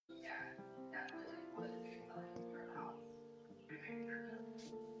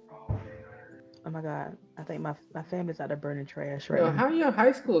my God. I think my family's out there burning trash right Yo, now. how your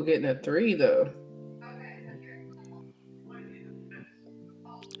high school getting a 3 though?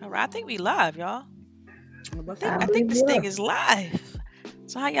 All right, I think we live, y'all. I What's think I I up? think believe this we thing are. is live.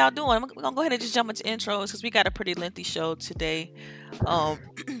 So how y'all doing? We're gonna go ahead and just jump into intros because we got a pretty lengthy show today. Um,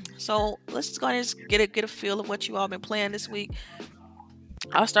 so let's just go ahead and just get a feel of what you all been playing this week.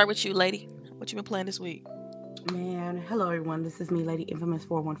 I'll start with you, lady. What you been playing this week? Man, hello everyone. This is me, Lady Infamous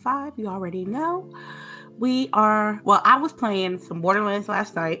 415. You already know. I was playing some Borderlands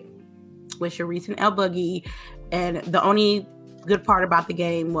last night with Sharice and El Boogie, and the only good part about the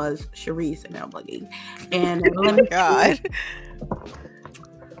game was Sharice and El Boogie. And Oh my God.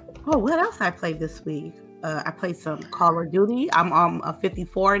 Oh, what else I played this week? I played some Call of Duty. I'm a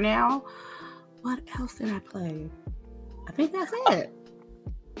 54 now. What else did I play? I think that's it.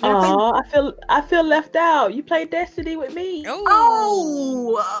 Did I play- Oh, I feel left out. You played Destiny with me.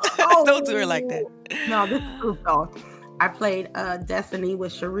 Oh, Don't do her like that. No, this is true though. I played Destiny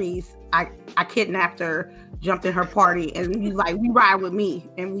with Sharice. I kidnapped her, jumped in her party, and we we ride with me,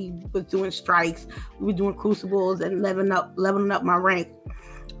 and we was doing strikes. We were doing crucibles and leveling up my rank.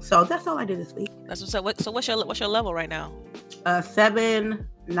 So that's all I did this week. That's what's up. So what's your level right now?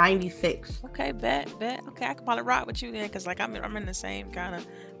 796. Okay, bet. Okay, I can probably rock with you then, cause like I'm in the same kind of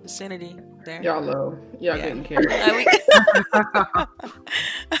vicinity there. Y'all low. Y'all Yeah. getting carried.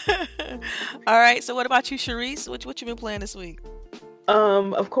 All right. So what about you, Sharice? What you been playing this week?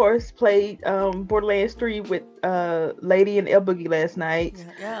 Of course, played Borderlands 3 with Lady and El Boogie last night.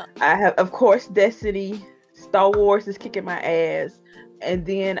 Yeah. I have, of course, Destiny. Star Wars is kicking my ass. And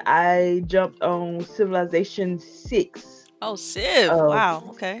then I jumped on Civilization 6. Oh, Civ. Oh. Wow.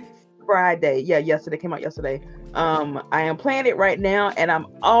 Okay. Friday. Yeah, yesterday. Came out yesterday. I am playing it right now, and I'm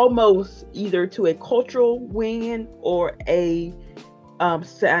almost either to a cultural win or a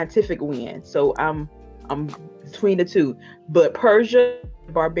scientific win. So I'm between the two. But Persia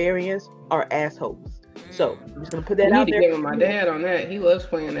barbarians are assholes. So I'm just gonna put that I out need to there. get with my dad on that. He loves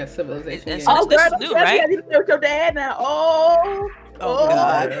playing that Civilization It's- game. Oh, This girl, is new, don't tell me right? I need to play with your dad now. Oh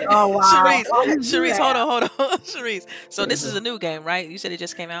God. Oh wow. Sharice, hold on. Sharice. So this is a new game, right? You said it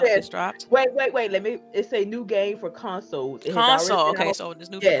just came out, Yes. just dropped? Wait. It's a new game for consoles. It has Console. already been Okay, out- so it's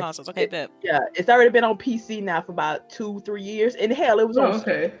new for Yes. consoles. Okay, bet. Yeah, it's already been on PC now for about 2-3 years. And hell, it was Oh, on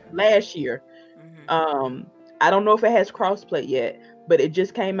okay. last year. Mhm. I don't know if it has crossplay yet, but it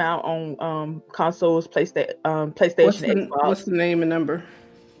just came out on consoles, PlayStation, What's the name and number?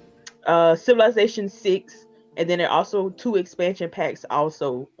 Xbox. Civilization 6, and then there are also 2 expansion packs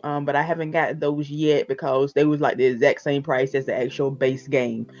also. But I haven't gotten those yet because they was like the exact same price as the actual base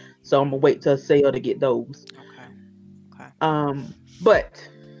game. So I'm gonna wait till sale to get those. Okay. But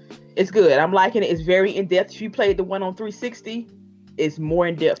it's good. I'm liking it. It's very in depth. If you played the one on 360, it's more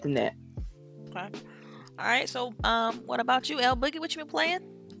in depth than that. Okay. All right. So, what about you, El Boogie? What you been playing?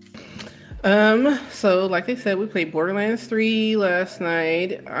 So like I said, we played Borderlands 3 last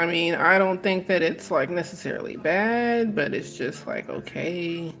night. I mean, I don't think that it's like necessarily bad, but it's just like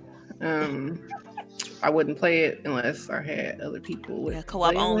okay. I wouldn't play it unless I had other people with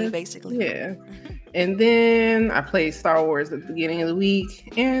Co-op play only, with. basically. Yeah. And then I played Star Wars at the beginning of the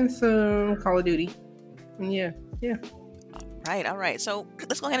week and some Call of Duty. And yeah. All right. So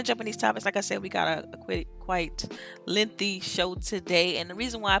let's go ahead and jump in these topics. Like I said, we got a quite lengthy show today, and the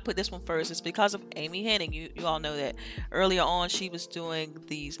reason why I put this one first is because of Amy Hennig. You all know that earlier on she was doing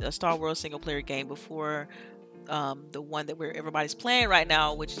the Star Wars single player game before the one that everybody's playing right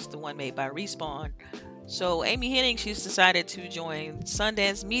now, which is the one made by Respawn. So Amy Hennig, she's decided to join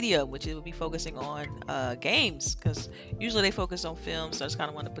Sundance Media, which it will be focusing on games, because usually they focus on films. So I just kind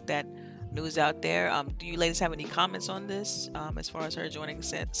of want to put that news out there. Do you ladies have any comments on this as far as her joining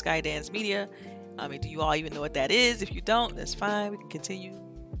Skydance Media? I mean, do you all even know what that is? If you don't, that's fine. We can continue.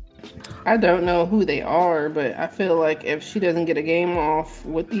 I don't know who they are, but I feel like if she doesn't get a game off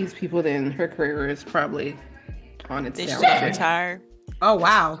with these people, then her career is probably on its Then she's downfall. gonna retire. Oh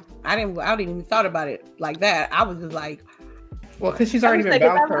wow. I didn't even thought about it like that. I was just like, Well, because she's already been thinking,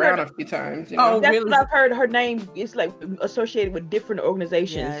 bounced I've around heard- a few times. You Oh, know? That's really? what I've heard. Her name is like associated with different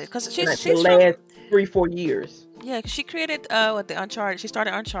organizations. Yeah, because for she's the from, last 3-4 years. yeah, 'cause she created the Uncharted. She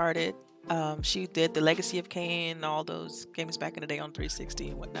started Uncharted. She did the Legacy of Kain, all those games back in the day on 360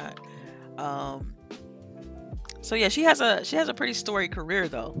 and whatnot. So yeah, she has a pretty storied career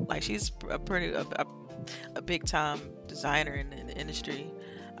though. Like she's a big time designer in the industry.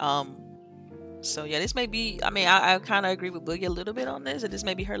 So yeah, this may be. I mean, I kind of agree with Boogie a little bit on this. That this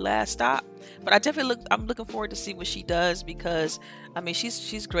may be her last stop, but I'm looking forward to see what she does because I mean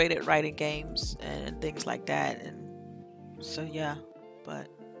she's great at writing games and things like that. And so yeah, but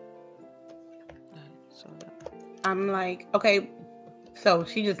So I'm like, okay, so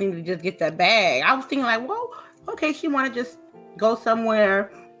she just needs to just get that bag. I was thinking like, well, okay, she want to just go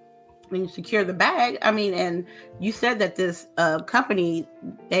somewhere and secure the bag. I mean, and you said that this company,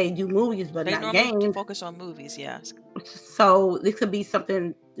 they do movies but they not normally games. focus on movies, yeah. So this could be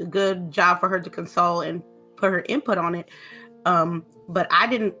something, a good job for her to consult and put her input on it. But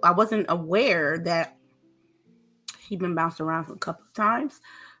I wasn't aware that she'd been bounced around a couple of times.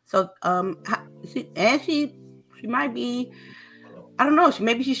 So she might be, I don't know,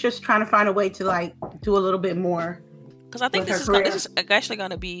 maybe she's just trying to find a way to like do a little bit more. Because I think this is actually going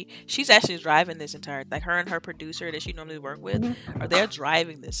to be, she's actually driving this entire, like her and her producer that she normally work with, or they're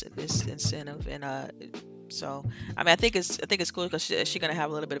driving this incentive. And so I mean, I think it's cool because she's going to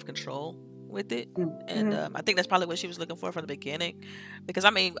have a little bit of control with it. And I think that's probably what she was looking for from the beginning. Because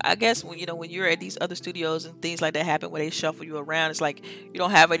I mean, I guess when you're at these other studios and things like that happen where they shuffle you around, it's like you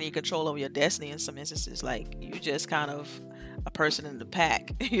don't have any control over your destiny in some instances. Like you just kind of a person in the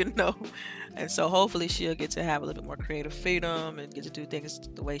pack, and so hopefully she'll get to have a little bit more creative freedom and get to do things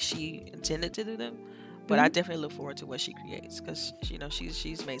the way she intended to do them. But I definitely look forward to what she creates, because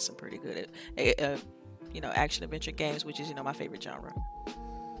she's made some pretty good action adventure games, which is my favorite genre.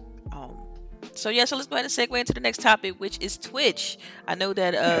 So let's go ahead and segue into the next topic, which is Twitch. I know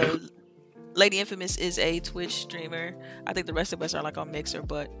that Lady Infamous is a Twitch streamer. I think the rest of us are like on Mixer,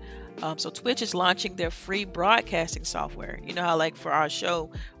 but so Twitch is launching their free broadcasting software. You know how like for our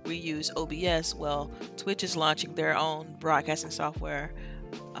show we use OBS? Well, Twitch is launching their own broadcasting software.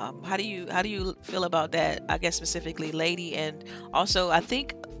 How do you feel about that? I guess specifically Lady, and also I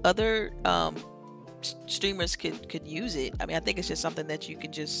think other streamers could use it. I mean, I think it's just something that you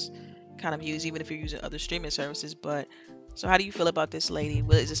can just kind of use even if you're using other streaming services. But so how do you feel about this, Lady?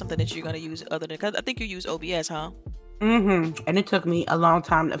 Is it something that you're going to use other than, because I think you use OBS, huh? And it took me a long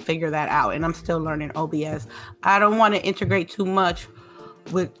time to figure that out, and I'm still learning OBS. I don't want to integrate too much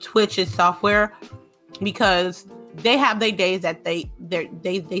with Twitch's software because they have their days that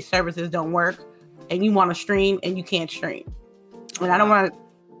they services don't work, and you want to stream and you can't stream. And I don't want to.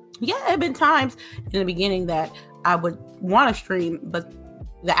 Yeah, there have been times in the beginning that I would want to stream, but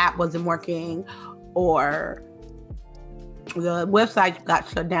the app wasn't working, or the website got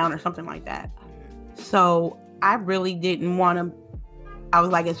shut down or something like that. So I really didn't want to. I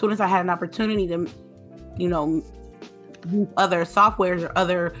was like, as soon as I had an opportunity to, use other softwares or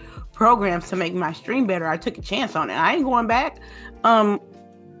other programs to make my stream better, I took a chance on it. I ain't going back.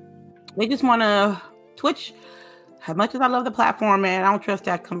 They just want to Twitch. As much as I love the platform, man, I don't trust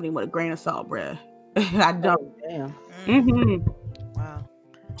that company with a grain of salt, bruh. I don't. Oh, damn. Wow.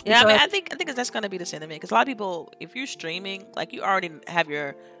 Yeah, I mean, I think that's going to be the sentiment, because a lot of people, if you're streaming, like you already have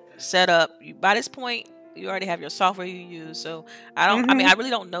your setup. By this point, you already have your software you use. So I mean, I really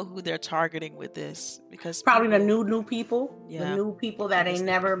don't know who they're targeting with this, because probably the new people, the new people that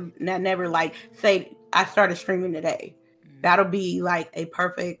never like say I started streaming today. That'll be like a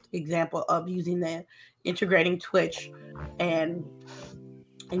perfect example of integrating Twitch and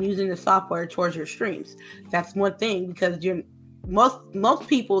using the software towards your streams. That's one thing, because most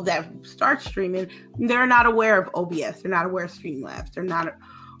people that start streaming, they're not aware of OBS, they're not aware of Streamlabs, they're not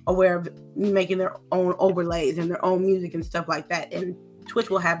aware of making their own overlays and their own music and stuff like that. And Twitch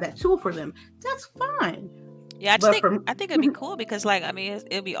will have that tool for them. That's fine. Yeah, I think it'd be cool, because like, I mean,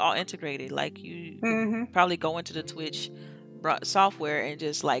 it'll be all integrated. Like you probably go into the Twitch software and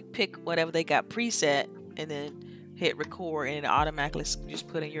just like pick whatever they got preset and then hit record, and it automatically just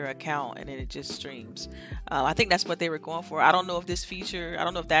put in your account and then it just streams. I think that's what they were going for. I don't know if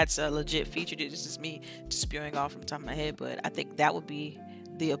that's a legit feature. This is me just spewing off from the top of my head, but I think that would be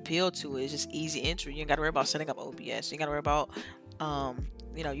the appeal to it. It's just easy entry. You ain't got to worry about setting up OBS. You ain't got to worry about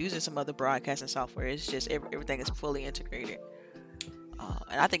using some other broadcasting software. It's just everything is fully integrated,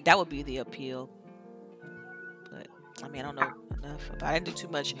 and I think that would be the appeal. But I mean, I don't know enough. I didn't do too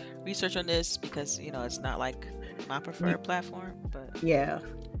much research on this because it's not like my preferred platform. But yeah.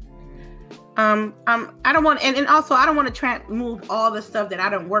 I don't want, and also I don't want to move all the stuff that I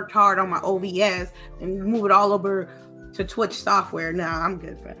done worked hard on my OBS and move it all over to Twitch software. No, I'm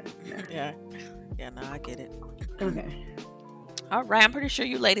good for that. Yeah, no, I get it. Okay. All right, I'm pretty sure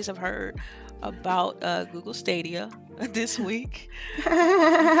you ladies have heard about Google Stadia this week.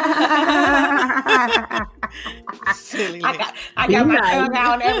 Silly. I got my tongue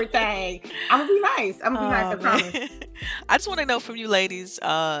out and everything. I'm gonna be nice. I promise. I just want to know from you ladies,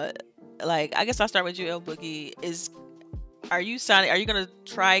 like, I guess I'll start with you, El Boogie. Are you gonna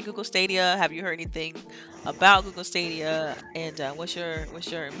try Google Stadia? Have you heard anything about Google Stadia? And what's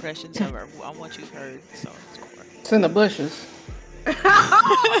your impressions of on what you've heard? So it's in the bushes.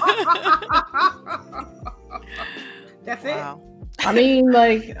 That's Wow. I mean,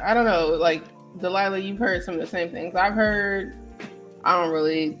 like, I don't know, like, Delilah, you've heard some of the same things I've heard. I don't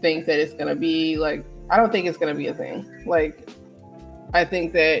really think that it's gonna be like, I don't think it's gonna be a thing. Like, I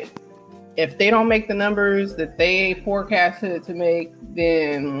think that if they don't make the numbers that they forecasted to make,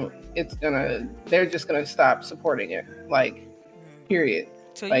 then they're just gonna stop supporting it. Like, period.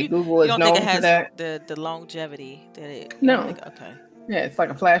 So Like, you Google is don't known think it for has that. the longevity that it? No. Okay. Yeah, it's like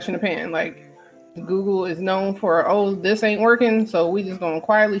a flash in the pan. Like, Google is known for, oh, this ain't working, so we just gonna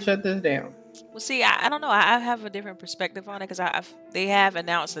quietly shut this down. Well, see, I don't know. I have a different perspective on it because they have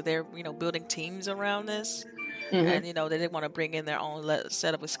announced that they're building teams around this, and that they want to bring in their own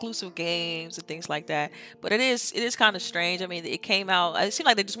set of exclusive games and things like that. But it is kind of strange. I mean, it came out. It seemed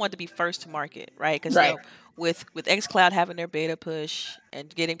like they just wanted to be first to market, right? Because with xCloud having their beta push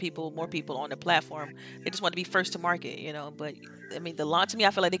and getting more people on the platform, they just want to be first to market, But I mean, the launch, to me,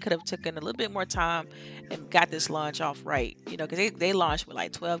 I feel like they could have taken a little bit more time and got this launch off right, because they launched with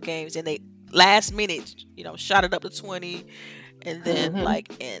like 12 games and they last minute, shot it up to 20, and then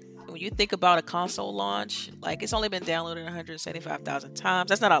and when you think about a console launch, like it's only been downloaded 175,000 times.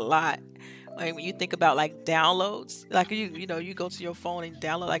 That's not a lot. I mean, when you think about like downloads, like you go to your phone and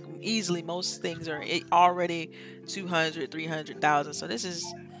download, like easily most things are already 200, 300,000. So this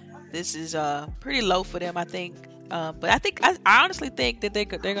is pretty low for them, I think. But I honestly think that they're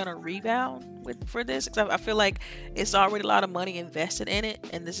gonna rebound for this, because I feel like it's already a lot of money invested in it,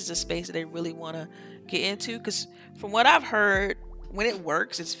 and this is a space that they really want to get into. Because from what I've heard, when it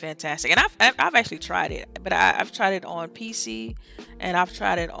works, it's fantastic. And I've actually tried it, but I've tried it on PC and I've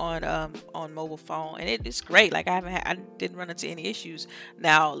tried it on mobile phone, and it's great. Like I didn't run into any issues.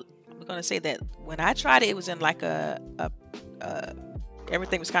 Now I'm gonna say that when I tried it, it was in like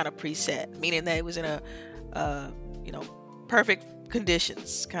everything was kind of preset, meaning that it was in a perfect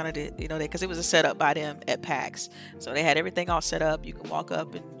conditions, kind of because it was a setup by them at PAX, so they had everything all set up. You can walk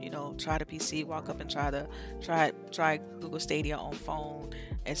up and try the PC, walk up and try Google Stadia on phone,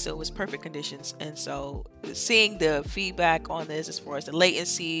 and so it was perfect conditions. And so seeing the feedback on this as far as the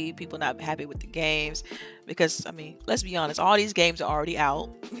latency, people not happy with the games, because I mean, let's be honest, all these games are already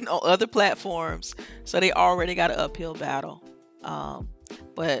out on other platforms, so they already got an uphill battle.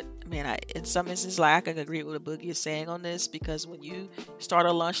 But man, in some instances, like I can agree with what Boogie is saying on this, because when you start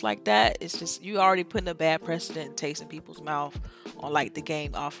a launch like that, it's just you already putting a bad precedent and taste in people's mouth on like the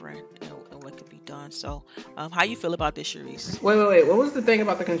game offering and what can be done. So, how you feel about this, Sharice? Wait. What was the thing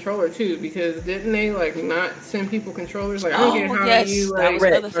about the controller too? Because didn't they like not send people controllers? Like I don't get how you like.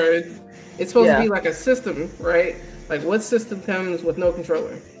 It's supposed to be like a system, right? Like what system comes with no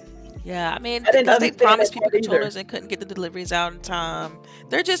controller? Yeah, I mean, because they promised people controllers and couldn't get the deliveries out in time.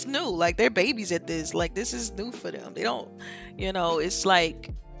 They're just new. Like, they're babies at this. Like, this is new for them. They don't, it's like,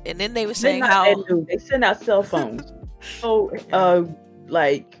 and then they were saying how... They send out cell phones. So,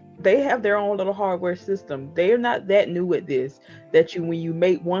 like, they have their own little hardware system. They're not that new at this, that when you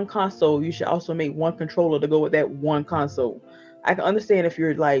make one console, you should also make one controller to go with that one console. I can understand if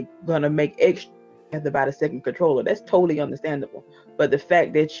you're, like, going to make extra, you have to buy the second controller. That's totally understandable. But the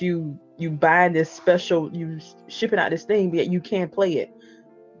fact that you buying this special, you shipping out this thing, yet you can't play it,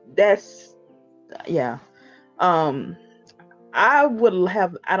 that's I would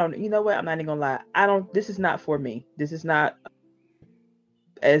have, I don't, you know what, I'm not even gonna lie, this is not for me. This is not,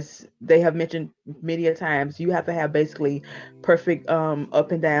 as they have mentioned many a times, you have to have basically perfect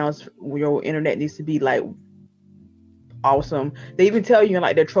up and downs. Your internet needs to be like awesome. They even tell you in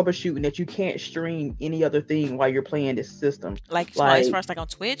like their troubleshooting that you can't stream any other thing while you're playing this system. Like as far as like on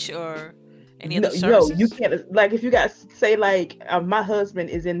Twitch or any other services? No, you can't. Like if you got, say like my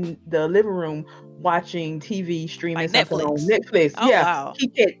husband is in the living room watching TV, streaming like something on Netflix. Oh, wow.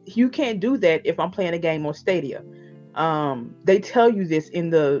 You can't do that if I'm playing a game on Stadia. They tell you this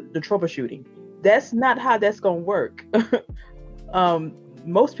in the troubleshooting. That's not how that's gonna work.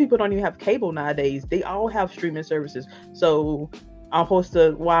 Most people don't even have cable nowadays. They all have streaming services. So I'm supposed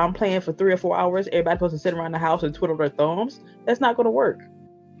to, while I'm playing for 3 or 4 hours, everybody's supposed to sit around the house and twiddle their thumbs. That's not going to work.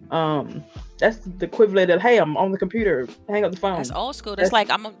 That's the equivalent of, hey, I'm on the computer, hang up the phone. That's old school. That's like,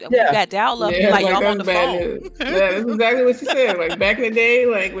 when you got dial-up, you're like, I'm on the phone. Yeah, that's exactly what you said. Like back in the day,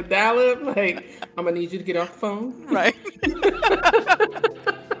 like with dial-up, like, I'm going to need you to get off the phone. Right.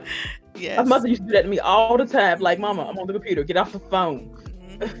 Yes. My mother used to do that to me all the time. Like, Mama, I'm on the computer, get off the phone.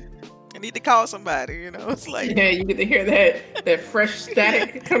 I need to call somebody, It's like, yeah, you get to hear that fresh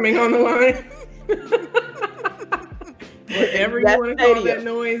static coming on the line. Whatever you want to call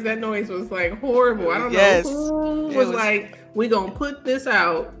that noise was like horrible. I don't know who was like, we gonna put this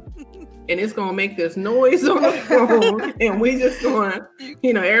out and it's gonna make this noise on the phone, and we just gonna,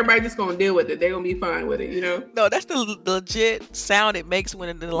 everybody just gonna deal with it. They're gonna be fine with it, No, that's the legit sound it makes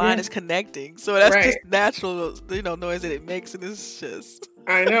when the line is connecting. So that's just natural, noise that it makes, and it's just.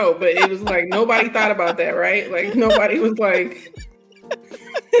 I know, but it was like nobody thought about that, right? Like nobody was like,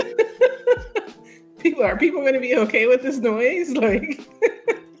 are people gonna be okay with this noise? Like,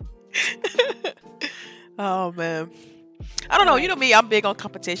 oh man. I don't know. You know me, I'm big on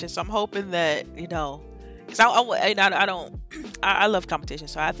competition, so I'm hoping that because I love competition,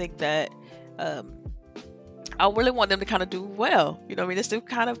 so I think that I really want them to kind of do well. Just to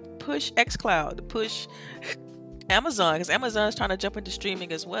kind of push xCloud, to push Amazon, because Amazon is trying to jump into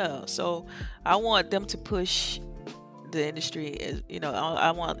streaming as well. So I want them to push the industry.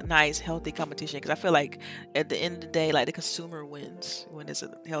 I want nice, healthy competition, because I feel like at the end of the day, like the consumer wins when it's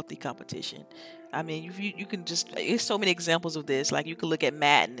a healthy competition. I mean, you can there's so many examples of this. Like you can look at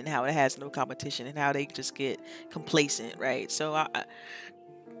Madden and how it has no competition and how they just get complacent, right? So I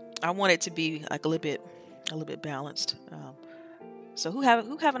want it to be like a little bit balanced. So who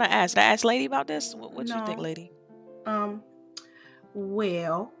haven't I asked? Did I ask Lady about this? What do you think, Lady?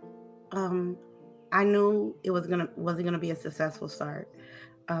 Well, I knew it wasn't gonna be a successful start,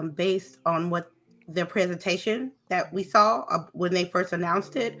 based on what their presentation that we saw when they first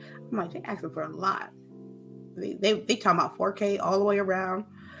announced it. I'm like, they're asking for a lot. They talking about 4K all the way around,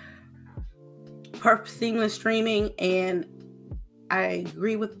 perfect seamless streaming, and I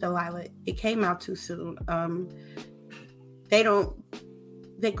agree with Delilah. It came out too soon. Google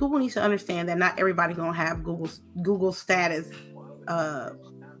needs to understand that not everybody gonna have Google status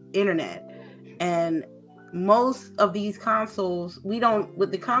internet, and most of these consoles,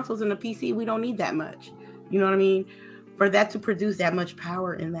 with the consoles and the PC, we don't need that much. You know what I mean? For that to produce that much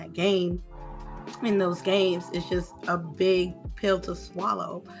power in that game, in those games, it's just a big pill to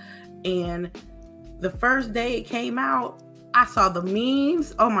swallow. And the first day it came out, I saw the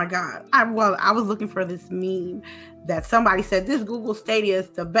memes. Oh my God. I was looking for this meme that somebody said, this Google Stadia is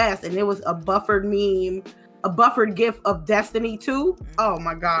the best. And it was a buffered meme, a buffered GIF of Destiny 2. Oh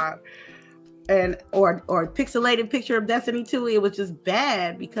my God. And or a pixelated picture of Destiny 2. It was just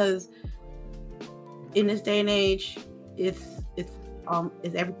bad, because in this day and age, it's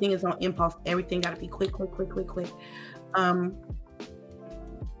everything is on impulse. Everything got to be quick.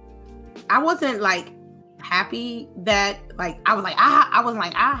 I wasn't like happy that I was like,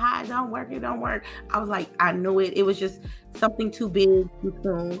 it don't work. I was like, I knew it. It was just something too big, too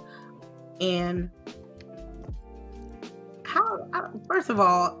soon. And first of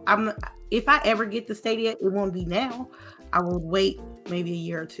all, if I ever get the Stadia, it won't be now. I will wait maybe a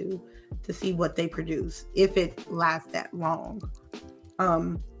year or two to see what they produce, if it lasts that long.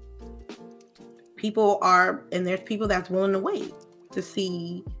 There's people that's willing to wait to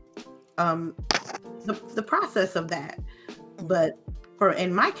see the process of that. But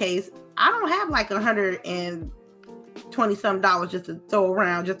in my case, I don't have like $120 some just to throw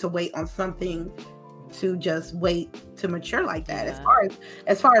around just to wait on something to just wait to mature like that. Yeah.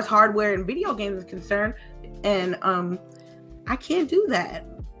 As far as hardware and video games is concerned, and I can't do that.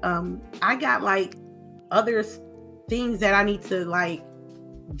 I got like other things that I need to like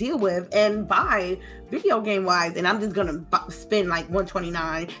deal with and buy video game wise, and I'm just gonna spend like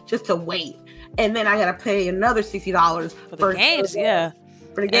 $129 just to wait, and then I gotta pay another $60 for the games. Yeah.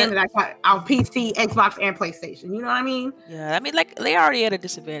 For the game that I got on PC, Xbox, and PlayStation. You know what I mean? Yeah, I mean, like, they already at a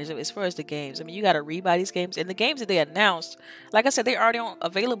disadvantage as far as the games. I mean, you got to rebuy these games. And the games that they announced, like I said, they're already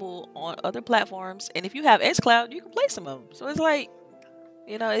available on other platforms. And if you have xCloud, you can play some of them. So it's like,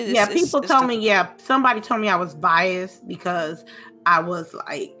 somebody told me I was biased because I was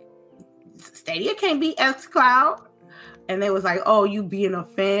like, Stadia can't be xCloud. And they was like, oh, you being a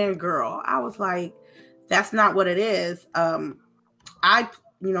fangirl. I was like, that's not what it is. I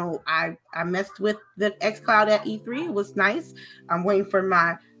messed with the xCloud at E3. It was nice. I'm waiting for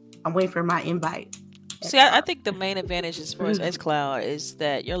my invite. See, I think the main advantage as far as xCloud is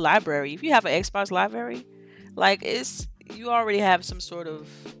that your library, if you have an Xbox library, like you already have some sort of,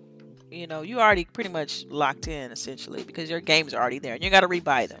 you already pretty much locked in essentially, because your games are already there and you got to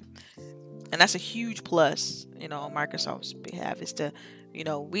rebuy them. And that's a huge plus, on Microsoft's behalf, is to,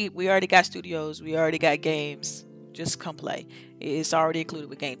 we already got studios, we already got games. Just come play. It's already included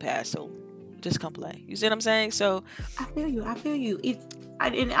with Game Pass, so just come play. You see what I'm saying? So I feel you.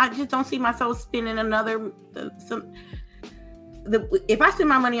 I just don't see myself spending another if I spend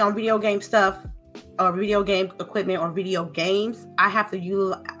my money on video game stuff or video game equipment or video games, I have to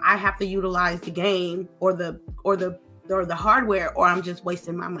utilize the game or the hardware, or I'm just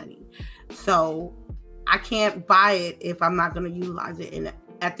wasting my money. So I can't buy it if I'm not going to utilize it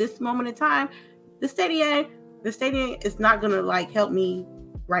at this moment in time, the Stadia is not gonna like help me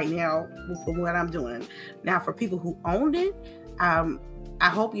right now for what I'm doing. Now, for people who owned it, I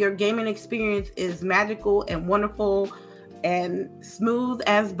hope your gaming experience is magical and wonderful and smooth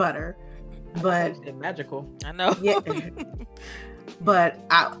as butter. But magical. I know. Yeah. But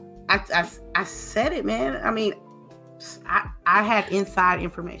I said it, man. I mean, I had inside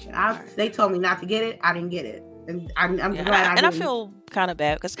information. They told me not to get it. I didn't get it, and I'm glad. I feel kind of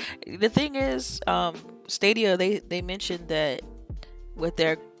bad because the thing is, Stadia they mentioned that with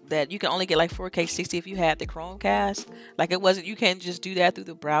that you can only get like 4K 60 if you had the Chromecast. Like it wasn't, you can't just do that through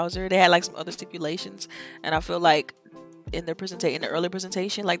the browser. They had like some other stipulations, and I feel like in the early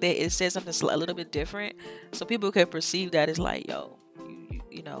presentation, like it said something a little bit different, so people can perceive that as like, yo,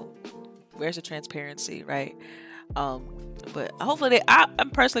 you know, where's the transparency, right? But hopefully I'm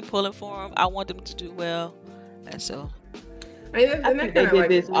personally pulling for them. I want them to do well, and so I think they did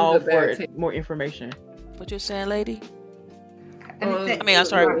this all for more information. What you're saying, lady? I mean, I'm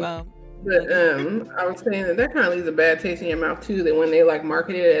sorry. But I was saying that kind of leaves a bad taste in your mouth too. That when they like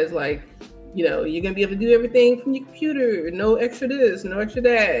market it as like, you know, you're gonna be able to do everything from your computer, no extra this, no extra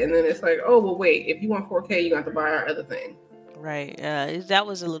that, and then it's like, oh well, wait, if you want 4K, you got to buy our other thing. Right. That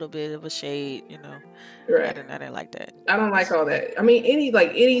was a little bit of a shade, you know. Right. I didn't like that. I don't like all that. I mean,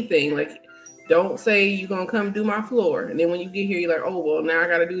 anything like. Don't say you're going to come do my floor. And then when you get here, you're like, oh, well, now I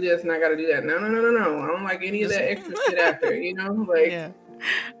got to do this and I got to do that. No. I don't like any of that extra shit after, you know? Like, yeah.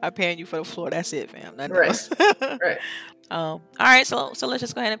 I'm paying you for the floor. That's it, fam. Nothing right. else. Right. All right. So let's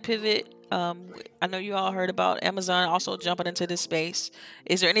just go ahead and pivot. I know you all heard about Amazon also jumping into this space.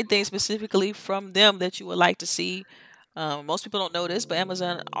 Is there anything specifically from them that you would like to see? Most people don't know this, but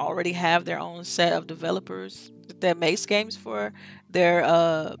Amazon already have their own set of developers that makes games for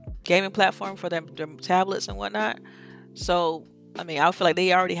their gaming platform for their tablets and whatnot. So, I mean, I feel like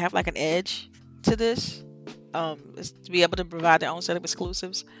they already have like an edge to this, is to be able to provide their own set of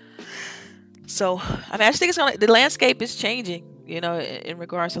exclusives. So, I mean, I just think the landscape is changing, you know, in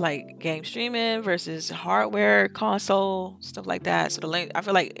regards to like game streaming versus hardware, console, stuff like that. So I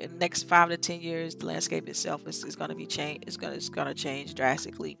feel like in the next 5 to 10 years, the landscape itself is going to be changed. It's going to change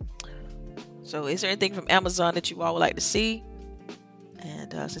drastically. So is there anything from Amazon that you all would like to see?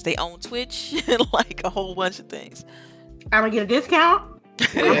 And since they own Twitch and like a whole bunch of things, I'm gonna get a discount.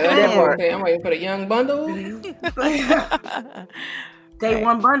 Yeah, I'm waiting for the young bundle. Day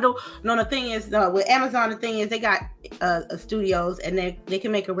one bundle. No, the thing is, with Amazon, the thing is they got studios and they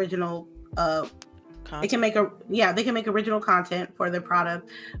can make original. They can make original content for their product.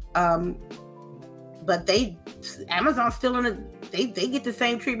 But Amazon's still they get the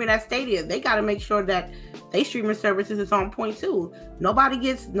same treatment as Stadia. They got to make sure that they streaming services is on point too. Nobody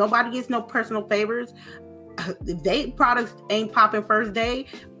gets no personal favors. If they products ain't popping first day,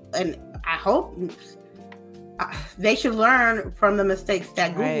 and I hope they should learn from the mistakes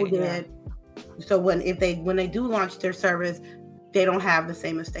that Google did. Yeah. So when they do launch their service, they don't have the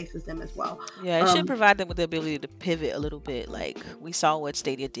same mistakes as them as well. Yeah, it should provide them with the ability to pivot a little bit. Like we saw what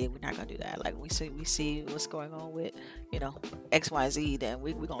Stadia did, we're not gonna do that. Like we see what's going on with, you know, XYZ, then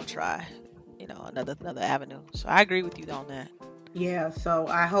we're gonna try, you know, another avenue. So I agree with you on that. Yeah, so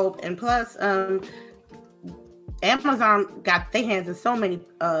I hope, and plus, Amazon got their hands in so many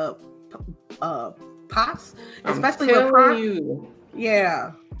pots, especially with Prime.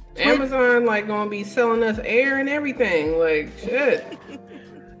 Yeah. Amazon like gonna be selling us air and everything, like shit.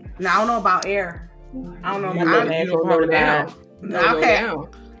 Now I don't know about air. I don't know. You don't go down. Okay.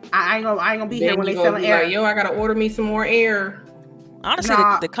 I ain't gonna be here when they selling air. Like, yo, I gotta order me some more air. Honestly,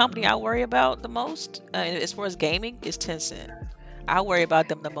 the company I worry about the most, as far as gaming, is Tencent. I worry about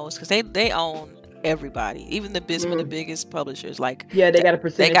them the most because they own everybody, even the biggest publishers. Like they got a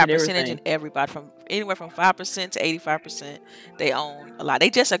percentage. They got percentage in everybody, from anywhere from 5% to 85%. They own a lot.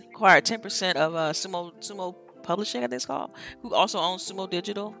 They just acquired 10% of Sumo Publishing, I think it's called, who also owns Sumo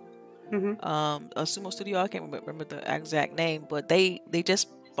Digital. Mm-hmm. A Sumo Studio. I can't remember the exact name, but they just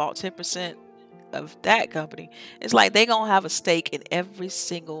bought 10% of that company. It's like they gonna have a stake in every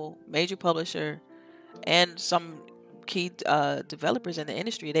single major publisher and some key developers in the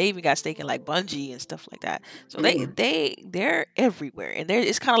industry. They even got stake in like Bungie and stuff like that. So they're everywhere, and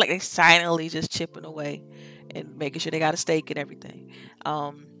it's kind of like they silently just chipping away and making sure they got a stake in everything.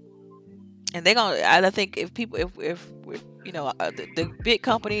 And they're gonna. I think if you know, the big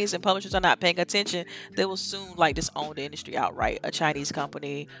companies and publishers are not paying attention, they will soon like just own the industry outright. A Chinese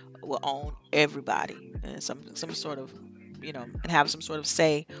company will own everybody, and some sort of, you know, and have some sort of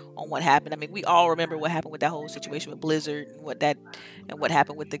say on what happened. I mean, we all remember what happened with that whole situation with Blizzard and what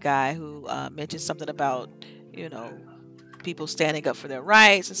happened with the guy who mentioned something about, you know, people standing up for their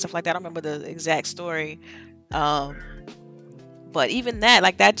rights and stuff like that. I don't remember the exact story. But even that,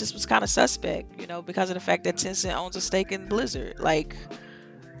 like, that just was kind of suspect, you know, because of the fact that Tencent owns a stake in Blizzard. Like,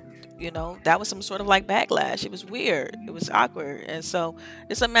 you know, that was some sort of like backlash. It was weird. It was awkward. And so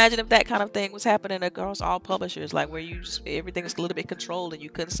just imagine if that kind of thing was happening across all publishers, like where you just, everything was a little bit controlled and you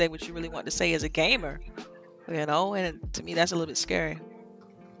couldn't say what you really want to say as a gamer, you know, and to me, that's a little bit scary.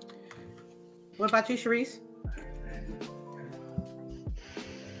 What about you, Sharice?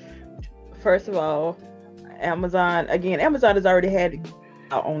 First of all, Amazon has already had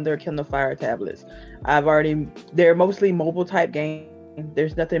on their Kindle Fire tablets. They're mostly mobile type games.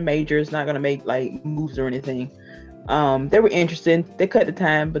 There's nothing major. It's not gonna make like moves or anything. They were interesting. They cut the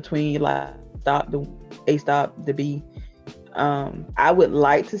time between like the B. I would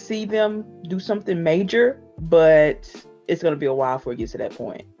like to see them do something major, but it's gonna be a while before it gets to that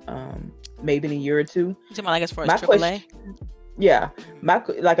point. Maybe in a year or two. Like as far as AAA? Yeah,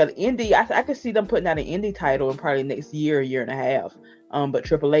 like an indie, I could see them putting out an indie title in probably next year and a half. But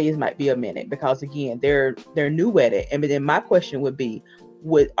AAA's might be a minute because again, they're new at it. And then my question would be,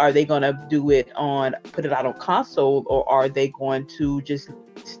 are they gonna put it out on console, or are they going to just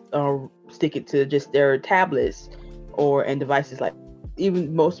stick it to just their tablets and devices? Like a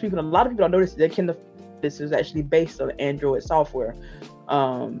lot of people don't notice that this is actually based on Android software.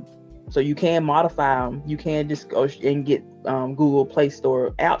 So you can modify them. You can just go and get Google Play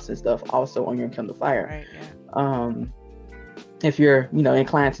Store apps and stuff also on your Kindle Fire. Right, yeah. If you're,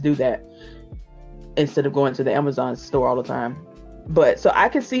 inclined to do that instead of going to the Amazon store all the time. But so I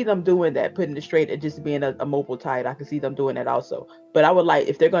can see them doing that, putting it straight and just being a mobile title. I can see them doing that also. But I would like,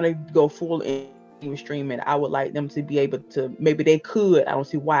 if they're going to go full in streaming, I would like them to be able to, maybe they could, I don't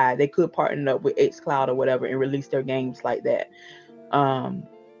see why, they could partner up with xCloud or whatever and release their games like that.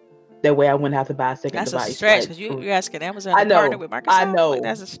 That way I wouldn't have to buy a second device. That's a stretch because you're asking Amazon to partner with Microsoft. I know. Like,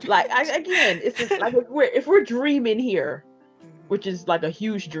 that's a stretch. Again, it's just like if we're dreaming here, which is like a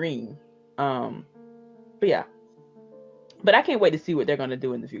huge dream. But yeah. But I can't wait to see what they're going to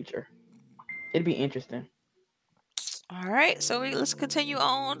do in the future. It'd be interesting. All right, so let's continue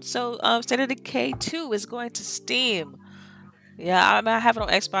on. So State of Decay 2 is going to Steam. Yeah, I have it on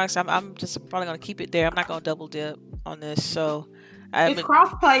Xbox. I'm just probably going to keep it there. I'm not going to double dip on this. So it's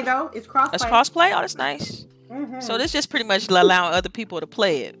crossplay though. It's crossplay. It's crossplay. Oh, that's nice. Mm-hmm. So this just pretty much allowing other people to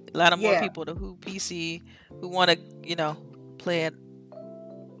play it. A lot of more people who want to, play it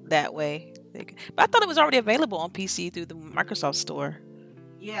that way. But I thought it was already available on PC through the Microsoft Store.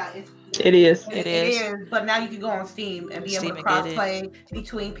 Yeah, it is. It is. But now you can go on Steam and be able to cross-play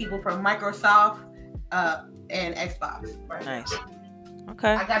between people from Microsoft and Xbox. Right? Nice.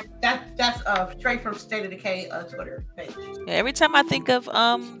 Okay. I got that's straight from State of Decay Twitter page. Yeah, every time I think of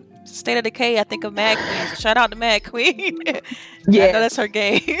State of Decay, I think of Mad Queen. So shout out to Mad Queen. Yeah, I know that's her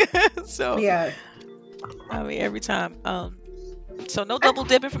game. So yeah, I mean every time. So no double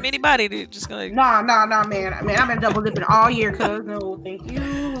dipping from anybody. They're just gonna. No, man. I mean, I've been double dipping all year, cuz no, thank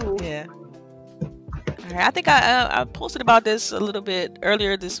you. Yeah. All right, I think I posted about this a little bit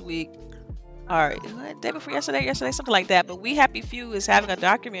earlier this week. All right, day before yesterday, something like that. But We Happy Few is having a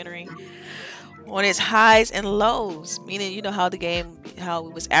documentary on its highs and lows, meaning how the game, how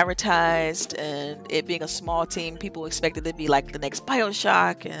it was advertised, and it being a small team, people expected it to be like the next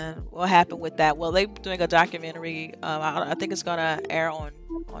BioShock, and what happened with that. Well, they're doing a documentary. I think it's gonna air on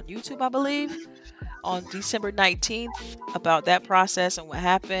YouTube, I believe, on December 19th about that process and what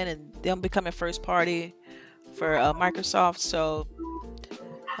happened, and them becoming first party for Microsoft. So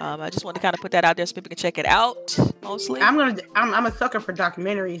I just wanted to kind of put that out there so people can check it out. Mostly, I'm a sucker for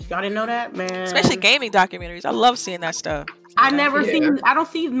documentaries. Y'all didn't know that, man. Especially gaming documentaries. I love seeing that stuff. I don't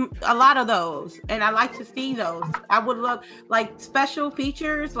see a lot of those, and I like to see those. I would love like special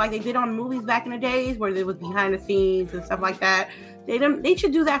features, like they did on movies back in the days, where it was behind the scenes and stuff like that. They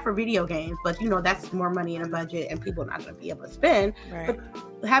should do that for video games, but that's more money in a budget, and people are not going to be able to spend. Right.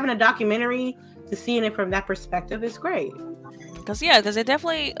 But having a documentary to seeing it from that perspective is great. Because they're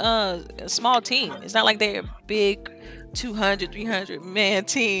definitely a small team. It's not like they're a big 200, 300 man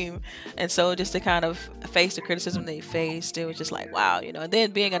team. And so just to kind of face the criticism they faced, it was just like, wow, and then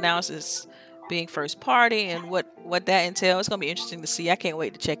being announced as being first party and what that entails, it's going to be interesting to see. I can't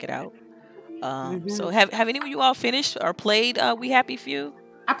wait to check it out. So have any of you all finished or played We Happy Few?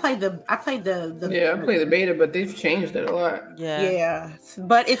 I played the I played the beta, but they've changed it a lot. Yeah.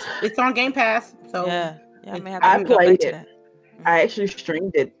 But it's on Game Pass, so I may have to go back to that. I actually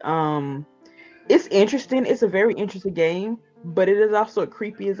streamed it. It's interesting. It's a very interesting game, but it is also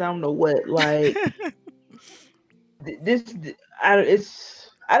creepy as I don't know what. Like it's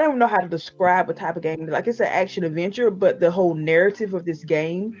I don't know how to describe what type of game. Like it's an action adventure, but the whole narrative of this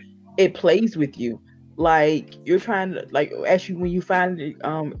game, it plays with you. Like you're trying to like actually when you find it,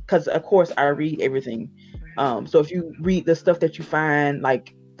 because of course I read everything. So if you read the stuff that you find,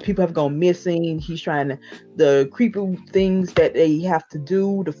 like people have gone missing, he's trying to the creepy things that they have to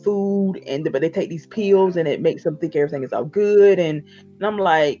do, the food, but they take these pills and it makes them think everything is all good, and I'm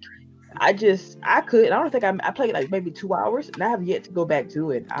like, I don't think I played like maybe 2 hours and I have yet to go back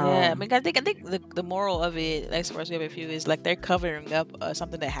to it. Yeah, I mean, I think the moral of it, as far as we have a few, is like they're covering up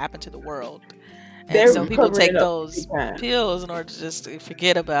something that happened to the world, and They're so people covering take it up those big time. pills in order to just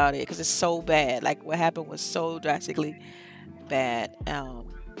forget about it because it's so bad. Like what happened was so drastically bad,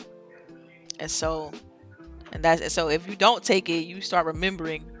 and so so if you don't take it, you start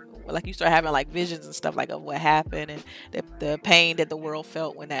remembering, like you start having like visions and stuff like of what happened and the pain that the world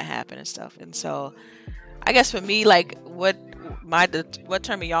felt when that happened and stuff. And so I guess for me, like what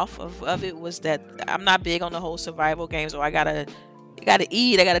turned me off of it was that I'm not big on the whole survival games. Or I gotta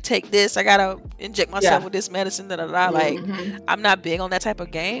eat, I gotta take this, I gotta inject myself Yeah. with this medicine. Like Mhm. I'm not big on that type of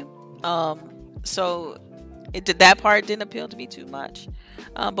game. So that part didn't appeal to me too much.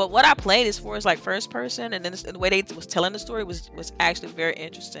 But what I played as far as like first person, and then the way they was telling the story was actually very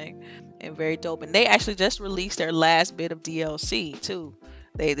interesting and very dope. And they actually just released their last bit of DLC too.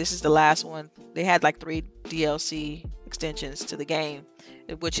 This is the last one. They had like 3 DLC extensions to the game,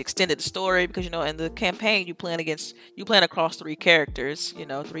 which extended the story because in the campaign you playing across 3 characters,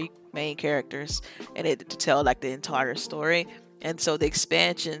 3 main characters, and it to tell like the entire story. And so the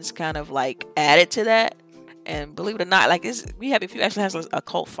expansions kind of like added to that. And believe it or not, like We Happy Few actually has a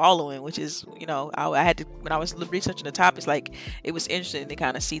cult following, which is, I had to, when I was researching the topics, like it was interesting to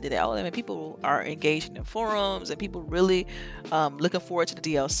kind of see that, I mean, people are engaging in forums and people really looking forward to the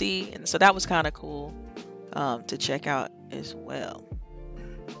DLC. And so that was kind of cool to check out as well.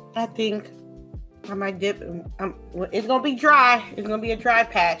 I think I might dip. It's gonna be dry. It's gonna be a dry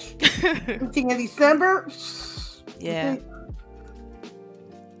patch. I'm thinking December. Yeah.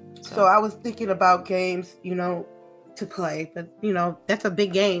 So I was thinking about games, to play, but that's a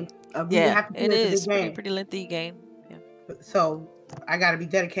big game. Yeah, it is pretty lengthy game. Yeah. So I got to be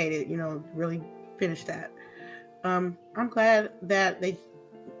dedicated, really finish that. I'm glad that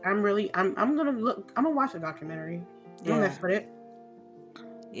I'm gonna watch the documentary. Don't mess with it.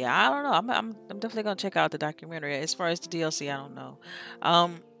 Yeah, I don't know. I'm definitely gonna check out the documentary. As far as the DLC, I don't know.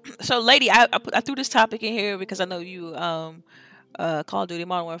 So lady, I threw this topic in here because I know you Call of Duty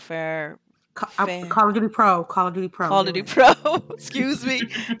Modern Warfare fan. Call of Duty Pro. Excuse me.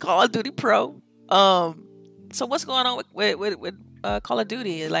 Call of Duty Pro. So what's going on with Call of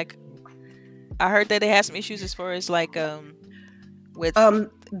Duty? Like, I heard that they had some issues as far as like with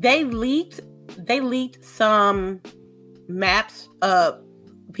they leaked some maps.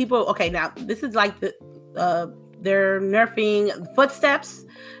 People. Okay, now this is like they're nerfing footsteps,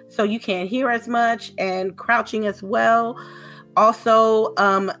 so you can't hear as much, and crouching as well. Also,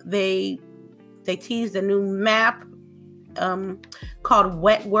 they teased a new map called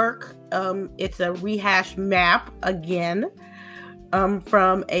Wet Work. It's a rehashed map again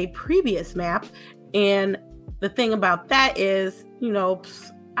from a previous map. And the thing about that is,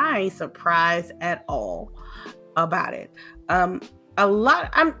 I ain't surprised at all about it. I'm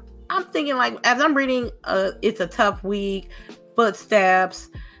thinking, like, as I'm reading, it's a tough week, footsteps,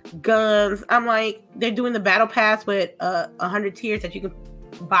 guns. I'm like, they're doing the battle pass with 100 tiers that you can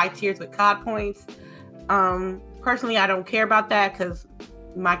buy tiers with COD points. Personally, I don't care about that because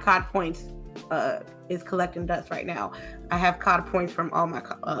my COD points is collecting dust right now. I have COD points from all my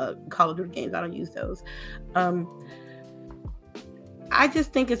Call of Duty games. I don't use those. I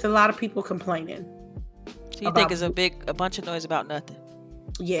just think it's a lot of people complaining. So you think it's a bunch of noise about nothing?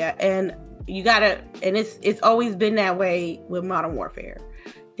 Yeah, and it's always been that way with Modern Warfare.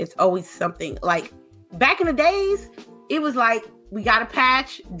 It's always something. Like back in the days, it was like, we got a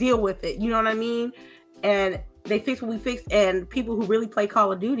patch, deal with it. You know what I mean? And they fix what we fixed, and people who really play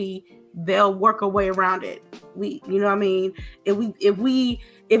Call of Duty, they'll work a way around it. You know what I mean? If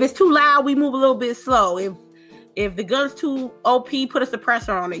it's too loud, we move a little bit slow. If the gun's too OP, put a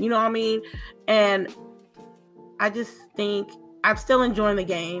suppressor on it. You know what I mean? And I just think I'm still enjoying the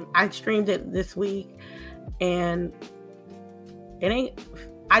game. I streamed it this week, and it ain't.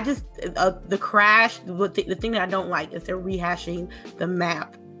 I just the crash. The thing that I don't like is they're rehashing the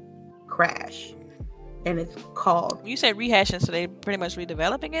map crash, and it's called. When you say rehashing, so they pretty much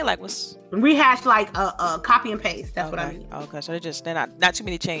redeveloping it. Like what's rehash? Like a copy and paste. That's what I mean. Okay, so they're not too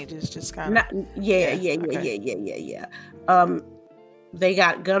many changes. Just kind of. Yeah. They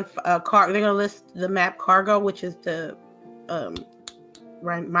got gun car. They're gonna list the map cargo, which is the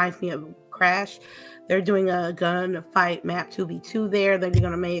reminds me of Crash. They're doing a gunfight map 2v2 there. They're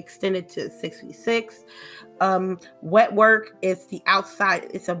going to make extend it to 6v6. Wet Work is the outside.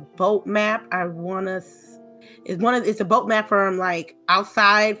 It's a boat map. It's a boat map from like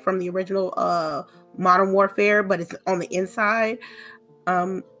outside from the original Modern Warfare, but it's on the inside.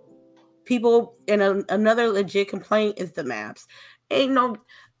 People another legit complaint is the maps. The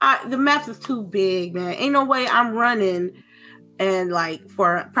maps is too big, man. Ain't no way I'm running and like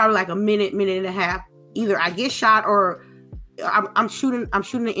for probably like a minute and a half. Either I get shot or I'm shooting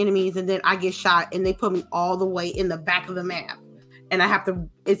the enemies and then I get shot and they put me all the way in the back of the map. And I have to,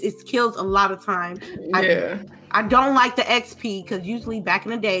 it kills a lot of time. Yeah. I don't like the XP because usually back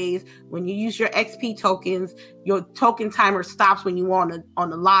in the days when you use your XP tokens, your token timer stops when you on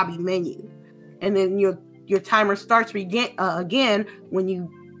the lobby menu. And then your timer starts again when you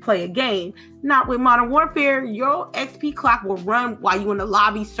play a game. Not with Modern Warfare, your XP clock will run while you're in the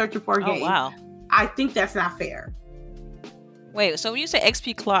lobby searching for a game. Oh, wow. I think that's not fair. Wait, so when you say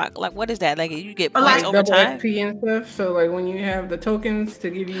XP clock, like what is that? Like you get Like points over double time? XP and stuff. So like when you have the tokens to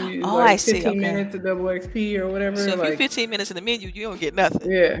give you I see. 15 Okay. minutes of double XP or whatever. So if like, you're 15 minutes in the menu, you don't get nothing.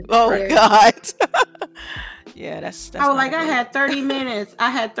 yeah. Oh right. God. Yeah, that's I was not like, good. I had 30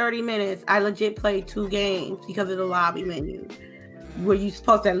 minutes. I legit played 2 games because of the lobby menu. Where you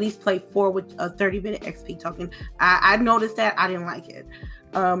supposed to at least play 4 with a 30-minute XP token. I noticed that. I didn't like it.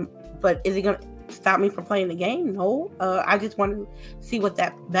 But is it gonna stop me from playing the game? No. I just want to see what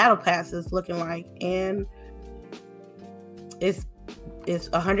that battle pass is looking like. And it's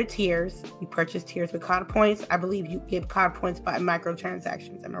 100 tiers. You purchase tiers with COD points. I believe you get COD points by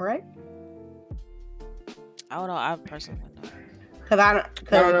microtransactions. Am I right? I don't know. I personally don't know. I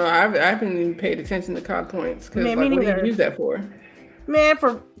don't know. I haven't even paid attention to COD points because Man, like, me what do you neither. use that for? Man,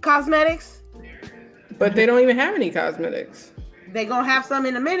 for cosmetics, But they don't even have any cosmetics. they gonna have some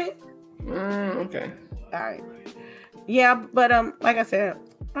in a minute. Okay. All right. Yeah, but like I said,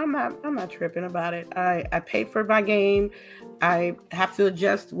 I'm not tripping about it. I paid for my game. I have to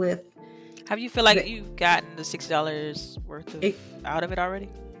adjust with. Have you feel like you've gotten the $60 worth of out of it already?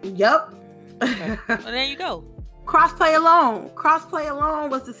 Yup. Okay. Well, there you go. Crossplay alone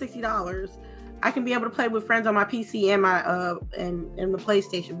was the $60. I can be able to play with friends on my PC and my and the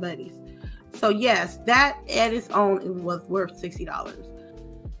PlayStation buddies. So yes, that at its own was worth $60.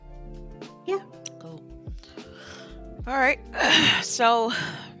 Yeah. Cool. All right. So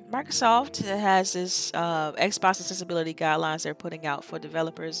Microsoft has this Xbox accessibility guidelines they're putting out for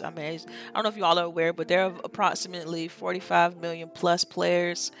developers. I mean, I don't know if you all are aware, but there are approximately 45 million plus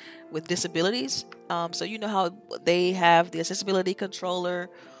players with disabilities. So you know how they have the accessibility controller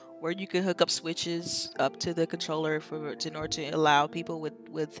where you can hook up switches up to the controller in order to allow people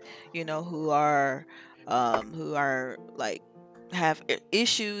with who are like have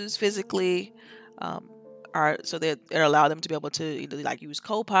issues physically, so they allow them to be able to either like use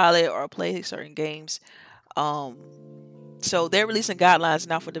Copilot or play certain games. So they're releasing guidelines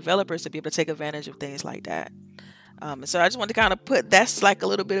now for developers to be able to take advantage of things like that. So I just want to kind of that's like a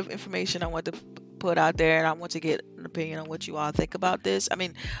little bit of information I want to put out there, and I want to get an opinion on what you all think about this. I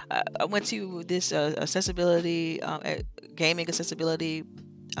mean, I went to this accessibility, gaming accessibility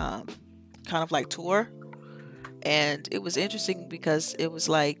kind of like tour, and it was interesting because it was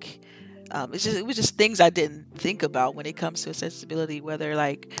like it was just things I didn't think about when it comes to accessibility, whether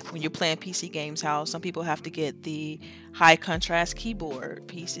like when you're playing PC games, how some people have to get the high contrast keyboard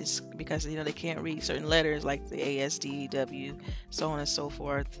pieces because they can't read certain letters like the A, S, D, W, so on and so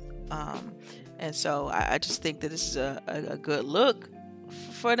forth. And so I just think that this is a good look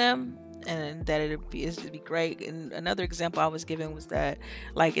for them, and that it'd be great. And another example I was given was that,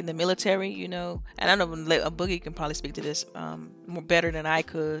 like in the military, and I know Boogie can probably speak to this more better than I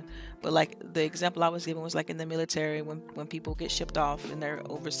could, but like the example I was given was like in the military when people get shipped off and they're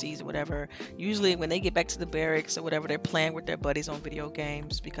overseas or whatever. Usually when they get back to the barracks or whatever, they're playing with their buddies on video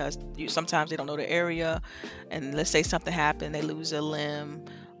games because sometimes they don't know the area, and let's say something happened, they lose a limb.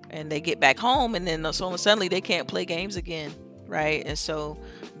 And they get back home, and then suddenly they can't play games again, right? And so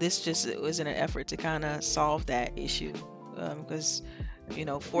this just was in an effort to kind of solve that issue, because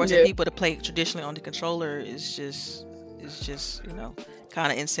forcing people to play traditionally on the controller is just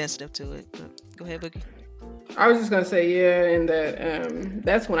kind of insensitive to it. But go ahead, Boogie. I was just gonna say and that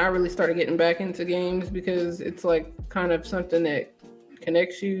that's when I really started getting back into games because it's like kind of something that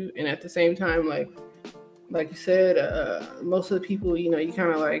connects you, and at the same time like you said, most of the people, you kind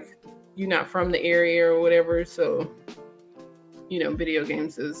of like, you're not from the area or whatever. So, video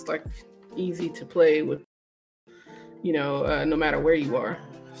games is like easy to play with, no matter where you are.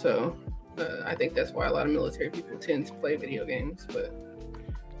 So I think that's why a lot of military people tend to play video games. But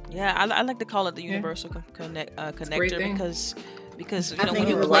Yeah, I like to call it the Yeah. universal great connector thing. because I you know think when it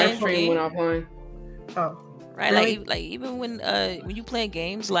you was The play live stream went offline. Oh, right really? like even when you play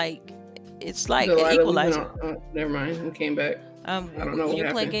games like it's like The an live that we went equalizer. on. Never mind. We came back. I don't know When what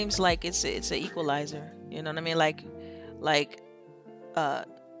you're playing happened. games like it's an equalizer. You know what I mean? Like uh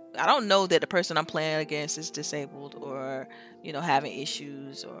I don't know that the person I'm playing against is disabled or having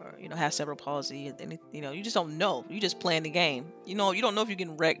issues or have cerebral palsy and you just don't know. You just playing the game. You don't know if you're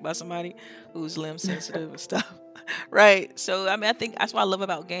getting wrecked by somebody who's limb sensitive and stuff. Right. So I mean I think that's what I love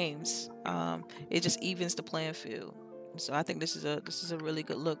about games. It just evens the playing field. So I think this is a really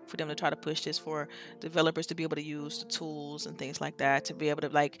good look for them to try to push this for developers to be able to use the tools and things like that to be able to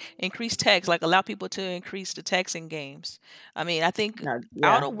like increase text, like allow people to increase the text in games. I mean, I think Yeah,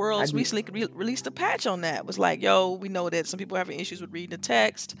 Outer Worlds recently released a patch on that. It was like, yo, we know that some people are having issues with reading the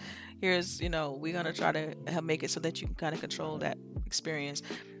text. Here's, we're gonna try to help make it so that you can kind of control that experience.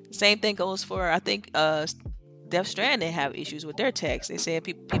 Same thing goes for I think Death Stranding have issues with their text. They say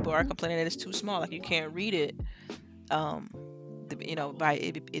people are complaining that it's too small, like you can't read it. By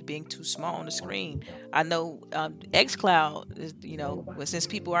it being too small on the screen. I know xCloud is, since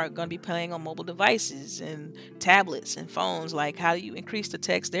people are going to be playing on mobile devices and tablets and phones, like how do you increase the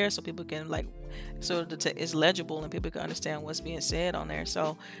text there so people can so the text is legible and people can understand what's being said on there.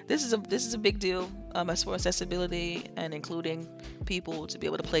 So this is a big deal as far as accessibility and including people to be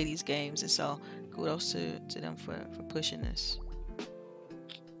able to play these games. And so kudos to them for pushing this.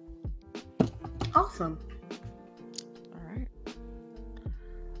 Awesome.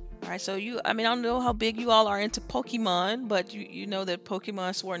 All right, so I don't know how big you all are into Pokemon, but you know that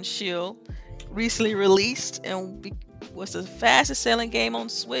Pokemon Sword and Shield recently released and was the fastest selling game on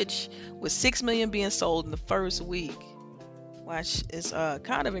Switch with 6 million being sold in the first week, which is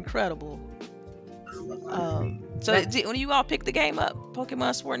kind of incredible. When you all picked the game up,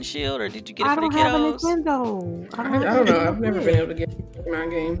 Pokemon Sword and Shield, or did you get it for the kiddos? I don't have a Nintendo. I don't know. I've never been able to get a Pokemon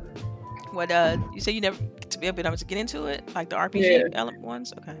game. What you say you never to be able to get into it, like the RPG element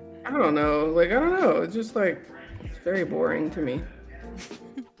ones? Okay. I don't know. I don't know. It's just it's very boring to me.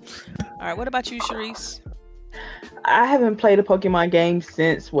 All right. What about you, Sharice? I haven't played a Pokemon game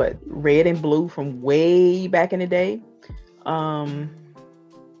since Red and Blue from way back in the day. Wanted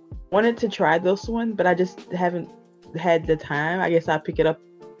to try this one, but I just haven't had the time. I guess I'll pick it up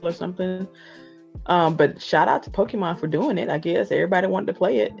or something. But shout out to Pokemon for doing it. I guess everybody wanted to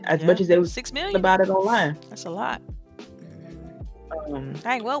play it as much as they was 6 million about it online. That's a lot.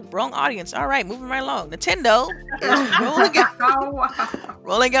 Dang, well, wrong audience. All right, moving right along. Nintendo is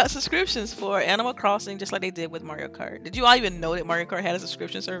rolling out subscriptions for Animal Crossing, just like they did with Mario Kart. Did you all even know that Mario Kart had a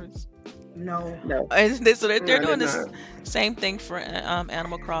subscription service? No. So they're doing this same thing for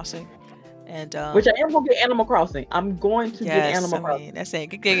Animal Crossing. And which I am gonna get Animal Crossing. I'm going to get Animal Crossing. That's a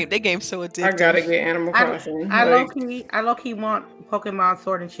good game. That game's so addictive. I gotta get Animal Crossing. I low key want Pokemon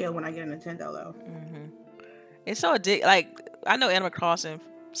Sword and Shield when I get a Nintendo though. Mm-hmm. It's so addictive. I know Animal Crossing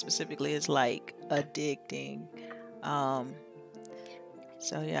specifically is addicting.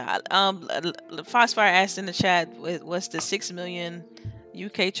 So yeah. Foxfire asked in the chat, what's the 6 million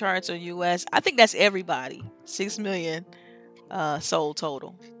UK charts or US? I think that's everybody. 6 million sold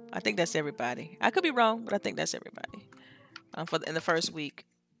total. I think that's everybody. I could be wrong, but I think that's everybody. In the first week,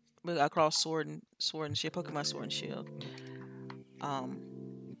 across Sword and Shield, Pokemon Sword and Shield.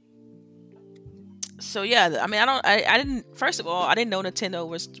 So yeah, I didn't. First of all, I didn't know Nintendo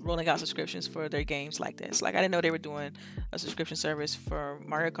was rolling out subscriptions for their games like this. I didn't know they were doing a subscription service for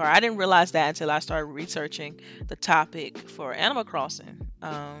Mario Kart. I didn't realize that until I started researching the topic for Animal Crossing.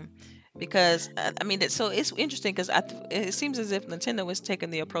 Because so it's interesting because it seems as if Nintendo was taking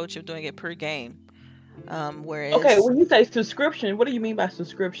the approach of doing it per game. Whereas when you say subscription, what do you mean by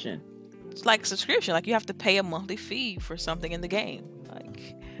subscription? It's like subscription, you have to pay a monthly fee for something in the game,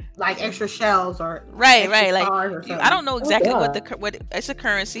 like extra shells or right. I don't know exactly what it's a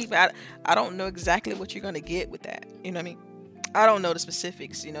currency, but I don't know exactly what you're gonna get with that. You know what I mean? I don't know the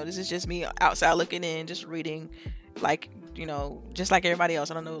specifics. This is just me outside looking in, just reading, just like everybody else.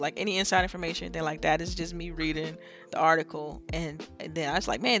 I don't know any inside information, anything like that. It's just me reading the article, and then I was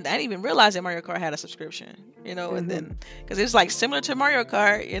like, man, I didn't even realize that Mario Kart had a subscription. Mm-hmm. And then because it was similar to Mario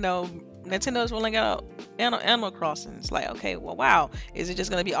Kart, Nintendo's rolling out Animal Crossing. It's okay, well, wow, is it just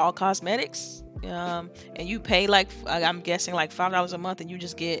gonna be all cosmetics? And you pay I'm guessing $5 a month, and you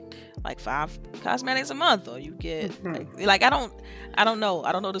just get 5 cosmetics a month, or you get I don't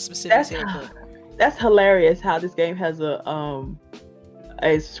know the specifics here, but that's hilarious how this game has a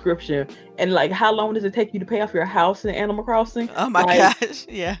subscription. And how long does it take you to pay off your house in Animal Crossing? Oh my gosh,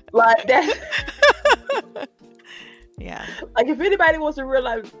 yeah. That Yeah. Like if anybody wants to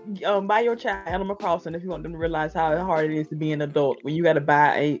realize, buy your child Animal Crossing if you want them to realize how hard it is to be an adult when you got to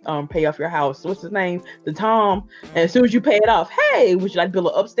buy pay off your house. What's his name? The Tom. And as soon as you pay it off, hey, would you like to build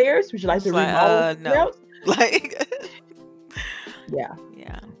it upstairs? Would you like to remodel? No. Like. Yeah.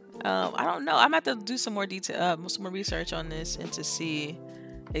 Yeah. I don't know. I'm gonna have to do some more detail, some more research on this, and to see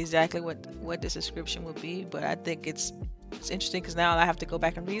exactly what this description would be. But I think it's interesting because now I have to go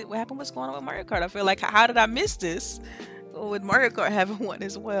back and read what happened. What's going on with Mario Kart? I feel like how did I miss this with Mario Kart having one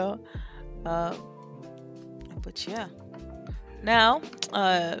as well? But yeah. Now,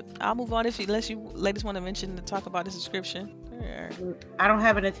 I'll move on unless you ladies want to mention to talk about this description. I don't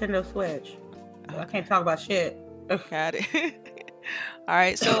have a Nintendo Switch. So I can't talk about shit. Got it. All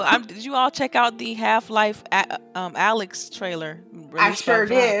right. So, did you all check out the Half-Life Alex trailer? I sure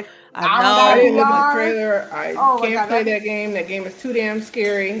did. I didn't look at the trailer. I can't play that game. That game is too damn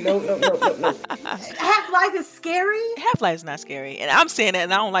scary. Nope. Half-Life is scary? Half-Life is not scary. And I'm saying that,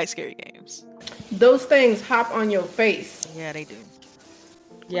 and I don't like scary games. Those things hop on your face. Yeah, they do.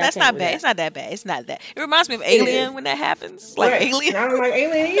 Yeah, that's not bad. It's not that bad. It's not that. It reminds me of Alien when that happens. Like right. Alien. I don't like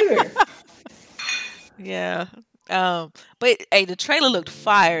Alien either. Yeah. But hey, the trailer looked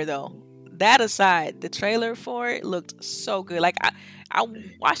fire though. That aside, the trailer for it looked so good. Like I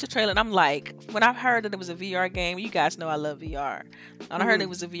watched the trailer and I'm like, when I heard that it was a VR game, you guys know I love VR. When I heard it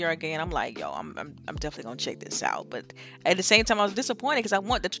was a VR game, I'm like, yo, I'm definitely gonna check this out. But at the same time, I was disappointed because I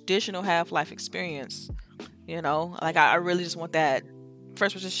want the traditional Half-Life experience. You know, like I really just want that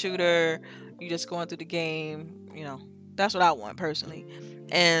first-person shooter. You just going through the game. You know, that's what I want personally.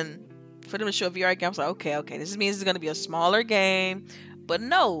 And for them to show a VR game, I was like, okay, this means it's gonna be a smaller game. But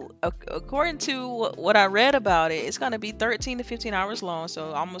no, according to what I read about it, it's going to be 13 to 15 hours long,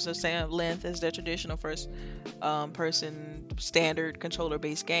 so almost the same length as their traditional first-person standard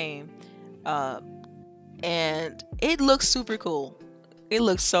controller-based game. And it looks super cool. It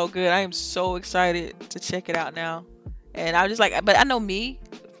looks so good. I am so excited to check it out now. And I was just like, but I know me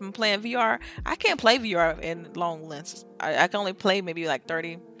from playing VR, I can't play VR in long lengths. I can only play maybe like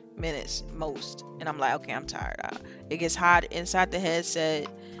 30 minutes most, and I'm like, okay, I'm tired. It gets hot inside the headset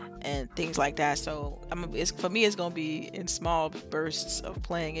and things like that, so for me it's gonna be in small bursts of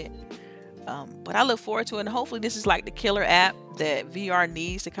playing it, but I look forward to it, and hopefully this is like the killer app that VR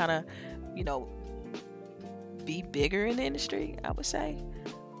needs to kind of, you know, be bigger in the industry, I would say.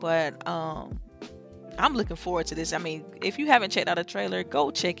 But I'm looking forward to this. I mean, if you haven't checked out a trailer, go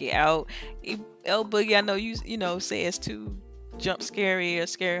check it out. El Boogie, I know you know say it's too jump scary or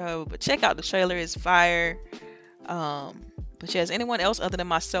scary her, but check out the trailer. It's fire. But yeah, is anyone else other than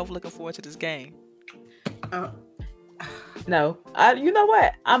myself looking forward to this game? No, you know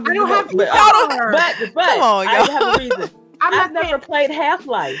what? I don't have but come on, I have a reason. I've never played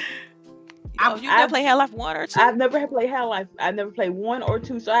Half-Life. You've never played Half-Life 1 or 2? I've never played Half-Life. I've never played 1 or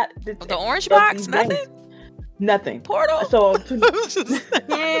 2. So the orange box, nothing. Portal. So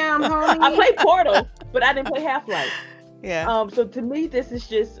damn, homie. I played Portal, but I didn't play Half-Life. Yeah. So to me, this is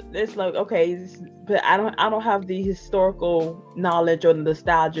just, it's like, okay, but I don't have the historical knowledge or the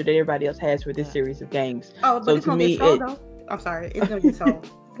nostalgia that everybody else has for this series of games. Oh, but so it's gonna get sold though. I'm sorry, it's gonna get sold.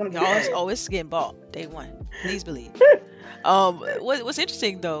 It's getting bought day one. Please believe. What's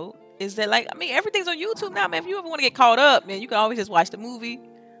interesting though is that, like, I mean, everything's on YouTube now, man. If you ever want to get caught up, man, you can always just watch the movie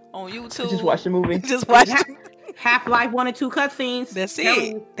on YouTube. Just watch the movie. Just watch Half-Life 1 and 2 cutscenes.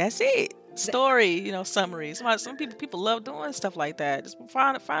 That's it. Story, you know, summaries. Some people love doing stuff like that. Just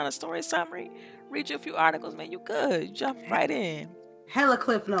find a story summary, read you a few articles, man. You good. You jump right in. Hella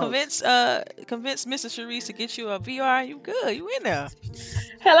clip notes. Convince Mrs. Sharice to get you a VR. You good. You in there.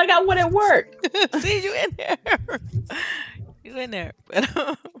 Hell, I got one at work. See, you in there. You in there. But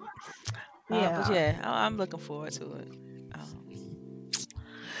yeah, I'm looking forward to it.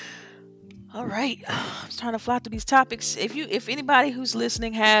 All right, I'm trying to fly through these topics. If anybody who's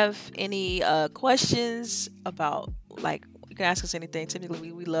listening have any questions about, like, you can ask us anything.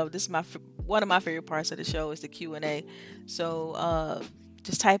 Typically, we love this. Is one of my favorite parts of the show is the Q&A. So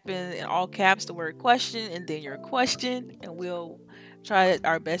just type in all caps the word question and then your question, and we'll try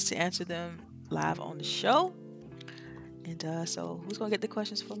our best to answer them live on the show. And so, who's gonna get the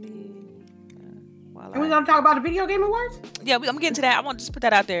questions for me? Are we gonna talk about the Video Game Awards? Yeah, I'm getting to that. I want to just put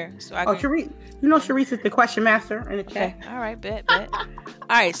that out there. So Sharice, Sharice is the question master in the chat. Okay. All right, bet. All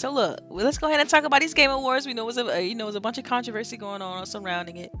right, so look, let's go ahead and talk about these Game Awards. We know it was a bunch of controversy going on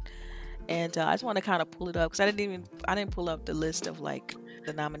surrounding it, and I just want to kind of pull it up because I didn't pull up the list of like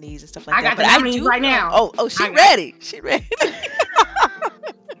the nominees and stuff like that. I got the nominees right now. Oh, she ready.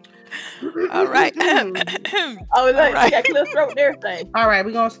 All right. Oh, look, she got clear throat and everything. All right,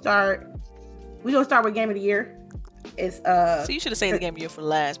 we're gonna start with Game of the Year. It's So you should have saved the game of the year for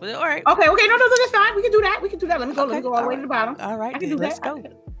last, but all right. Okay, no, that's fine. We can do that. Let me go. Okay, Let me go all the way to the bottom. All right, I can do let's that. go.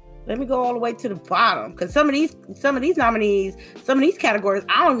 Let me go all the way to the bottom because some of these nominees, some of these categories,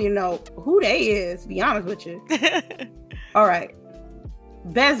 I don't even know who they is. To be honest with you. All right,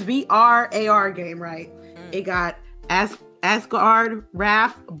 best VR AR game. Right, it got Asgard,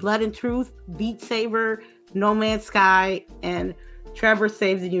 Wrath, Blood and Truth, Beat Saber, No Man's Sky, and Trevor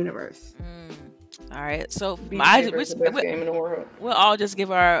Saves the Universe. All right, so the best game in the world. We'll all just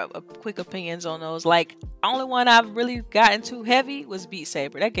give our quick opinions on those. Like, only one I've really gotten too heavy was Beat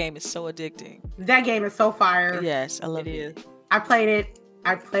Saber. That game is so addicting. That game is so fire. Yes, I love it. I played it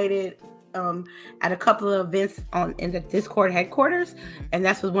at a couple of events in the Discord headquarters, and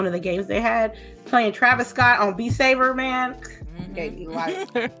that's was one of the games they had. Playing Travis Scott on Beat Saber, man, gave me life.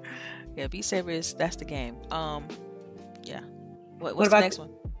 Yeah, Beat Saber that's the game. Yeah. What's the next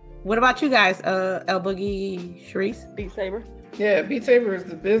one? What about you guys, El Boogie, Sharice? Beat Saber. Yeah, Beat Saber is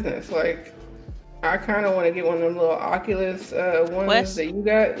the business. Like, I kind of want to get one of them little Oculus ones that you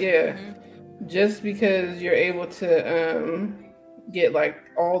got. Yeah, just because you're able to get like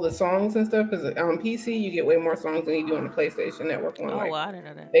all the songs and stuff. Because on PC you get way more songs than you do on the PlayStation Network one. Oh, I didn't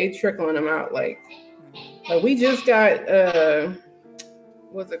know that. They trickling them out. Like we just got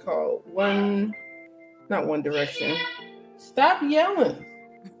what's it called? Not One Direction. Stop yelling.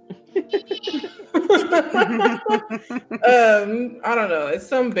 I don't know. It's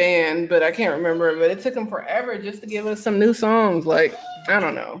some band, but I can't remember. But it took them forever just to give us some new songs. Like, I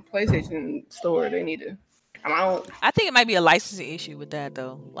don't know. PlayStation Store, they need to come out. I think it might be a licensing issue with that,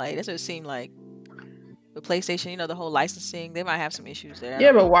 though. Like, that's what it seemed like. With PlayStation, the whole licensing, they might have some issues there.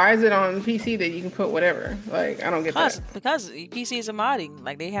 Yeah, but why is it on PC that you can put whatever? Like, I don't get that. Because PC is a modding.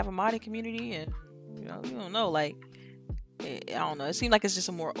 Like, they have a modding community, and you don't know. Like, I don't know. It seemed like it's just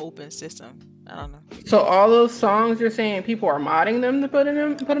a more open system. I don't know. So all those songs you're saying people are modding them to put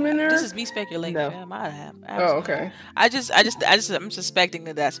them in there? This is me speculating. No. I might have. Oh, okay. I'm suspecting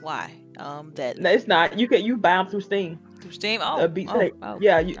that's why. That no, it's not. You buy them through Steam. Through Steam.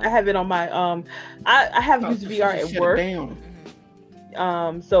 Yeah. I have it on my I have used VR at work.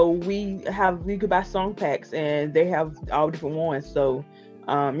 So we could buy song packs and they have all different ones. So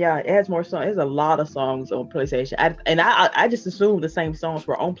it has more songs. There's a lot of songs on PlayStation. I just assumed the same songs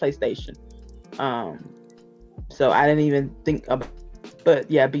were on PlayStation. So I didn't even think about. But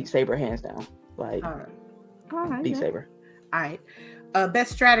yeah, Beat Saber hands down. Like, all right, Beat Saber. All right.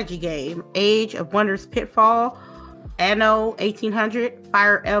 Best strategy game: Age of Wonders, Pitfall, Anno 1800,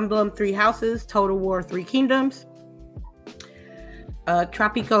 Fire Emblem 3 Houses, Total War 3 Kingdoms,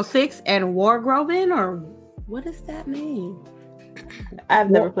 Tropico 6, and Wargroven, or what does that mean?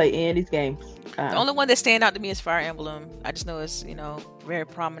 I've never played any of these games. The only one that stand out to me is Fire Emblem. I just know it's very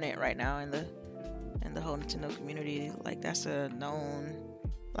prominent right now in the whole Nintendo community. Like, that's a known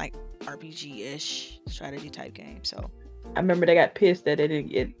like RPG-ish strategy type game. So I remember they got pissed that it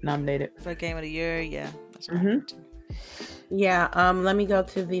didn't get nominated for Game of the Year. Yeah, that's right. Yeah. Let me go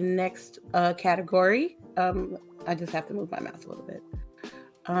to the next category. I just have to move my mouse a little bit.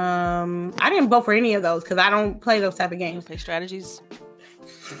 I didn't vote for any of those because I don't play those type of games. Play strategies.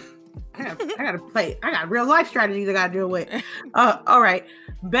 I gotta play. I got real life strategies I gotta deal with. All right.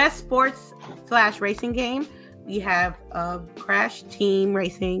 Best sports / racing game. We have Crash Team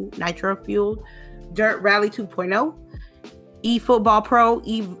Racing, Nitro Fueled, Dirt Rally 2.0, eFootball Pro,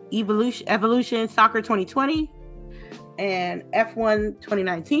 Evolution Soccer 2020, and F1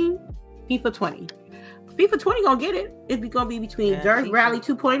 2019, FIFA 20. FIFA 20 gonna get it. It's gonna be between Dirt FIFA. Rally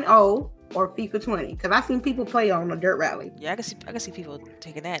 2.0 or FIFA 20 because I've seen people play on the Dirt Rally. Yeah, I can see people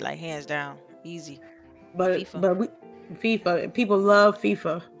taking that like hands down, easy. But FIFA, people love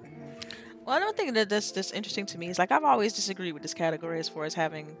FIFA. Well, another thing that's interesting to me is like I've always disagreed with this category as far as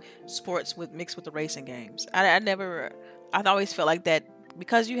having sports mixed with the racing games. I've always felt like that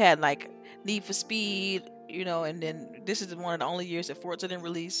because you had like Need for Speed, and then this is one of the only years that Forza didn't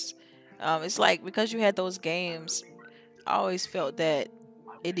release. It's like because you had those games, I always felt that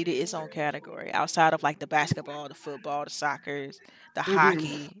it needed its own category outside of like the basketball, the football, the soccer, the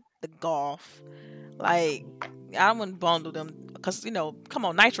hockey, the golf. Like I wouldn't bundle them because come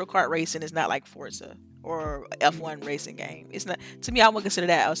on, Nitro Kart racing is not like Forza or F1 racing game. It's not, to me. I would consider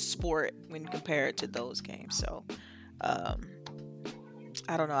that a sport when compared to those games. So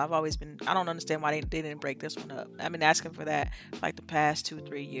I don't know. I don't understand why they didn't break this one up. I've been asking for that for like the past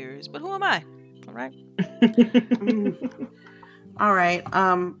 2-3 years, but who am I? All right. All right.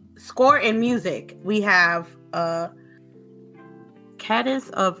 Score and music. We have Cadence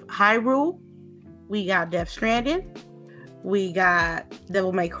of Hyrule. We got Death Stranding. We got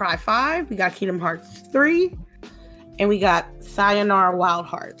Devil May Cry 5. We got Kingdom Hearts 3. and we got Sayonara Wild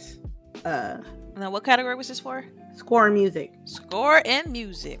Hearts. Now, what category was this for? Score and music. Score and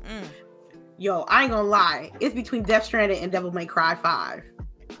music. Yo, I ain't gonna lie. It's between Death Stranding and Devil May Cry 5.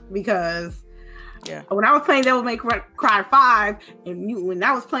 Because when I was playing Devil May Cry 5, and when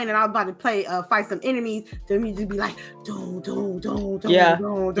I was playing and I was about to play fight some enemies, the music be like, don't.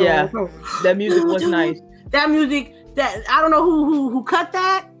 That music was nice. That music, that I don't know who cut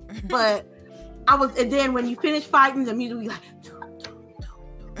that, but I was, and then when you finish fighting, the music would be like,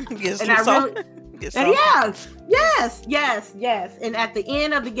 yes, and I really, and yes. And at the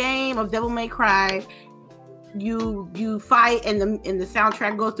end of the game of Devil May Cry, you fight, and the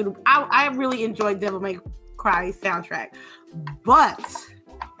soundtrack goes through. I really enjoyed Devil May Cry soundtrack, but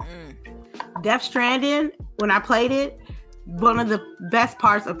Death Stranding, when I played it, one of the best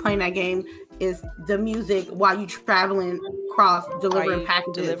parts of playing that game is the music while you traveling across delivering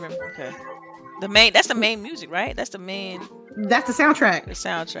packages. Okay. That's the main music, right? That's the soundtrack. The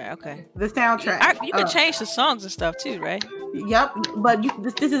soundtrack, okay. The soundtrack. You can change the songs and stuff too, right? Yep, but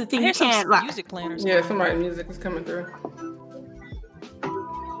this is the thing, you can't like music playing or something. Yeah, somebody's music is coming through.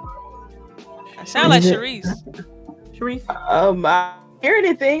 I sound like Sharice. I hear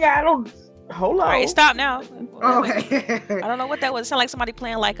anything? I don't. Hold on. All right, stop now. Oh, okay. I don't know what that was. It sounded like somebody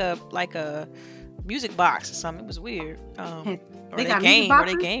playing like a music box or something. It was weird. Or their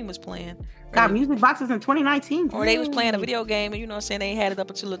game was playing. Got music boxes in 2019. Or they was playing a video game, and you know what I'm saying, they had it up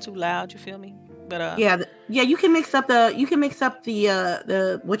until it's too loud. You feel me? But you can mix up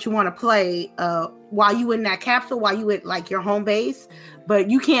the what you want to play while you in that capsule, while you at like your home base, but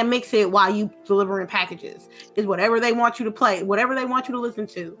you can't mix it while you delivering packages. It's whatever they want you to play, whatever they want you to listen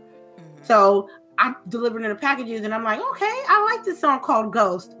to. So I'm delivering the packages, and I'm like, okay, I like this song called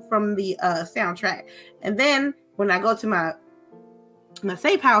Ghost from the soundtrack. And then when I go to my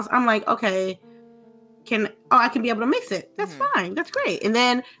safe house, I'm like, okay, I can be able to mix it. That's fine. That's great. And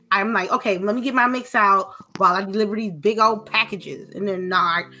then I'm like, okay, let me get my mix out while I deliver these big old packages. And then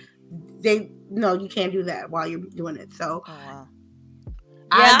you can't do that while you're doing it. So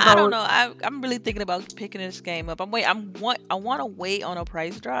I don't know. I'm really thinking about picking this game up. I want to wait on a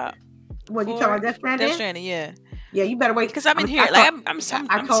price drop. What you talking about, Death Stranding? Death Stranding, yeah. Yeah, you better wait because I'm tired.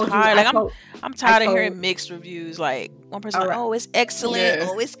 I'm tired of hearing mixed reviews. Like one person, oh, it's excellent,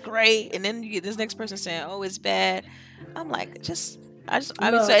 oh, it's great, and then you get this next person saying, oh, it's bad. I'm like, so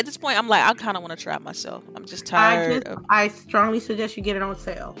at this point, I'm like, I kind of want to try it myself. I'm just tired. I strongly suggest you get it on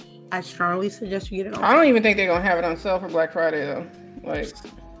sale. I don't even think they're gonna have it on sale for Black Friday though. Like,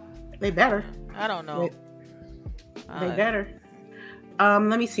 they better. I don't know. They better.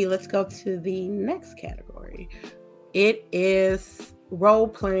 Let me see. Let's go to the next category. It is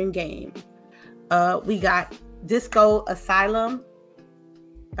role-playing game. We got Disco Asylum.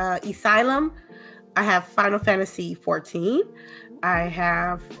 I have Final Fantasy 14. I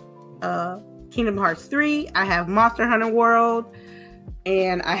have Kingdom Hearts 3. I have Monster Hunter World.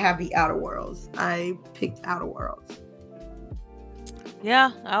 And I have the Outer Worlds. I picked Outer Worlds.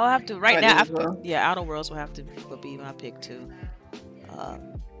 Yeah, I'll have to. Outer Worlds will have to be my pick too.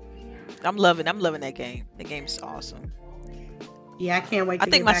 I'm loving that game. The game's awesome. Yeah, I can't wait. I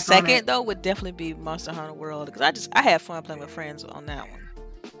think my second though would definitely be Monster Hunter World because I had fun playing with friends on that one.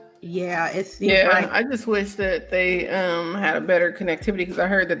 Yeah, I just wish that they had a better connectivity because I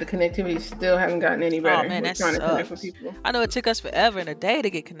heard that the connectivity still hasn't gotten any better. Oh man, that's trying to connect with people. I know it took us forever and a day to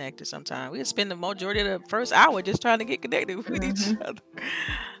get connected. Sometimes we would spend the majority of the first hour just trying to get connected with each other.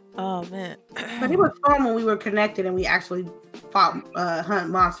 Oh man, but it was fun when we were connected and we actually fought hunt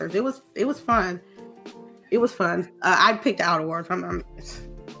monsters. It was fun. It was fun. I picked Outer Worlds. I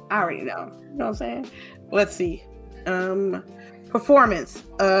already know. You know what I'm saying? Let's see. Performance.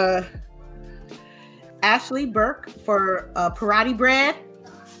 Ashley Burke for Parati Bread,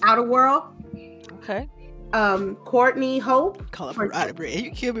 Outer World. Okay. Courtney Hope. Call it Parati Bread.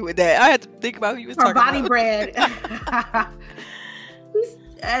 You killed me with that. I had to think about who you was talking about. Parati Bread.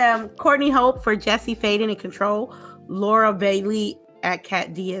 Courtney Hope for Jesse Faden in Control. Laura Bailey at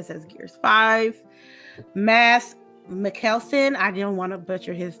Cat Diaz as Gears 5. Mass Mikkelsen, I didn't want to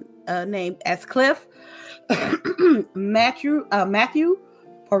butcher his name, as Cliff. Matthew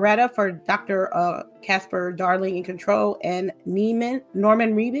Porretta for Dr. Casper Darling in Control, and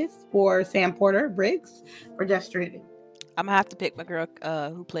Norman Reedus for Sam Porter Briggs for Death Stranding. I'm gonna have to pick my girl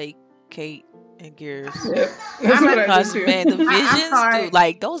who played Kate in Gears. Yep. Because man, the visions, dude,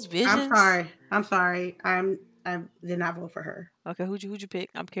 like those visions. I'm sorry. I did not vote for her. Okay, who'd you pick?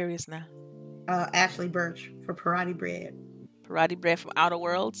 I'm curious now. Ashley Birch for Parati Bread. Parati Bread from Outer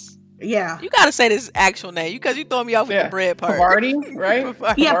Worlds. Yeah. You gotta say this actual name because you throw me off with the bread part. Parvati, right?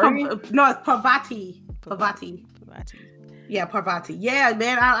 Yeah, no, it's Parvati. Parvati. Yeah, Parvati. Yeah,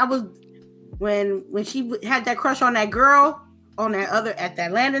 man. I was when she had that crush on that girl on that other at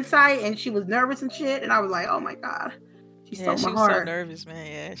that landing site, and she was nervous and shit, and I was like, oh my god, she stole my was heart. so nervous, man.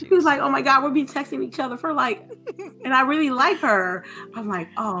 Yeah, she was like, oh my god, we'll be texting each other for like, and I really like her. I'm like,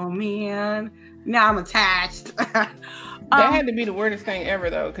 oh man, now I'm attached. That had to be the weirdest thing ever,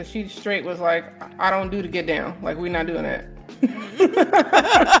 though, because she straight was like, I don't do the get down. Like, we're not doing that.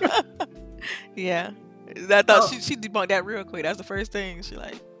 Yeah. I thought she debunked that real quick. That's the first thing she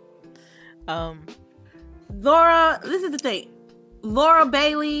like. Laura, this is the thing. Laura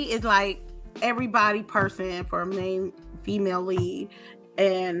Bailey is like everybody person for a main female lead.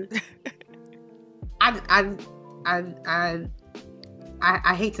 And I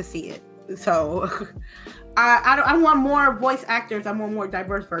hate to see it. So I want more voice actors. I want more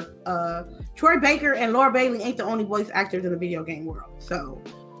diverse. For Troy Baker and Laura Bailey ain't the only voice actors in the video game world. So,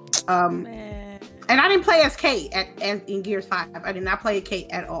 Man. And I didn't play as Kate in Gears 5. I did not play Kate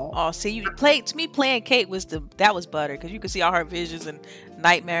at all. Oh, see, playing Kate was butter, because you could see all her visions and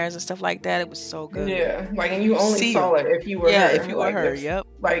nightmares and stuff like that. It was so good. Yeah, like, and you only saw it if you were her. Yeah, if you were like, her. Yep.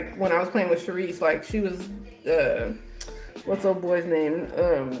 Like when I was playing with Sharice, like she was what's old boy's name?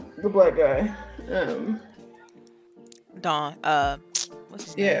 The black guy. Dawn. What's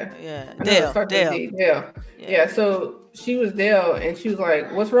his Yeah. name? Yeah. Dale. Yeah. So she was Dale, and she was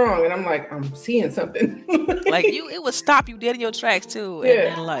like, "What's wrong?" And I'm like, "I'm seeing something." Like it would stop you dead in your tracks too. Yeah.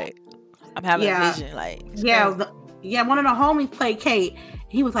 And then like, I'm having a vision. Like, one of the homies played Kate.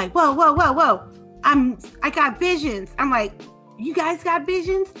 He was like, "Whoa! I got visions." I'm like, "You guys got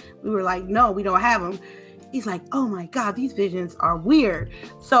visions?" We were like, "No, we don't have them." He's like, "Oh my god, these visions are weird."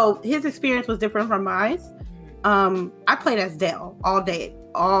 So his experience was different from mine. I played as Dale all day,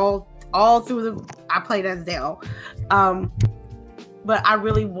 all through I played as Dale. But I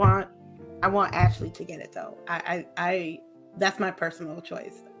want Ashley to get it though. I that's my personal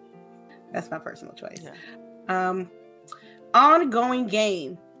choice. Yeah. Ongoing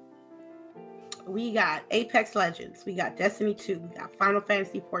game. We got Apex Legends. We got Destiny 2. We got Final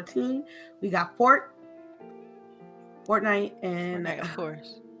Fantasy 14. We got Fortnite, and of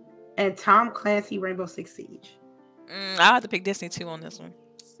course. And Tom Clancy Rainbow Six Siege. I have to pick Destiny 2 on this one.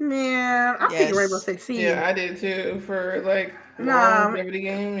 Man, I'm picking Rainbow Six Siege. Yeah, I did too for like longevity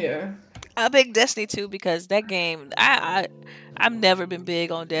game. Yeah, I picked Destiny 2 because that game, I've never been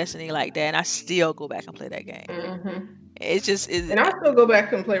big on Destiny like that, and I still go back and play that game. Mm-hmm. It's just, and I still go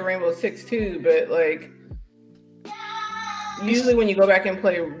back and play Rainbow Six too, but like usually when you go back and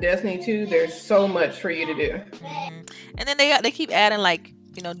play Destiny 2, there's so much for you to do. Mm-hmm. And then they keep adding like,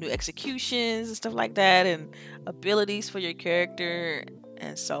 new executions and stuff like that, and abilities for your character.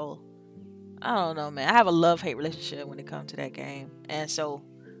 And so, I don't know, man. I have a love-hate relationship when it comes to that game. And so,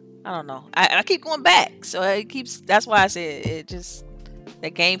 I don't know. I keep going back. So that's why I said it just,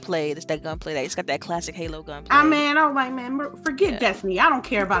 that gameplay, it's that gunplay, it's got that classic Halo gunplay. I was like, man, forget Destiny. I don't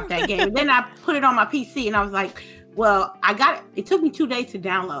care about that game. And then I put it on my PC and I was like, well, I got it. It took me 2 days to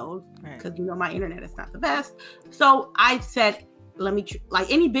download because, my internet is not the best. So I said, let me,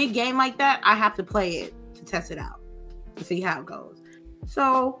 like any big game like that, I have to play it to test it out, to see how it goes.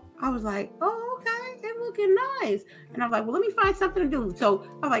 So I was like, oh, okay, it's looking nice. And I was like, well, let me find something to do. So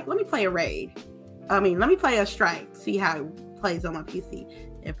I was like, let me play a raid. Let me play a strike, see how it plays on my PC.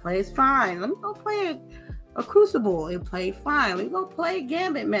 It plays fine. Let me go play a Crucible. It played fine. Let me go play a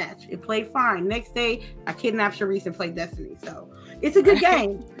Gambit match. It played fine. Next day, I kidnapped Sharice and played Destiny. So it's a good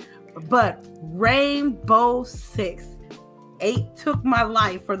game. But Rainbow Six, 8 took my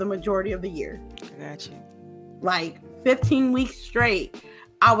life for the majority of the year. I got you. Like 15 weeks straight,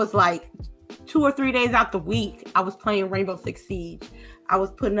 I was like 2 or 3 days out the week, I was playing Rainbow Six Siege. I was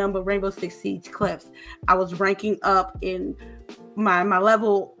putting up Rainbow Six Siege clips. I was ranking up in my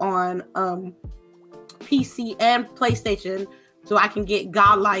level on PC and PlayStation so I can get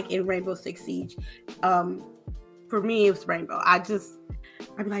godlike in Rainbow Six Siege. For me, it was Rainbow. I'd be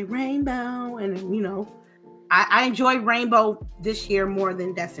like, Rainbow, and I enjoyed Rainbow this year more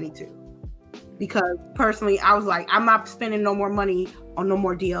than Destiny 2. Because personally, I was like, I'm not spending no more money on no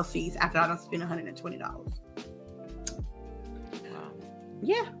more DLCs after I don't spend $120. Wow.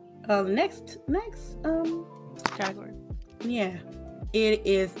 Yeah. Next category. Yeah. It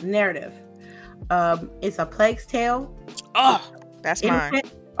is narrative. It's A Plague's Tale. Oh, that's Innocent. mine.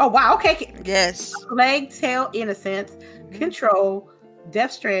 Oh wow, okay. Yes. A Plague's Tale, Innocence, Control,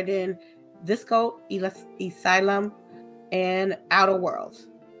 Death Stranding, Disco Elysium, and Outer Worlds.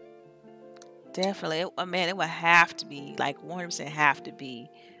 Definitely. It would have to be, like 100% have to be,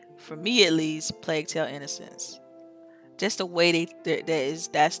 for me at least, Plague Tale Innocence. Just the way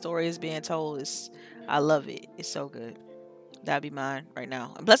that story is being told is, I love it. It's so good. That'd be mine right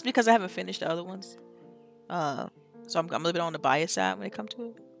now. And plus, because I haven't finished the other ones, so I'm a little bit on the bias side when it comes to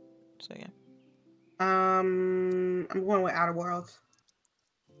it. So yeah. I'm going with Outer Worlds.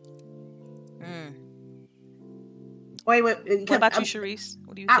 Wait. What about you, Sharice?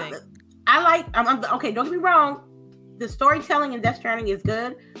 What do you think? I like. Okay. Don't get me wrong. The storytelling in Death Stranding is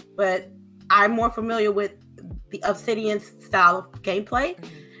good, but I'm more familiar with the Obsidian style of gameplay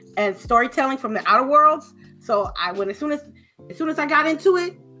and storytelling from the Outer Worlds. So as soon as I got into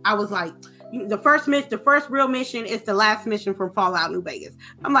it, I was like, the first real mission is the last mission from Fallout New Vegas.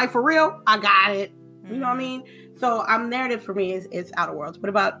 I'm like, for real, I got it. You know what I mean? So narrative for me is Outer Worlds. What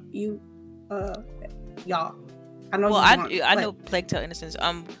about you, y'all? I know. Well, I know Plague Tale: Innocence.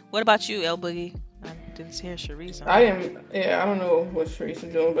 What about you, L Boogie? I didn't hear Sharice. I don't know what Sharice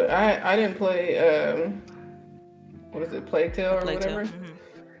is doing, but I didn't play what is it, Plague Tale or whatever?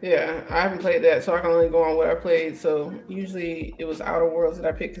 Yeah, I haven't played that, so I can only go on what I played. So usually it was Outer Worlds that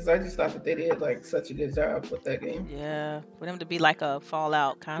I picked because I just thought that they did like such a good job with that game. Yeah, for them to be like a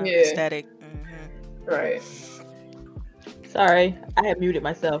Fallout kind of aesthetic. Right. Sorry, I had muted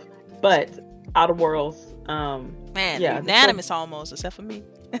myself, but Outer Worlds. Man, unanimous almost, except for me.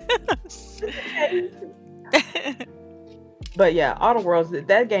 But yeah, Outer Worlds,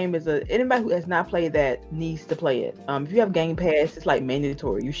 that game is anybody who has not played that needs to play it. If you have Game Pass, it's like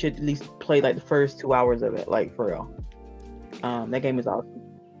mandatory. You should at least play like the first 2 hours of it, like for real. That game is awesome.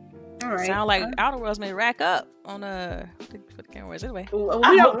 All right. Sound like Outer Worlds may rack up on for the cameras anyway. We're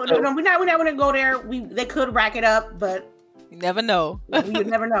not gonna go there. They could rack it up, but you never know. You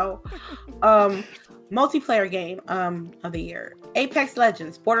never know. Multiplayer game of the year: Apex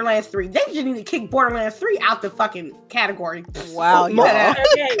Legends, Borderlands 3. They just need to kick Borderlands 3 out the fucking category. Wow,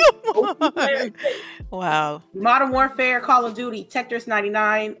 wow. Modern Warfare, Call of Duty, Tetris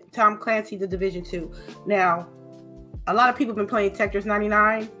 99, Tom Clancy, The Division 2. Now, a lot of people have been playing Tetris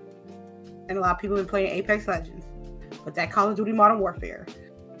 99, and a lot of people have been playing Apex Legends. But that Call of Duty Modern Warfare.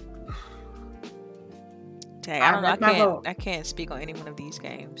 Dang, I don't know. I can't speak on any one of these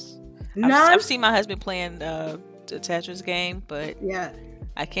games. None? I've seen my husband playing the Tetris game, but yeah,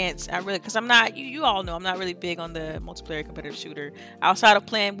 I can't. I really, because I'm not. You all know I'm not really big on the multiplayer competitive shooter. Outside of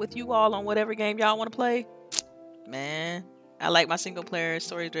playing with you all on whatever game y'all want to play, man, I like my single player,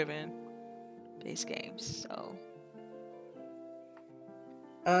 story driven based games. So,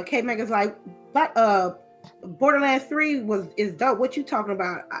 K Mega's like, but Borderlands 3 is dope. What you talking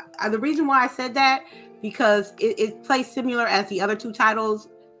about? The reason why I said that because it plays similar as the other two titles.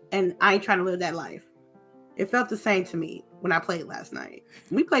 And I ain't trying to live that life. It felt the same to me when I played last night.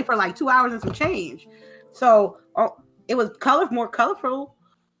 We played for like 2 hours and some change. So it was more colorful.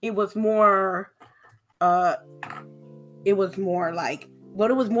 It was more it was more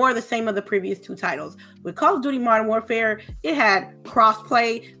the same of the previous two titles. With Call of Duty Modern Warfare, it had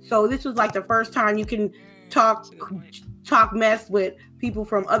crossplay. So this was like the first time you can talk mess with people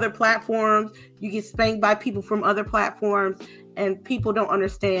from other platforms. You get spanked by people from other platforms. And people don't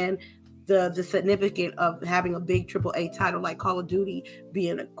understand the significance of having a big AAA title like Call of Duty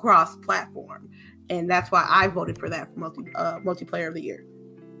being a cross-platform. And that's why I voted for that for multiplayer of the year.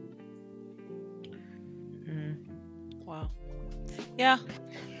 Wow. Yeah.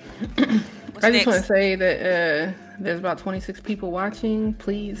 I just want to say that there's about 26 people watching.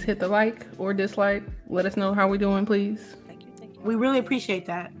 Please hit the like or dislike. Let us know how we're doing, please. Thank you. We really appreciate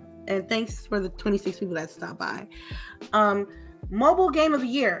that. And thanks for the 26 people that stopped by. Mobile game of the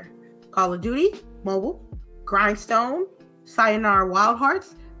year: Call of Duty Mobile, Grindstone, Sayonara Wild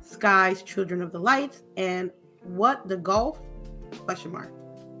Hearts, Sky's Children of the Light, and What the Golf? ? I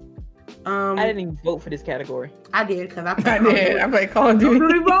didn't even vote for this category. I did because I played Call of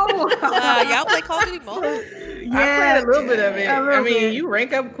Duty Mobile. Y'all play Call of Duty Mobile? Yeah, I played a little bit of it. I mean, you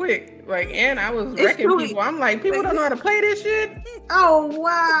rank up quick. And I was wrecking people. I'm like, people don't know how to play this shit. Oh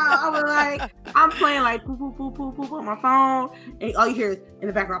wow! I was like, I'm playing like poo poo poo poo poo on my phone, and all you hear is in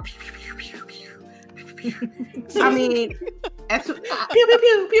the background. I mean, pew pew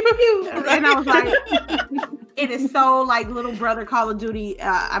pew pew pew pew, and I was like, it is so like little brother Call of Duty.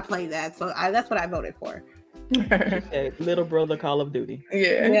 I played that, so that's what I voted for. Little brother Call of Duty.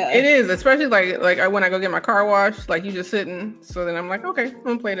 Yeah, it is, especially like when I go get my car washed, like you just sitting. So then I'm like, okay, I'm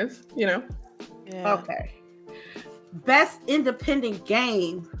gonna play this, Yeah. Okay. Best independent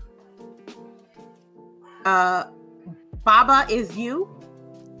game. Baba Is You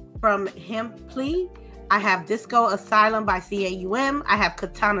from Hemply. I have Disco Asylum by CAUM. I have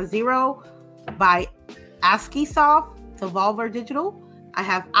Katana Zero by ASCIIsoft, Devolver Digital. I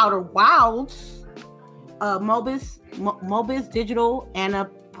have Outer Wilds, Mobis Digital,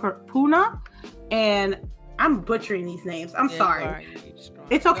 Annapurna. and I'm butchering these names. I'm sorry. You're strong.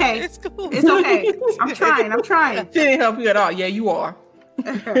 It's okay. It's cool. It's okay. I'm trying. She didn't help you at all. Yeah, you are.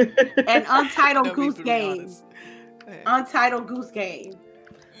 An Untitled No, Goose be Game. honest. Untitled Goose Game.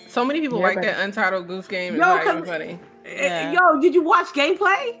 So many people Yeah, like but- that Untitled Goose Game. It's Yo, not even 'cause- funny. Yeah. Yo, did you watch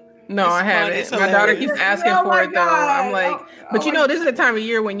gameplay? No, It's I funny, haven't. it's My daughter hilarious. keeps asking Oh for my it though. I'm God. like, Oh but you my know, this is the time of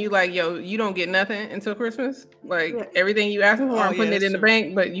year when you like, yo, you don't get nothing until Christmas. Like Yeah. everything you asking for, Oh, I'm yeah, putting it that's in the true.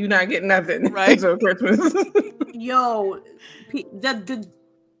 bank, but you not getting nothing Right. until Christmas. Yo,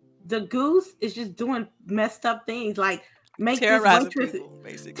 the goose is just doing messed up things, like make Terrorizing this waitress people,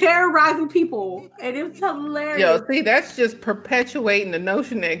 basically. terrorizing people, and it was hilarious. Yo, see, that's just perpetuating the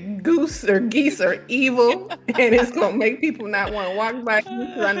notion that goose or geese are evil, and it's gonna make people not want to walk by.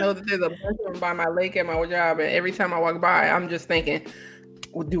 Because I know that there's a bunch of them by my lake at my job, and every time I walk by, I'm just thinking,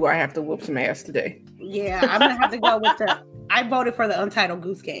 well, do I have to whoop some ass today? Yeah, I'm gonna have to go with the. I voted for the Untitled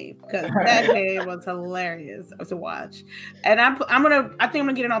Goose Game because that game was hilarious to watch, and I think I'm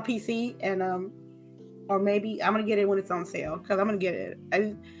gonna get it on PC and or maybe I'm gonna get it when it's on sale because I'm gonna get it.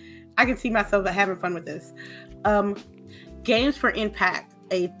 I can see myself having fun with this. Games for Impact,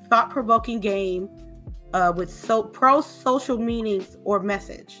 a thought-provoking game with pro-social meanings or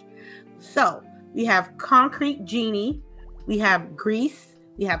message. So we have Concrete Genie, we have Grease,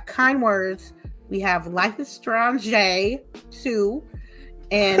 we have Kind Words, we have Life is Strange 2,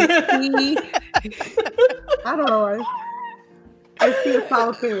 and I don't know. I see a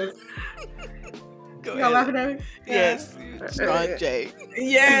solitude. Go Y'all ahead. laughing at me? Yes. Strong J.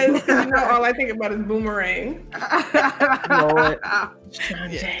 Yes, 'cause you know all I think about is Boomerang. Lord.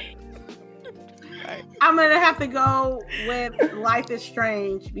 Right. I'm gonna have to go with Life is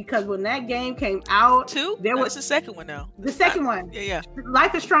Strange because when that game came out, 2? there No, was it's the second one now. the second one. Yeah.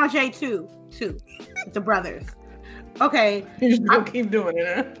 Life is Strange 2, the brothers. Okay, You just gonna keep doing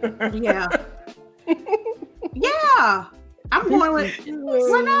it, huh? yeah, yeah. I'm going with.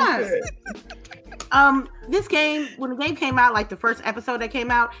 Why not? This game, when the game came out, like the first episode that came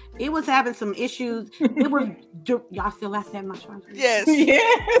out, it was having some issues. It was y'all still laughing at my choice. Yes.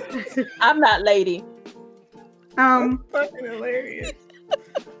 Yeah, I'm not lady. fucking hilarious.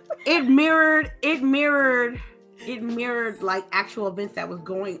 It mirrored like actual events that was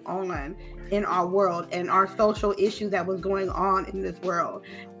going on in our world and our social issues that was going on in this world.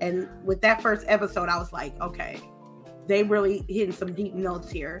 And with that first episode, I was like, okay, they really hitting some deep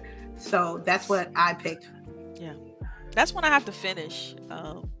notes here. So that's what I picked. Yeah. That's one I have to finish.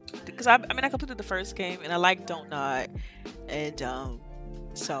 Because I completed the first game and I like Don't Nod. And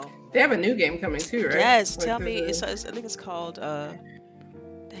so They have a new game coming too, right? yes, Like, tell me. there's I think it's called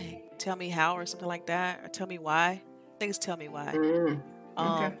Tell Me How or something like that, or Tell Me Why. I think it's Tell Me Why.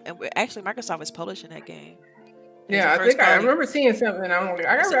 okay. And actually Microsoft is publishing that game. It's Yeah, a I first think I party. remember seeing something. And I'm like,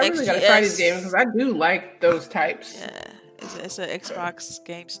 I It's an really gotta try these XGS. games because I do like those types. Yeah, it's an Xbox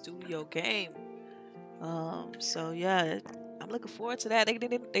Game Studio game. So yeah, I'm looking forward to that.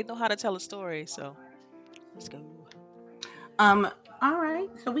 They know how to tell a story, so let's go. All right.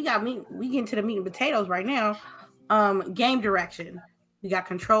 So we get into the meat and potatoes right now. Game direction. We got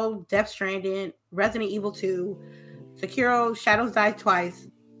Control, Death Stranding, Resident Evil 2, Sekiro, Shadows Die Twice,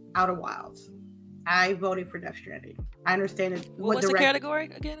 Outer Wilds. I voted for Death Stranding. I understand it. What's the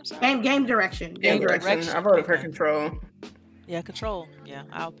category again? I'm sorry. Game direction. Game direction. I voted for Control. Yeah, Control. Yeah,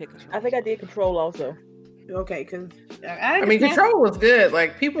 I'll pick Control. I think I did Control also. Okay, because I mean, Control was good.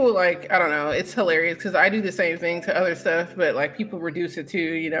 Like people, like I don't know, it's hilarious because I do the same thing to other stuff, but like people reduce it to,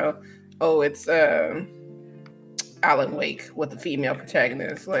 you know, oh, it's Alan Wake with the female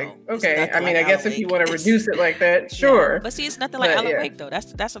protagonist. Like, Oh, it's okay, nothing I mean, like I guess Alan if you Wake. want to It's- reduce it like that, Yeah. sure. But see, it's nothing like But, Alan yeah. Wake though.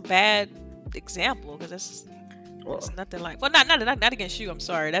 That's a bad example because Well, it's nothing like. Well, not against you. I'm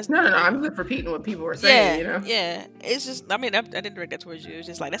sorry. That's no. I'm just repeating what people were saying. You know. Yeah. It's just, I mean, I didn't direct that towards you. It's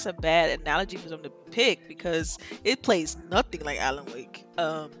just like that's a bad analogy for them to pick because it plays nothing like Alan Wake.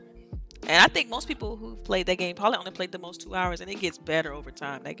 And I think most people who've played that game probably only played the most 2 hours, and it gets better over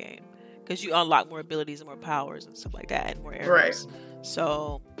time. That game, because you unlock more abilities and more powers and stuff like that, and more areas. Right.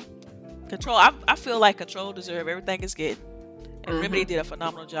 So, Control. I feel like Control deserve everything it's getting. And Remedy did a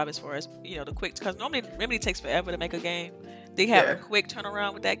phenomenal job as far as, you know, the quick, because normally Remedy takes forever to make a game. They have Yeah. a quick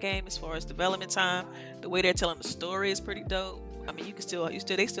turnaround with that game as far as development time. The way they're telling the story is pretty dope. I mean, they still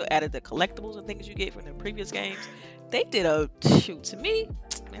added the collectibles and things you get from the previous games. They did to me,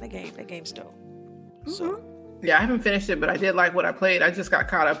 man, that game's dope. So Yeah, I haven't finished it, but I did like what I played. I just got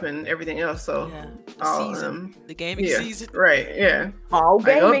caught up in everything else. So, yeah, the I'll, season, the gaming yeah, season. right, yeah. All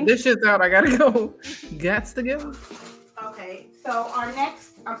Like, oh, gaming. this shit's out. I gotta go. Gots to go. Okay, so our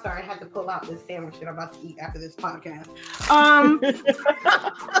next, I'm sorry, I had to pull out this sandwich that I'm about to eat after this podcast.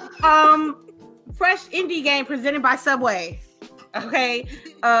 fresh indie game presented by Subway. Okay.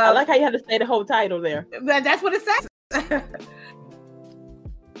 I like how you had to say the whole title there. But that's what it says.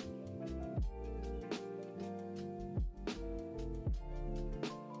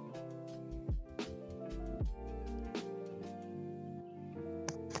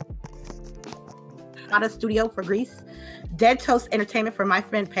 Out of Studio for Greece, Dead Toast Entertainment for My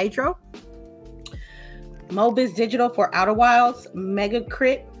Friend Pedro, Mobiz Digital for Outer Wilds, Mega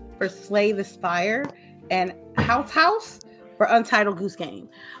Crit for Slay the Spire, and House for Untitled Goose Game.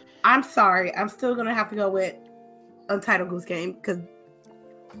 I'm sorry, I'm still gonna have to go with Untitled Goose Game because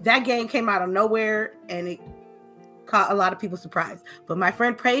that game came out of nowhere and it caught a lot of people surprised. But My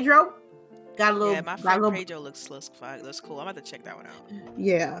Friend Pedro got a little. Yeah, My Friend Pedro looks cool. I'm about to check that one out.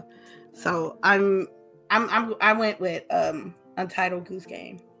 Yeah, so I went with Untitled Goose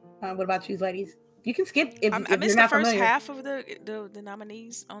Game. What about you, ladies? You can skip if I you're missed not the first familiar. half of the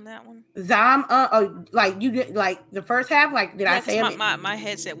nominees on that one. Zom, like you did, like the first half. Like did I say it? My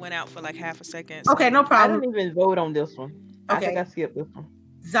headset went out for like half a second. Okay, no I problem. didn't even vote on this one. I Okay. think I skipped this one.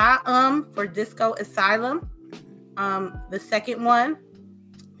 For Disco Asylum. The second one,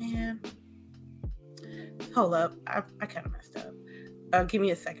 man. Hold up, I kind of messed up. Give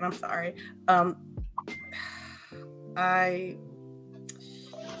me a second. I'm sorry.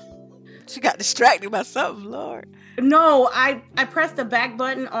 She got distracted by something, Lord. No, I pressed the back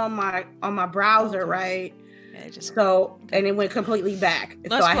button on my browser, right? Yeah, and it went completely back.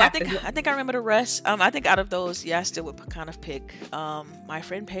 No, so cool. I think I remember the rest. I think out of those, yeah, I still would kind of pick My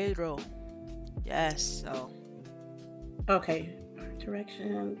Friend Pedro. Yes. So. Okay.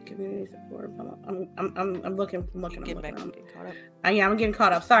 Direction, community support. I'm looking. I'm getting caught up. Yeah, I'm getting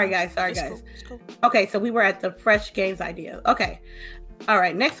caught up. Sorry, guys. It's cool. Okay, so we were at the fresh games idea. Okay. All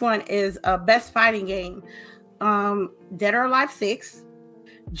right. Next one is best fighting game. Dead or Alive 6,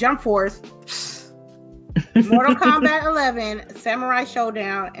 Jump Force, Mortal Kombat 11, Samurai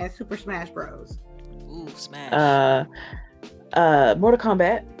Showdown, and Super Smash Bros. Ooh, Smash. Mortal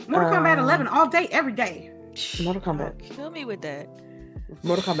Kombat. Mortal Kombat 11 all day, every day. Mortal Kombat. Oh, kill me with that.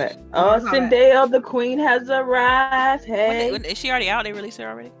 Mortal Kombat. Mortal Kombat. Zendaya, the Queen has arrived. Hey. Is she already out? They released her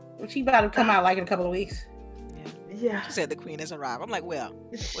already? She about to come out like in a couple of weeks. Yeah. She said the Queen has arrived. I'm like, well,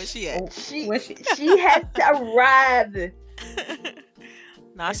 where's she at? She has arrived.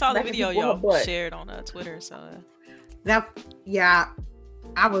 No, I saw the video y'all shared on Twitter. So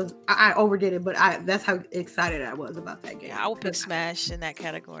I overdid it, but that's how excited I was about that game. Yeah, I would pick Smash in that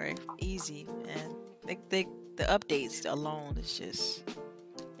category, easy, and the updates alone is just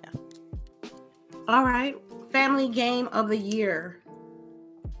All right, family game of the year: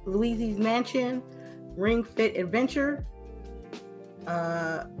 Luigi's Mansion, Ring Fit Adventure.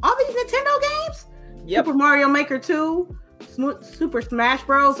 All these Nintendo games. Yep. Super Mario Maker 2, Super Smash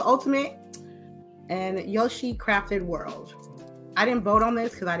Bros. Ultimate, and Yoshi Crafted World. I didn't vote on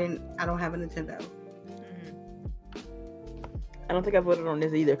this because I don't have a Nintendo. I don't think I voted on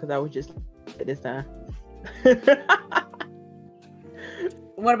this either because I was just at this time.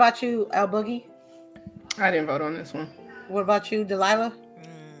 What about you, Al Boogie? I didn't vote on this one. What about you, Delilah?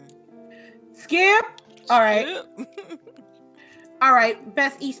 Skip. All right. All right.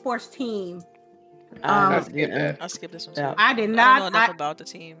 Best esports team. I'll skip that. I'll skip this one too. Yeah. I did not. I don't know enough about the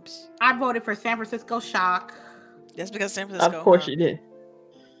teams. I voted for San Francisco Shock. That's because San Francisco. Of course you did.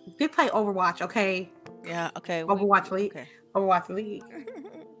 They play Overwatch, okay? Yeah. Okay. Overwatch League. Okay. Overwatch League.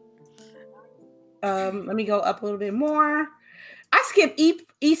 Let me go up a little bit more. I skipped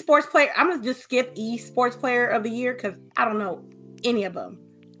esports player. I'm gonna just skip esports player of the year because I don't know any of them.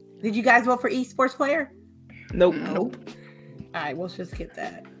 Did you guys vote for esports player? Nope. All right, we'll just skip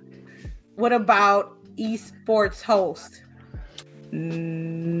that. What about esports host?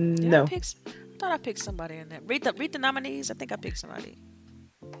 No. I thought I picked somebody in there. Read the nominees. I think I picked somebody.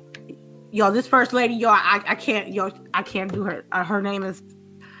 Yo, this first lady, I can't do her. Her name is.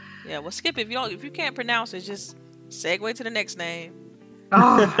 Yeah, well, skip it. If you can't pronounce it, just segue to the next name.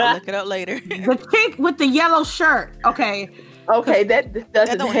 Oh, I'll look it up later. the chick with the yellow shirt. Okay. Okay, that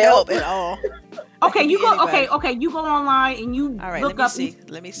doesn't don't help at all. Okay, you go. Anybody. Okay, you go online and you All right, look let up. me see.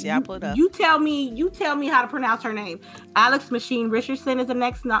 Let me see. I'll pull it up. You tell me how to pronounce her name. Alex Machine Richardson is the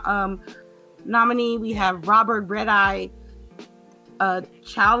next nominee. We have Robert Red-Eye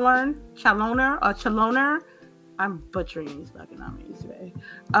Chaloner. I'm butchering these fucking nominees today.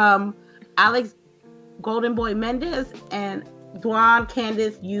 Alex Golden Boy Mendez and Duan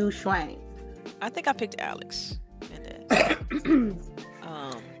Candice Yu Shuang. I think I picked Alex.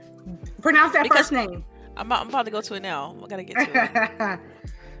 Pronounce that first name. I'm about to go to it now. I gotta get to it.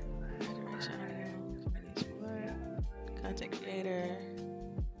 Content creator.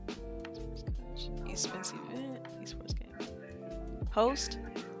 Host?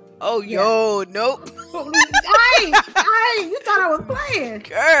 Oh, Yeah. yo, nope. Hey, you thought I was playing.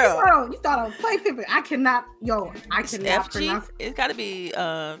 Girl. You thought I was play pimping. I cannot It's pronounce FG? It's got to be,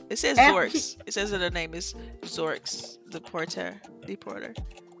 it says FG. Zorks. It says that the name is Zorks. Deportier. Deportier?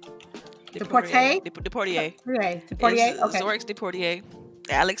 Deportier. Deportier. It's Okay. Zorks Deportier.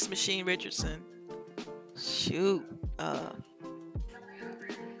 Alex Machine Richardson. Shoot.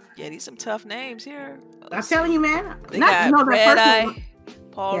 Yeah, these some tough names here. I'm telling you, man. They Not got to know Red that Eye,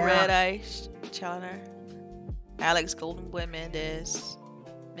 Paul Yeah. Red Eye Challoner, Alex Golden Boy Mendez,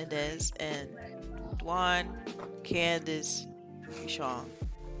 and Dwan Candace Sean.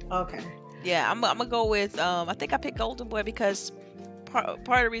 Okay. Yeah, I'm gonna go with. I think I picked Golden Boy because part of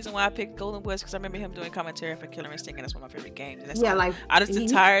the reason why I picked Golden Boy is because I remember him doing commentary for Killer Instinct, and that's one of my favorite games. And that's Yeah, like out of the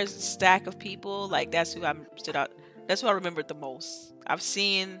entire stack of people, like that's who I stood out. That's who I remembered the most. I've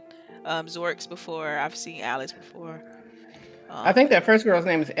seen Zorks before. I've seen Alex before. I think that first girl's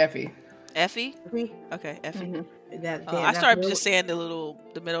name is Effie. Effie. me. Okay, Effie. Mm-hmm. I started just saying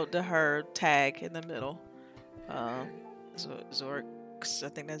her tag in the middle. Zorks. I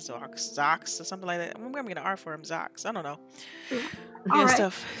think that's Zox or something like that. I'm gonna get an R for him. Zox. I don't know. All Yeah, right.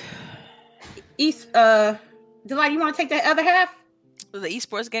 stuff. Delight, you want to take that other half? The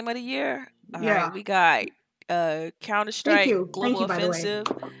esports game of the year. All Yeah. right, we got Counter Strike, you. Thank Global you, by the way. Offensive,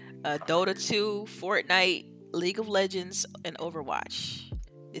 Dota 2, Fortnite, League of Legends, and Overwatch.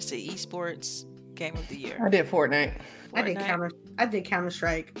 It's the esports game of the year. I did Fortnite. I did Fortnite? Counter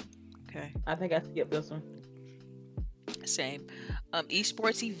Strike. Okay, I think I skipped this one. same.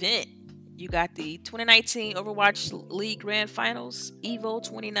 Esports event. You got the 2019 Overwatch League Grand Finals, EVO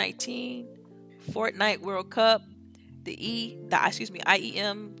 2019, Fortnite World Cup, the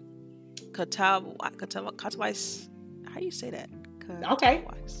IEM Katowice. How do you say that? Okay.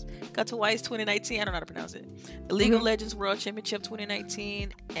 Katowice 2019. I don't know how to pronounce it. The League of Legends World Championship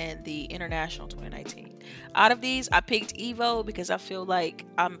 2019 and the International 2019. Out of these, I picked EVO because I feel like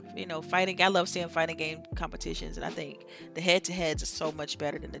fighting. I love seeing fighting game competitions, and I think the head-to-heads are so much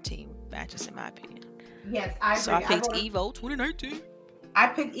better than the team matches, in my opinion. Yes, I agree. So I picked EVO 2019. I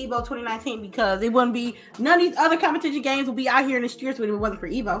picked EVO 2019 because it wouldn't be none of these other competition games would be out here in the streets if it wasn't for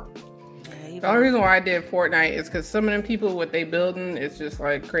EVO. The only reason why I did Fortnite is because some of them people, what they building is just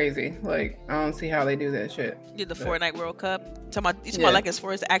like crazy. Like, I don't see how they do that shit. Did the Fortnite World Cup? You talking about like as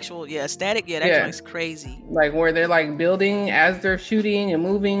far as the actual static? Yeah, that joint's crazy. Like where they're like building as they're shooting and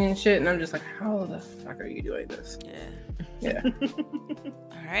moving and shit, and I'm just like, how the fuck are you doing this? Yeah.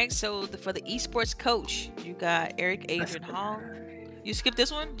 All right, so for the esports coach, you got Eric Adrian Hall. You skipped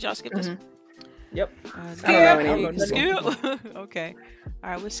this one? Did y'all skip this one? Yep. I don't know any Skip. Okay. All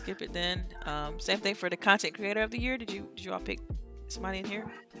right, we'll skip it then. Same thing for the content creator of the year. Did you all pick somebody in here?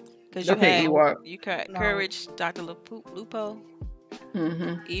 Because you Okay, had Ewok. you got Courage, Dr. Lupo,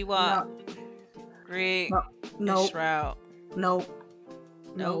 Mm-hmm. Ewok, Greg, No. Shroud. No.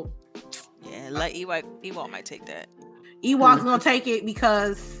 Yeah, like Ewok might take that. Ewok's gonna take it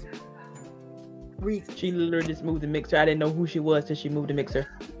because reasons. She literally just moved the mixer. I didn't know who she was till she moved the mixer.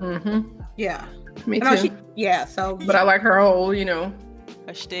 Mm-hmm. Yeah. Me No, too. so But I like her whole,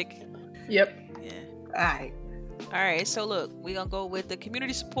 A shtick. Yep. Yeah. alright. All right, so look, we're going to go with the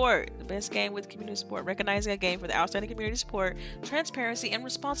community support. The best game with community support. Recognizing a game for the outstanding community support, transparency, and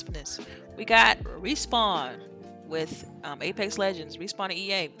responsiveness. We got Respawn with Apex Legends. Respawn at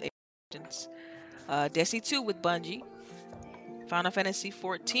EA. Legends. Destiny 2 with Bungie. Final Fantasy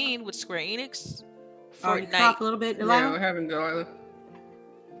 14 with Square Enix. You Fortnite. cough a little bit, Yeah, Delilah? what happened, Delilah?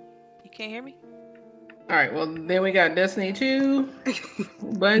 You can't hear me? All right, well, then we got Destiny 2.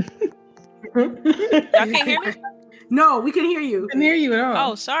 But Y'all can't hear me? No, we can hear you. I couldn't hear you at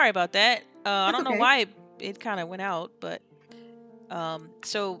all. Oh, sorry about that. I don't know okay. why it kind of went out, but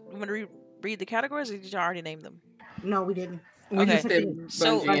so I'm gonna read the categories, or did y'all already name them? No, we didn't. We just okay. did Bungie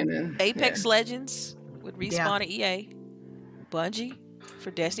So, and then Apex Legends with Respawn at EA, Bungie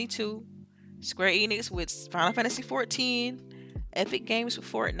for Destiny 2, Square Enix with Final Fantasy 14, Epic Games with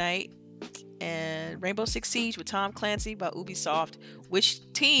Fortnite, and Rainbow Six Siege with Tom Clancy by Ubisoft.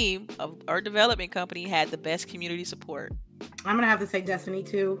 Which team or development company had the best community support? I'm gonna have to say Destiny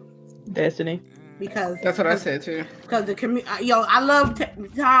 2 Destiny. because That's what I said too. Because the I love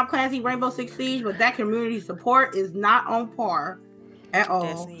Tom Clancy, Rainbow Six Siege, but that community support is not on par at all.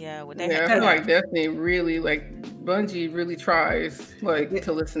 Destiny, with that. Yeah, I feel like Destiny really, Bungie really tries,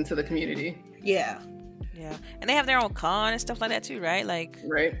 to listen to the community. Yeah. Yeah, and they have their own con and stuff like that too, right? Like,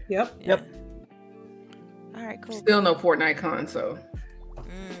 right? Yep. yeah. All right, cool. Still no Fortnite con, so.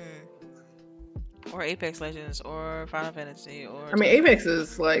 Or Apex Legends, or Final Fantasy, or. I mean, Apex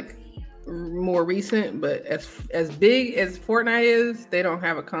is more recent, but as big as Fortnite is, they don't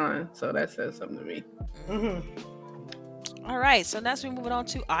have a con, so that says something to me. All right, so next we're moving on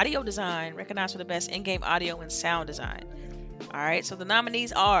to audio design, recognized for the best in-game audio and sound design. All right, so the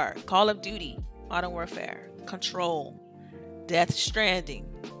nominees are Call of Duty, Modern Warfare, Control, Death Stranding.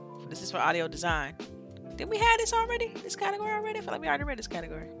 This is for audio design. Did we have this already? This category already? I feel like we already read this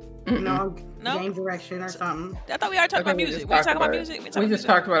category. No, No? game direction or something. I thought we already talked about music. We talking about music? We just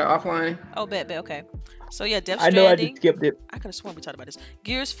talked about it offline. Oh, bet. Okay. So yeah, Death I Stranding. know I just skipped it. I could have sworn we talked about this.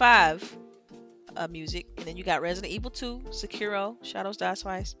 Gears 5 music. And then you got Resident Evil 2, Sekiro, Shadows Die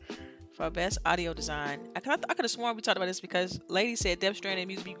Twice for best audio design. I could have sworn we talked about this because Lady said Death Stranding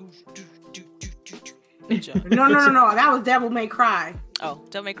music be No. That was Devil May Cry. Oh,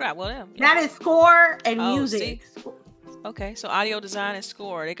 Devil May Cry. Well, yeah. That is score and music. See? Okay, so audio design and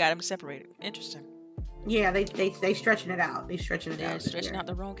score, they got them separated. Interesting. Yeah, they stretching it out. They stretching it out. They're stretching out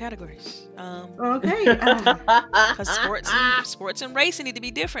the wrong categories. Okay. Because sports and racing need to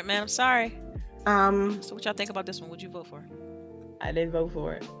be different, man. I'm sorry. So what y'all think about this one? What'd you vote for? I didn't vote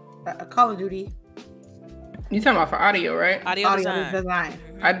for it. Call of Duty. You talking about for audio, right? Audio design.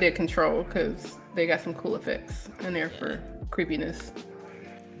 Mm-hmm. I did Control because they got some cool effects in there for creepiness.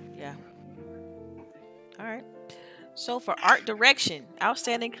 Yeah. All right. So for art direction,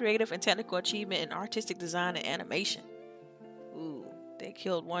 outstanding creative and technical achievement in artistic design and animation. Ooh, they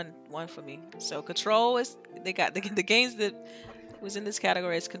killed one for me. So Control is they got the games that was in this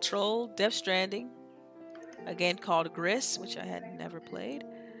category is Control, Death Stranding, a game called Gris, which I had never played.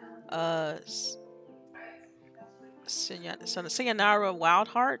 Sayonara Wild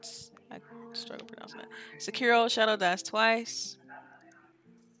Hearts. I struggle pronouncing that. Sekiro Shadow Dies Twice.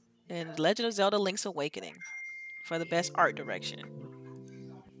 And Legend of Zelda Link's Awakening for the best art direction.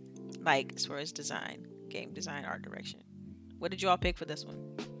 Like, as far as design, game design, art direction. What did you all pick for this one?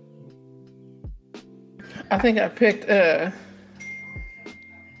 I think I picked, I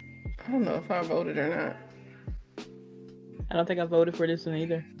don't know if I voted or not. I don't think I voted for this one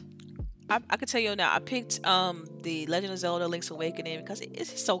either. I could tell you now, I picked the Legend of Zelda Link's Awakening because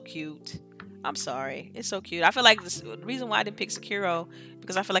it's so cute. I'm sorry. It's so cute. I feel like the reason why I didn't pick Sekiro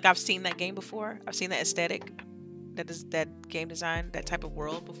because I feel like I've seen that game before. I've seen that aesthetic, that game design, that type of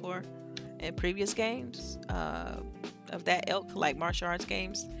world before in previous games of that ilk, like martial arts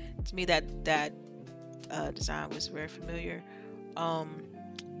games. To me, that design was very familiar.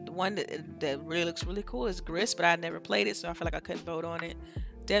 The one that really looks really cool is Gris, but I never played it, so I feel like I couldn't vote on it.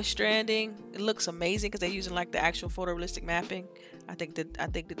 Death Stranding, it looks amazing because they're using like the actual photorealistic mapping. I think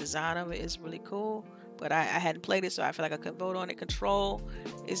the design of it is really cool, but I hadn't played it, so I feel like I couldn't vote on it. Control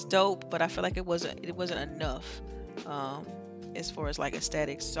is dope, but I feel like it wasn't enough as far as like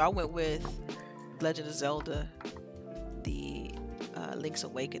aesthetics. So I went with Legend of Zelda, the Link's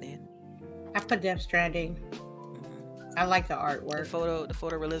Awakening. I put Death Stranding. I like the artwork, the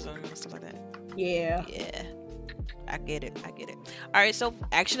photorealism and stuff like that. Yeah. I get it. All right, so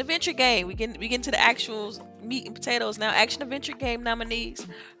action adventure game. We get into the actual meat and potatoes now. Action adventure game nominees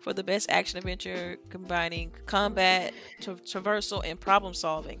for the best action adventure combining combat, traversal, and problem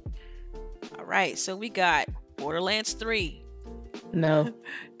solving. All right, so we got Borderlands 3. No.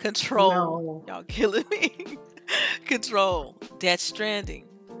 Control. No. Y'all killing me. Control. Death Stranding.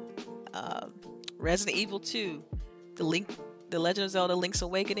 Resident Evil 2. The Legend of Zelda Link's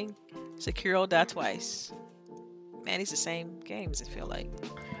Awakening. Sekiro Die Twice. Man, these are the same games, I feel like.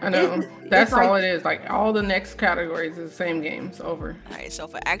 I know. That's all it is. Like all the next categories is the same games over. All right, so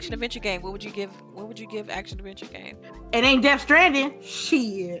for action adventure game, what would you give action adventure game? It ain't Death Stranding.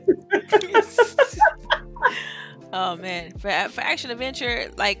 Shit. Oh man, for action adventure,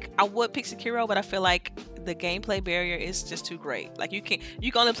 like I would pick Sekiro, but I feel like the gameplay barrier is just too great. Like you can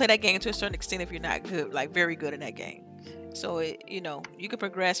only play that game to a certain extent if you're not good, like very good in that game. So you can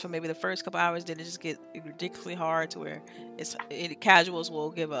progress for maybe the first couple hours, then it just get ridiculously hard to where casuals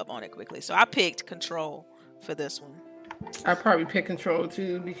will give up on it quickly. So I picked Control for this one. I probably pick Control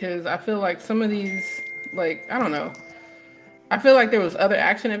too because I feel like some of these, like I don't know, I feel like there was other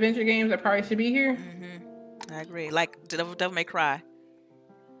action adventure games that probably should be here. Mm-hmm. I agree. Like Devil May Cry.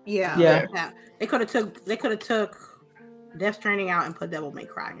 Yeah. They could have took Death Stranding out and put Devil May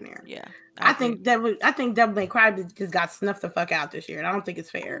Cry in there. Yeah. I think Devil May Cry just got snuffed the fuck out this year, and I don't think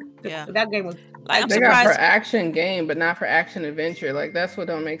it's fair. Yeah, that game was. Like, I'm they surprised. Got for action game, but not for action adventure. Like that's what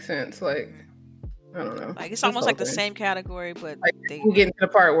don't make sense. Like I don't know. Like it's almost like the same category, but like, I'm getting to the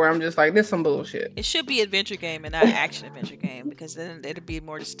part where I'm just like, this is some bullshit. It should be adventure game and not action adventure game because then it'd be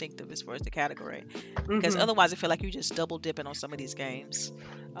more distinctive as far as the category. Because otherwise, I feel like you're just double dipping on some of these games.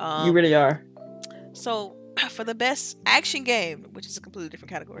 You really are. So for the best action game, which is a completely different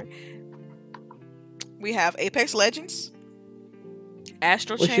category, We have Apex Legends,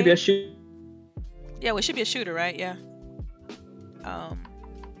 Astral Which Chain. should be a shoot. Yeah, well, it should be a shooter, right? Yeah.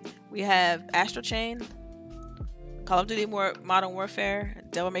 We have Astral Chain, Call of Duty Modern Warfare,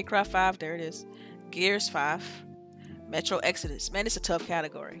 Devil May Cry 5, there it is, Gears 5, Metro Exodus. Man, it's a tough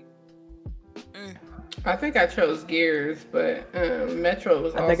category. I think I chose Gears, but Metro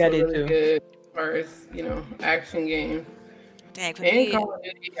was I also think I did really too. good as far as, action game. Dang, for And me, Call of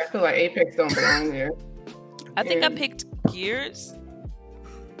Duty, I feel like Apex don't belong there. I think I and- picked Gears,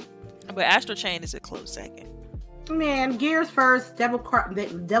 but Astral Chain is a close second. Man, Gears first,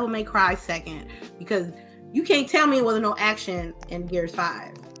 Devil May Cry second, because you can't tell me there wasn't no action in Gears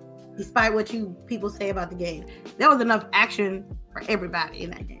 5, despite what you people say about the game. There was enough action for everybody in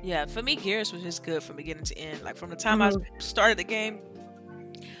that game. Yeah, for me, Gears was just good from beginning to end. Like from the time I started the game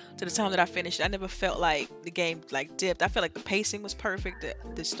to the time that I finished, I never felt like the game like dipped. I felt like the pacing was perfect,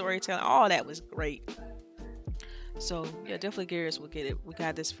 the storytelling, all that was great. So yeah, definitely Gears will get it. We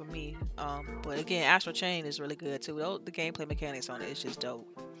got this for me. But again, Astral Chain is really good too. The gameplay mechanics on it is just dope.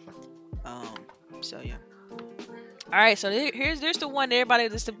 So yeah. All right, so there's the one everybody.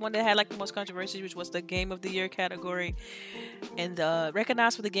 This is the one that had like the most controversy, which was the Game of the Year category, and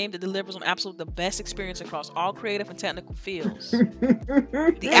recognized for the game that delivers on absolute the best experience across all creative and technical fields.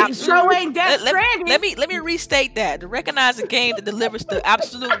 The Show ain't Death Stranding. Let me restate that. To recognize a game that delivers the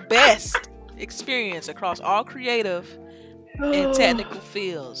absolute best experience across all creative and technical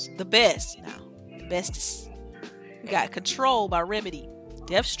fields. The best now. The bestest. We got Control by Remedy,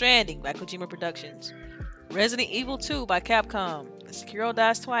 Death Stranding by Kojima Productions, Resident Evil 2 by Capcom, Sekiro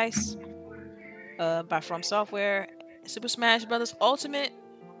Dies Twice by From Software, Super Smash Bros. Ultimate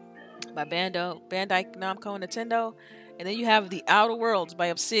by Bandai Namco Nintendo, and then you have The Outer Worlds by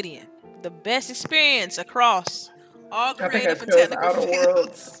Obsidian. The best experience across all creative and technical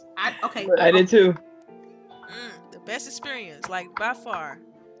fields. I did too. The best experience, like by far.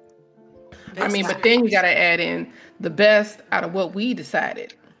 I mean, but then you gotta add in the best out of what we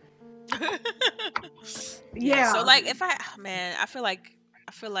decided. Yeah. So like, I feel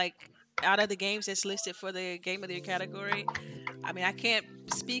like out of the games that's listed for the Game of the Year category, I mean, I can't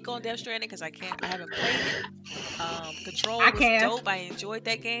speak on Death Stranding because I haven't played it. Control was dope. I enjoyed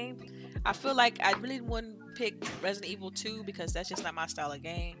that game. I feel like I really wouldn't pick Resident Evil 2 because that's just not my style of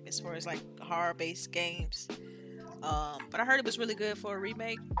game as far as like horror-based games. But I heard it was really good for a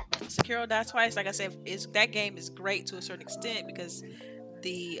remake. Sekiro Dies Twice, like I said, that game is great to a certain extent because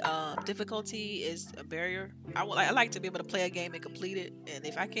the difficulty is a barrier. I like to be able to play a game and complete it, and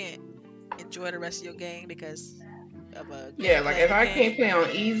if I can't enjoy the rest of your game because of a like if I can't play on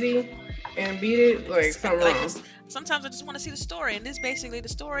easy and beat it, like something wrong. Sometimes I just want to see the story, and this basically the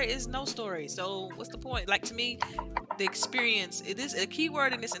story is no story. So what's the point? Like to me, the experience. It is a key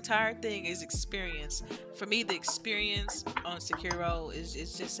word in this entire thing is experience. For me, the experience on Sekiro is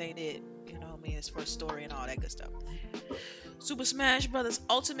just ain't it. You know what I mean? It's for story and all that good stuff. Super Smash Bros.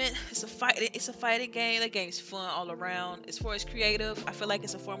 Ultimate. It's a fighting game. That game's fun all around. As far as creative, I feel like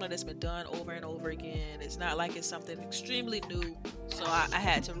it's a formula that's been done over and over again. It's not like it's something extremely new. So I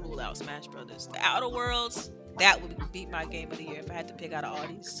had to rule out Smash Brothers. The Outer Worlds, that would be my Game of the Year if I had to pick out of all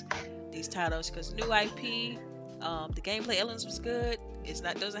these titles because new IP. The gameplay elements was good.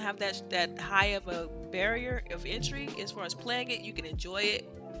 Doesn't have that high of a barrier of entry as far as playing it. You can enjoy it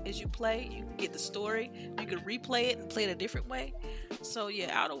as you play. You can get the story. You can replay it and play it a different way. So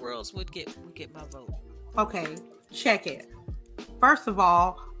yeah, Outer Worlds would get my vote. Okay, check it. First of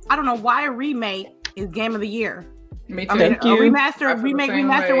all, I don't know why a remake is Game of the Year. Me too. I mean, a remaster,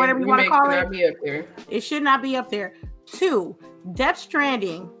 remaster, whatever you want to call it. Be up there. It should not be up there. 2, Death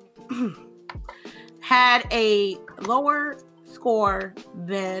Stranding had a lower score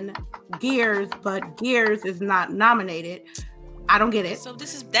than Gears, but Gears is not nominated. I don't get it. So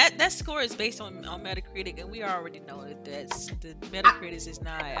this is that score is based on Metacritic, and we already know that the Metacritic is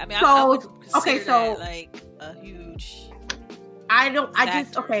not. I mean, I would consider that like a huge.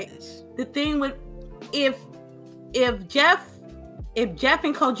 The thing with if Jeff and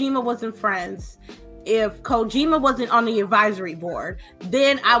Kojima wasn't friends, if Kojima wasn't on the advisory board,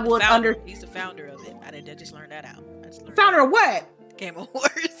 then I would He's the founder of it. I just learned that out. Founder of what? Game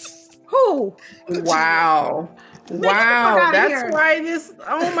Awards. Who? Wow. Wow, that's why this.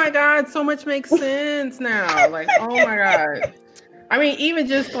 Oh my God, so much makes sense now. Like, oh my God. I mean, even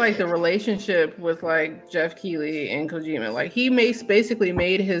just like the relationship with like Jeff Keighley and Kojima, like he basically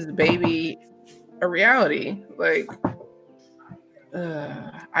made his baby a reality. Like,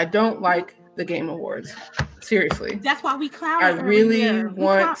 I don't like the Game Awards. Seriously. That's why we clown. I really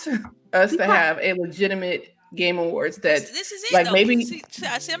want us to have a legitimate Game Awards that this is it, like though. maybe See,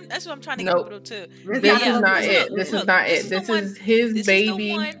 that's what I'm trying to Nope. get people to. this is not it. This is not it. This is his This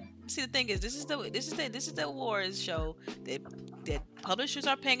baby. is the one. See, the thing is, this is the awards show that publishers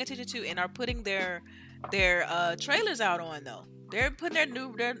are paying attention to and are putting their trailers out on, though. They're putting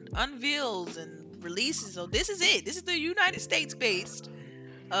their unveils and releases. So this is it. This is the United States based.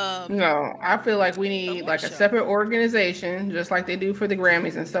 No, I feel like we need like a separate organization, just like they do for the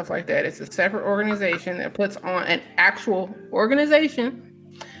Grammys and stuff like that. It's a separate organization that puts on an actual organization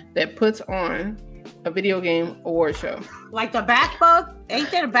that puts on a video game award show. Like the BAFTA?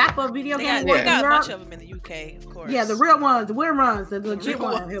 Ain't there a BAFTA video game award? They got a bunch of them in the UK, of course. Yeah, the real ones, the real ones, the legit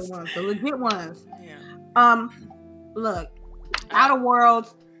ones, the legit ones. Yeah. Look, Outer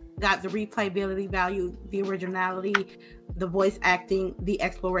Worlds got the replayability value, the originality, the voice acting, the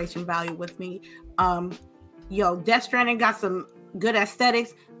exploration value with me. Death Stranding got some good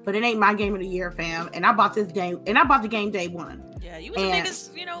aesthetics, but it ain't my game of the year, fam. And I bought this game, and I bought the game day one. Yeah, you was the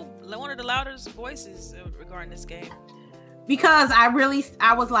biggest, one of the loudest voices regarding this game. Because I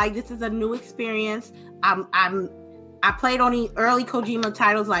was like, this is a new experience. I played on the early Kojima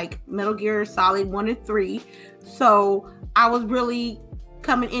titles like Metal Gear Solid 1 and 3. So I was really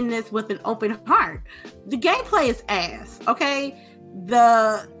coming in this with an open heart. The gameplay is ass, okay?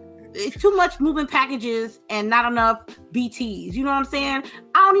 It's too much moving packages and not enough BTs. You know what I'm saying?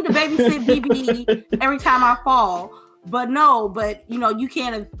 I don't need to babysit BB every time I fall. But you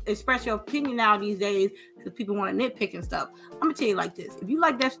can't express your opinion now these days because people want to nitpick and stuff. I'm gonna tell you like this: if you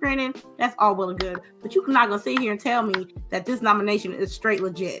like Death Stranding, that's all well and good. But you're not gonna sit here and tell me that this nomination is straight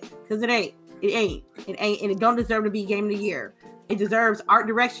legit, because it ain't. It ain't, and it don't deserve to be Game of the Year. It deserves art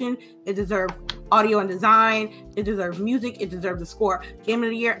direction. It deserves audio and design. It deserves music. It deserves the score. Game of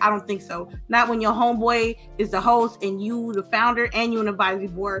the Year? I don't think so. Not when your homeboy is the host and you the founder and you an advisory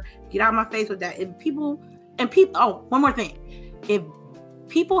board. Get out of my face with that. Oh, one more thing. If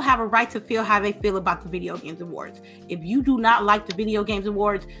people have a right to feel how they feel about the Video Games Awards. If you do not like the Video Games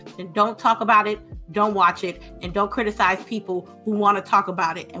Awards, then don't talk about it, don't watch it, and don't criticize people who want to talk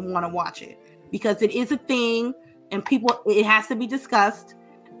about it and want to watch it. Because it is a thing, and it has to be discussed.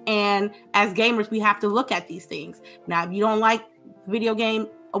 And as gamers, we have to look at these things. Now, if you don't like Video Game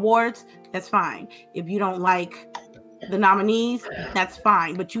Awards, that's fine. If you don't like the nominees, that's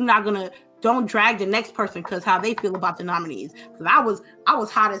fine. But you're not gonna. Don't drag the next person because how they feel about the nominees. Because I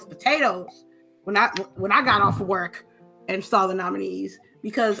was hot as potatoes when I got off of work and saw the nominees.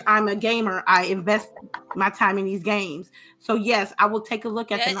 Because I'm a gamer, I invest my time in these games. So yes, I will take a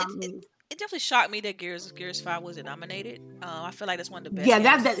look at the nominees. It definitely shocked me that Gears 5 wasn't nominated. I feel like that's one of the best. Yeah,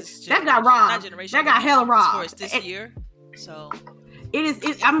 that got robbed. That got hella robbed. For this year, so it is.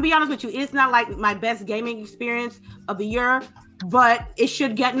 I'm gonna be honest with you. It's not like my best gaming experience of the year. But it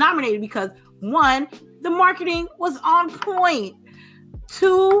should get nominated because 1, the marketing was on point.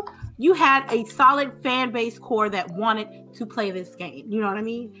 2, you had a solid fan base core that wanted to play this game. You know what I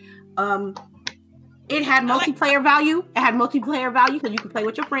mean? It had multiplayer value. It had multiplayer value because you could play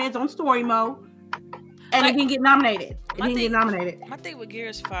with your friends on story mode. And it didn't get nominated. My thing with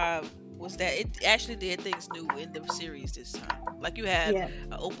Gears 5 was that it actually did things new in the series this time. Like you had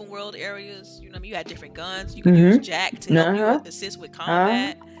open world areas, you had different guns. You could use Jack to help you assist with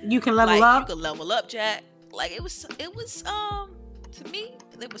combat. You can level up. You could level up Jack. Like it was to me,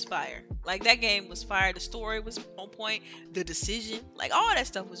 it was fire. Like that game was fire. The story was on point. The decision, like all that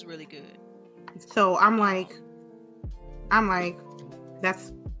stuff was really good. So I'm like,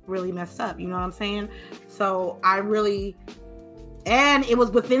 that's really messed up. You know what I'm saying? So and it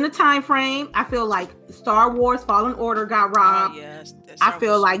was within the time frame. I feel like Star Wars Fallen Order got robbed. Oh, yes. I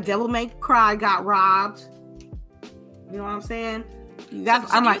feel like Devil May Cry got robbed. You know what I'm saying? Do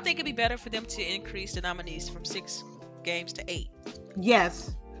you think it'd be better for them to increase the nominees from 6 games to 8?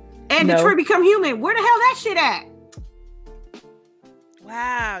 Yes. And Detroit Become Human. Where the hell that shit at?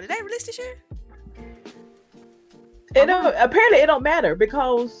 Wow. Did they release this year? Apparently it don't matter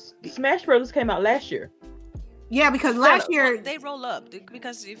because Smash Bros. Came out last year. Yeah, because last year they roll up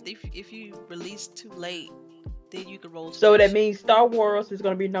because if you release too late, then you can roll. So that means Star Wars is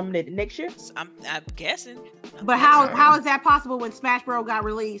going to be nominated next year. I'm guessing. But how is that possible when Smash Bros got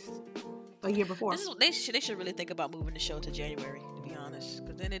released a year before? They should really think about moving the show to January, to be honest,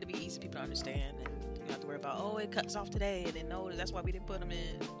 because then it'll be easy for people to understand, and you don't have to worry about it cuts off today, and then that's why we didn't put them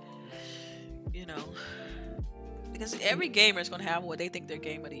in. Because every gamer is going to have what they think their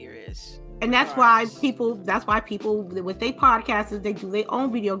game of the year is. And that's why people with their podcasts, they do their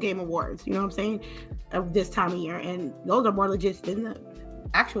own video game awards. You know what I'm saying? Of this time of year. And those are more legit than the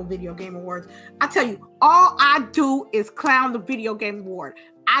actual video game awards. I tell you, all I do is clown the video game award.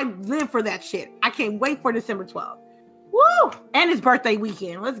 I live for that shit. I can't wait for December 12th. Woo! And his birthday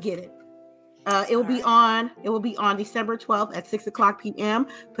weekend. Let's get it. It will be on December 12th at 6:00 p.m.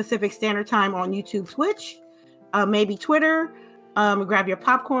 Pacific Standard Time on YouTube, Twitch, maybe Twitter. Grab your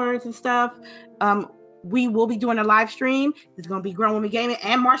popcorns and stuff. We will be doing a live stream. It's going to be Grown Woman Gaming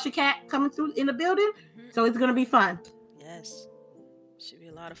and Marsha Cat coming through in the building. So it's going to be fun. Yes. Should be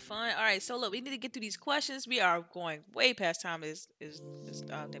a lot of fun. All right. So look, we need to get through these questions. We are going way past time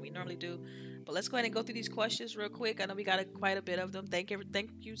that we normally do. But let's go ahead and go through these questions real quick. I know we got quite a bit of them. Thank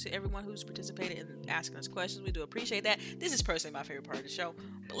you to everyone who's participated in asking us questions. We do appreciate that. This is personally my favorite part of the show.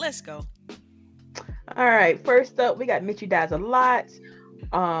 But let's go. All right. First up, we got Mitchie Dies a Lot.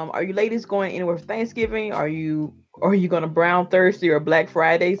 Are you ladies going anywhere for Thanksgiving? Are you going to Brown Thursday or Black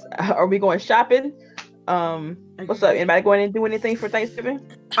Fridays? Are we going shopping? What's up? Anybody going to do anything for Thanksgiving?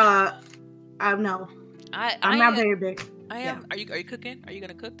 I know. I'm not very big. I am. Yeah. Are you cooking? Are you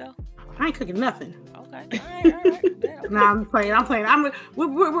gonna cook though? I ain't cooking nothing. Okay. All right. No, I'm playing.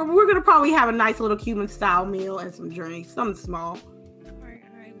 We're gonna probably have a nice little Cuban style meal and some drinks, something small. All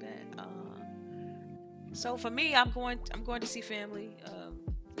right, bet. So for me, I'm going to see family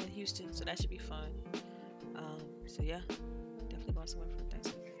in Houston, so that should be fun. So yeah, definitely going somewhere for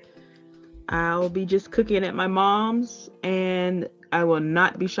Thanksgiving. I'll be just cooking at my mom's, and I will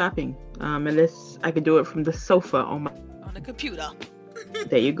not be shopping unless I can do it from the sofa on the computer.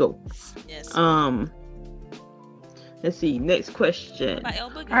 There you go. Yes. Let's see. Next question.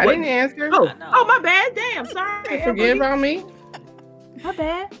 I didn't answer. Oh, my bad. Damn. Sorry. Forget about me. My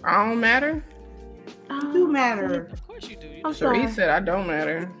bad. I don't matter. You do matter. Of course you do. Cherie said I don't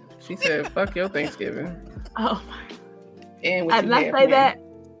matter. She said, "Fuck your Thanksgiving." Oh my. And I'd like to say that.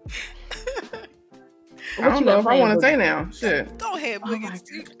 I don't know if I want to say now. Shit. Go ahead,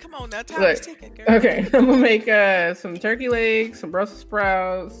 come on now. Time is ticking, girl. Okay, I'm gonna make some turkey legs, some Brussels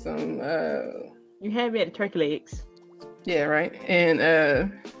sprouts, some. You have me at the turkey legs. Yeah, right.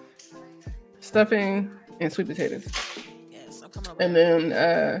 And stuffing and sweet potatoes. Yes, I'm coming over. And then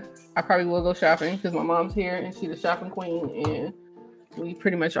I probably will go shopping because my mom's here and she's the shopping queen, and we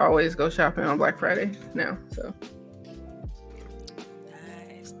pretty much always go shopping on Black Friday now. So.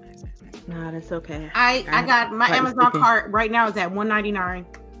 No, that's okay. I got my Amazon cart right now is at $199.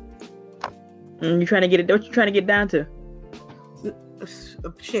 You trying to get it? What you trying to get down to?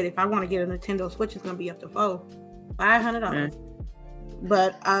 Shit, if I want to get a Nintendo Switch, it's gonna be up to $500.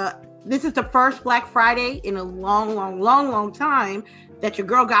 But this is the first Black Friday in a long time that your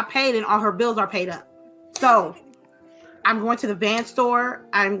girl got paid and all her bills are paid up. So I'm going to the Van store.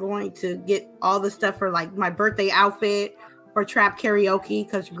 I'm going to get all the stuff for like my birthday outfit. Or trap karaoke,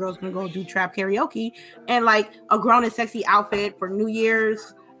 because your girl's gonna go do trap karaoke, and like a grown and sexy outfit for New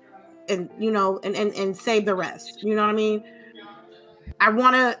Year's, and and save the rest. You know what I mean? I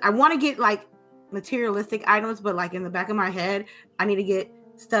wanna get like materialistic items, but like in the back of my head, I need to get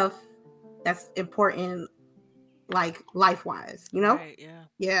stuff that's important, like life wise. Right,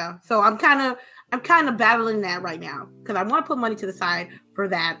 yeah. So I'm kind of battling that right now because I want to put money to the side for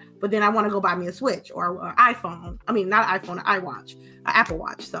that, but then I want to go buy me a Switch or an iPhone. I mean, not an iPhone, an iWatch, an Apple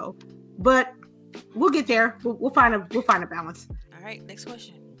Watch. So, but we'll get there. We'll find a balance. All right, next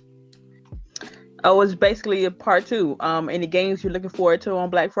question. Oh, it's basically a part 2. Any games you're looking forward to on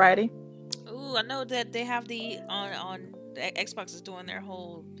Black Friday? Ooh, I know that they have on the Xbox is doing their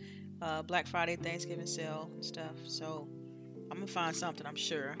whole Black Friday Thanksgiving sale and stuff. So I'm gonna find something, I'm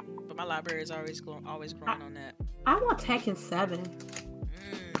sure. But my library is always growing on that. I want Tekken 7.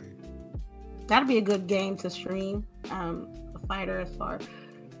 That'd be a good game to stream. A fighter as far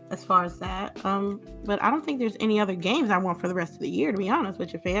as that. But I don't think there's any other games I want for the rest of the year, to be honest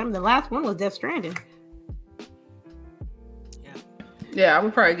with you, fam. The last one was Death Stranding. Yeah, I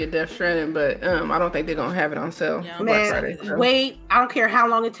would probably get Death Stranding, but I don't think they're gonna have it on sale. Yeah, Black Friday, so. Wait, I don't care how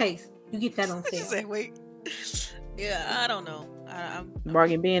long it takes. You get that on sale. Say, wait. Yeah, I don't know.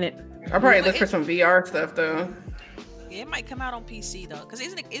 Bargain bin it. I'll probably look for some VR stuff though. Yeah, it might come out on PC though, because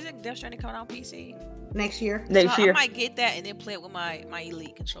isn't Death Stranding coming out on PC next year? I might get that and then play it with my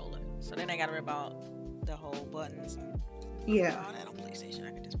Elite controller. So then I gotta worry about the whole buttons. Yeah. All that on PlayStation,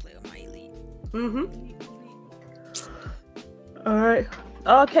 I can just play with my Elite. All right.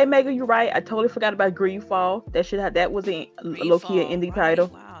 Okay, Megan, you're right. I totally forgot about Greedfall. That was a low-key indie title.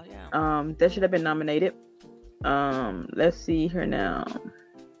 Wow, yeah. That should have been nominated. Let's see here now.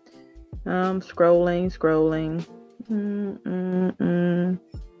 Scrolling.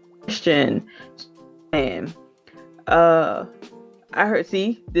 Question. And I heard.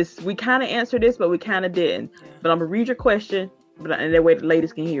 See this. We kind of answered this, but we kind of didn't. But I'm gonna read your question, and that way the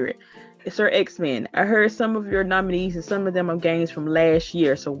ladies can hear it. Sir X-Men, I heard some of your nominees and some of them are games from last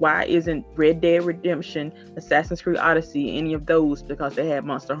year. So why isn't Red Dead Redemption, Assassin's Creed Odyssey, any of those? Because they had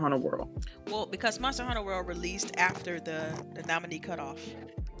Monster Hunter World. Well, because Monster Hunter World released after the nominee cutoff.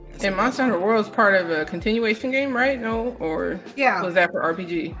 And Monster Hunter World is part of a continuation game, right? No, or was that for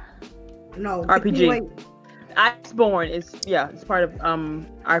RPG? No, RPG. Iceborne is it's part of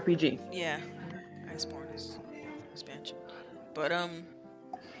RPG. Yeah, Iceborne is expansion, but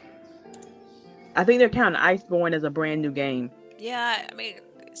I think they're counting Iceborne as a brand new game. Yeah, I mean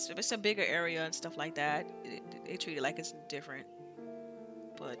it's a bigger area and stuff like that. They treat it like it's different,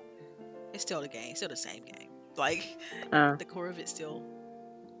 but it's still the game, still the same game. Like the core of it's still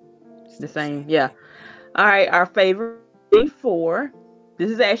the same. Yeah. All right, our favorite 4. This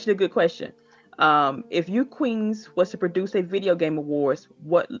is actually a good question. If you Queens was to produce a video game awards,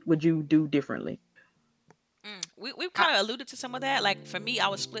 what would you do differently? We've kind of alluded to some of that. Like for me, I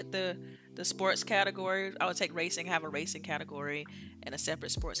would split the sports category. I would take racing, have a racing category, and a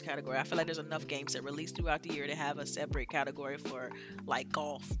separate sports category. I feel like there's enough games that release throughout the year to have a separate category for like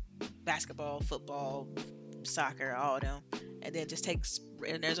golf, basketball, football, soccer, all of them, and then just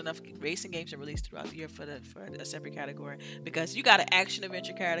and there's enough racing games that release throughout the year for a separate category, because you got an action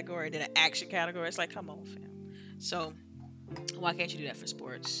adventure category and then an action category. It's like, come on, fam. So why can't you do that for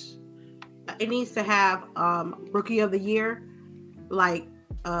sports? It needs to have rookie of the year, like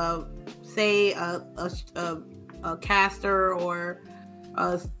say a caster or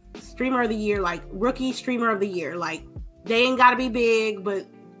a streamer of the year, like rookie streamer of the year. Like they ain't gotta be big, but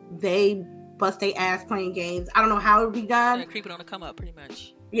they bust their ass playing games. I don't know how it would be done. Yeah, creeping on the come up, pretty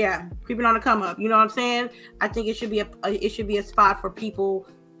much. Yeah, creeping on the come up. You know what I'm saying? I think it should be a spot for people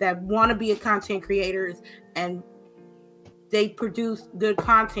that want to be content creators and they produce good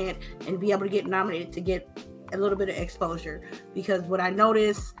content and be able to get nominated to get a little bit of exposure. Because what I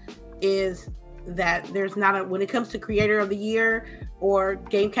notice is that there's not when it comes to creator of the year or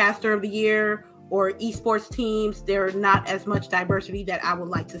gamecaster of the year or esports teams, there's not as much diversity that I would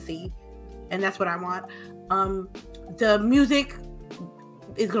like to see. And that's what I want. The music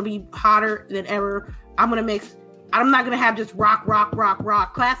is going to be hotter than ever. I'm not going to have just rock.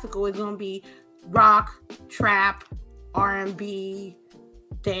 Classical is going to be rock, trap, R&B,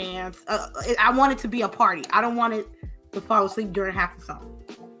 dance. I want it to be a party. I don't want it to fall asleep during half the song.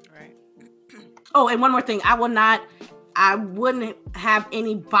 Right. Oh, and one more thing. I wouldn't have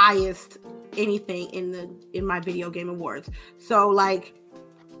any biased anything in my video game awards. So like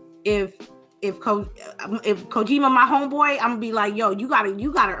if Kojima my homeboy, I'm gonna be like, yo, you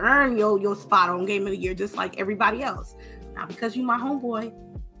gotta earn your spot on Game of the Year just like everybody else. Not because you my homeboy. You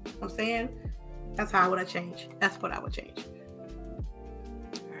know what I'm saying? That's how I would change. That's what I would change.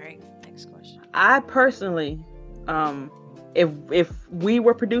 All right, next question. I personally, if we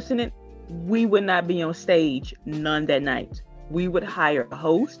were producing it, we would not be on stage none that night. We would hire a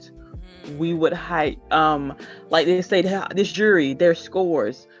host. We would hire, like they say, this jury, their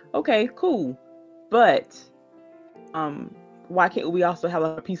scores. Okay, cool. But, why can't we also have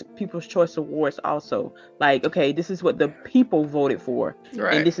a People's Choice Awards also? Like, okay, this is what the people voted for,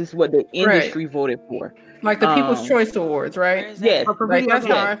 right, and this is what the industry voted for. Like the People's Choice Awards, right? Yes. Like that's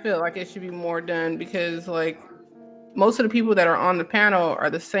how I feel like it should be more done, because like most of the people that are on the panel are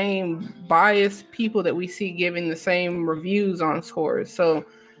the same biased people that we see giving the same reviews on scores. So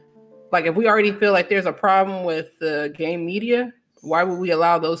like if we already feel like there's a problem with the game media, why would we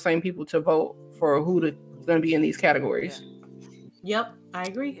allow those same people to vote for who to going to be in these categories? Yep, I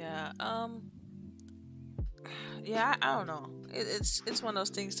agree. Yeah. Yeah, I don't know. It's one of those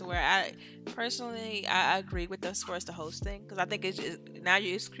things to where I personally I agree with us for us to host thing, because I think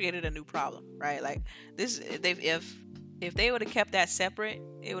it's created a new problem, right? Like this, if they would have kept that separate,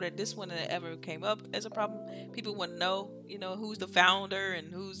 this wouldn't have ever came up as a problem. People wouldn't know, who's the founder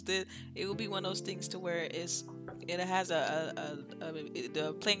and it would be one of those things to where it has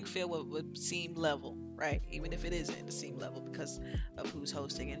the playing field would seem level, right? Even if it isn't the same level, because of who's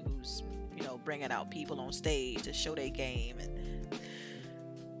hosting and who's bringing out people on stage to show their game and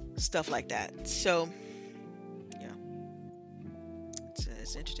stuff like that. So yeah, it's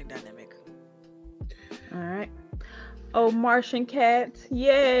an interesting dynamic. All right. Oh, Martian Cats,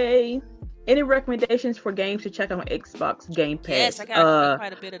 yay! Any recommendations for games to check out on Xbox Game Pass? Yes, I got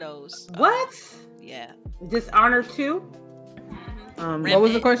quite a bit of those. What? Yeah. Dishonored 2? What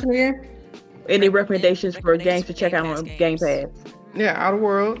was the question again? Any recommendations for games to check out on Game Pass? Yeah, Outer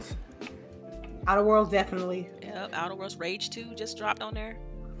Worlds. Outer Worlds, definitely. Yeah, Outer Worlds Rage 2 just dropped on there.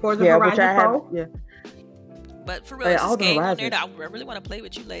 Forza Horizon Pro. Yeah. But for real, it's this game on there that I really want to play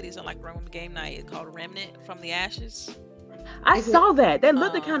with you ladies on like Roman Game Night. It's called Remnant from the Ashes. I Is it- saw that. That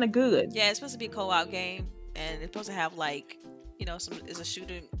looked Um, kind of good. Yeah, it's supposed to be a co-op game, and it's supposed to have like, it's a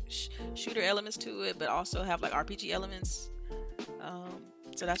shooter elements to it, but also have like RPG elements.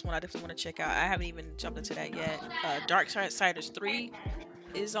 So that's one I definitely want to check out. I haven't even jumped into that yet. Darksiders 3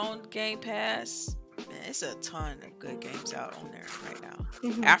 is on Game Pass. Man, it's a ton of good games out on there right now.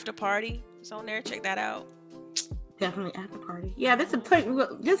 Mhm. After Party is on there. Check that out. Definitely After Party. Yeah, this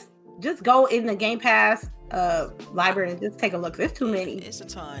is just go in the Game Pass library and just take a look. There's too many. It's a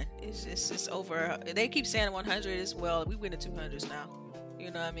ton. It's over. They keep saying 100 as well. We went to 200s now. You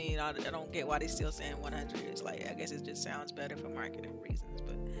know what I mean? I don't get why they still saying 100. It's like, I guess it just sounds better for marketing reasons,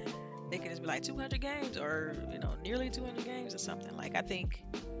 but they could just be like 200 games or nearly 200 games or something. Like I think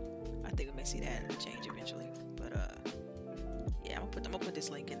we may see that change eventually. But yeah, I'm gonna put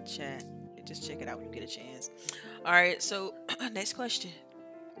this link in the chat and just check it out when you get a chance. All right, so next question.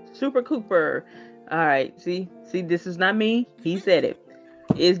 Super Cooper. All right, see, this is not me. He said it.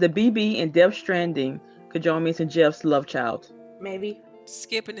 Is the BB in Death Stranding Kojima and Jeff's love child? Maybe.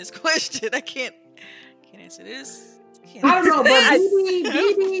 Skipping this question. I can't answer this. I don't know, but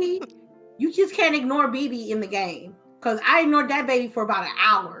this. BB, you just can't ignore BB in the game. Because I ignored that baby for about an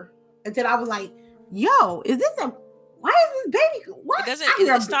hour until I was like, yo, why is this baby? What?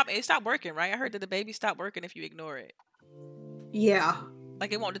 It stopped working, right? I heard that the baby stopped working if you ignore it. Yeah.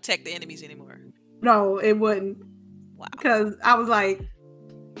 Like it won't detect the enemies anymore. No, it wouldn't. Wow. Because I was like,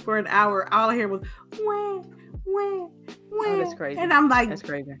 for an hour, all I hear was, wah. Oh, that's crazy. And I'm like, that's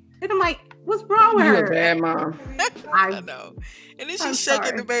crazy. And I'm like, what's wrong with You her? a bad mom. I know. And then I'm she's shaking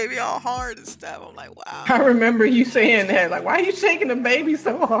sorry. the baby all hard and stuff. I'm like, wow. I remember you saying that. Like, why are you shaking the baby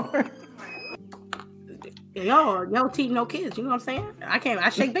so hard? Yo, team, no kids. You know what I'm saying? I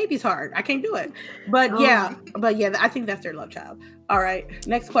shake babies hard. I can't do it. But yeah, I think that's their love child. All right,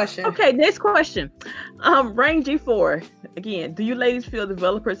 next question. Okay, next question. Rain G4. Again, do you ladies feel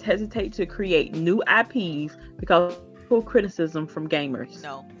developers hesitate to create new IPs because of criticism from gamers?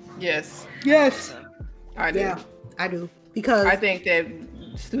 No. Yes, Yes. I do. Yeah, I do. Because I think that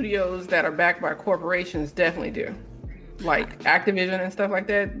studios that are backed by corporations definitely do. Like Activision and stuff like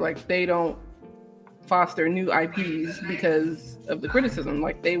that. Like they don't foster new IPs because of the criticism.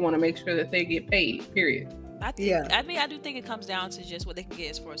 Like they want to make sure that they get paid, period. I do think it comes down to just what they can get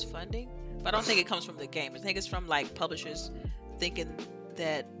as far as funding. But I don't think it comes from the gamers. I think it's from like publishers thinking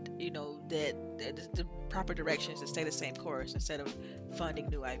that, that the proper direction is to stay the same course instead of funding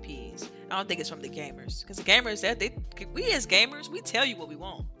new IPs. I don't think it's from the gamers. Because the gamers, we as gamers, we tell you what we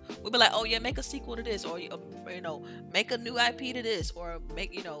want. We'll be like, oh yeah, make a sequel to this, or make a new IP to this, or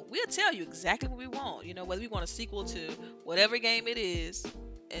we'll tell you exactly what we want. Whether we want a sequel to whatever game it is.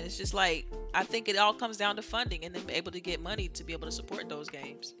 And it's just like, I think it all comes down to funding and then be able to get money to be able to support those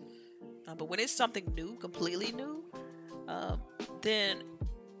games. But when it's something new, completely new, then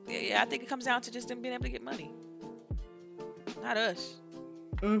I think it comes down to just them being able to get money. Not us.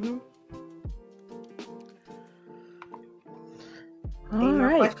 mm-hmm. All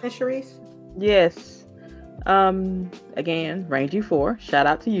right. Question, Sharice? Yes. Again, Rangy 4. Shout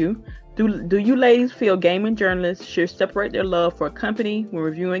out to you. Do you ladies feel gaming journalists should separate their love for a company when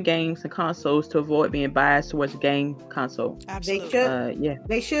reviewing games and consoles to avoid being biased towards a game console? Absolutely. They should. Yeah.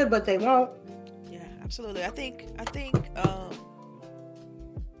 They should, but they won't. Yeah, absolutely. I think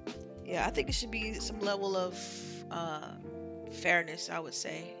it should be some level of fairness, I would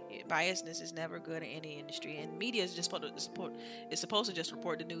say. Biasness is never good in any industry, and media is just supposed to just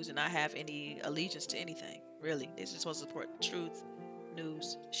report the news and not have any allegiance to anything. Really, it's just supposed to support truth,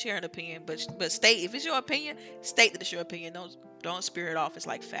 news, share an opinion, but state, if it's your opinion, state that it's your opinion. Don't spear it off as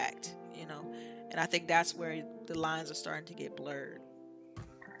like fact, And I think that's where the lines are starting to get blurred.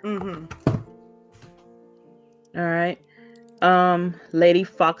 Mm-hmm. All right. Lady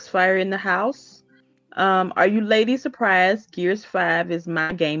Foxfire in the house. Are you ladies surprised Gears 5 is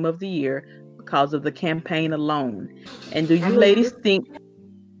my game of the year because of the campaign alone? And do you ladies think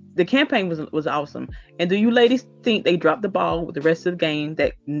the campaign was awesome? And do you ladies think they dropped the ball with the rest of the game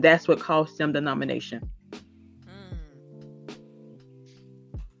that's what cost them the nomination?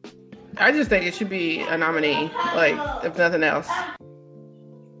 I just think it should be a nominee, like if nothing else.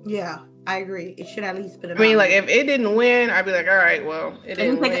 Yeah, I agree. It should at least be. I mean, like if it didn't win, I'd be like, all right, well, it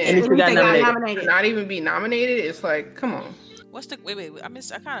didn't win. At least we got nominated. Not even be nominated. It's like, come on. What's the wait? I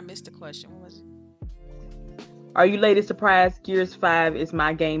kind of missed the question. What was it? Are you ladies surprised Gears 5 is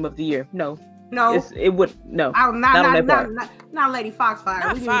my game of the year? No. No. It would no. Oh, not on that part. Not Lady Foxfire.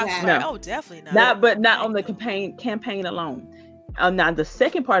 Not Foxfire. No. Oh, definitely not. Not on the campaign alone. Now the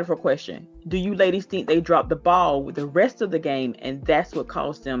second part of her question: do you ladies think they dropped the ball with the rest of the game, and that's what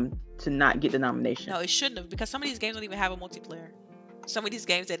caused them to not get the nomination. No, it shouldn't have, because some of these games don't even have a multiplayer. Some of these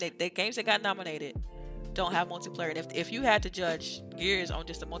games the games that got nominated don't have multiplayer. And if you had to judge Gears on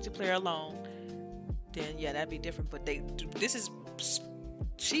just the multiplayer alone, then yeah, that'd be different. But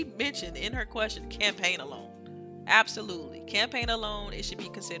she mentioned in her question campaign alone. Absolutely, campaign alone, it should be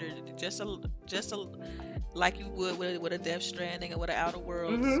considered just a like you would with a Death Stranding or with an Outer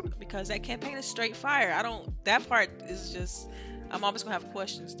Worlds, because that campaign is straight fire. That part is just, I'm always gonna have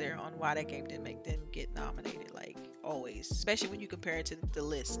questions there on why that game didn't get nominated, like always, especially when you compare it to the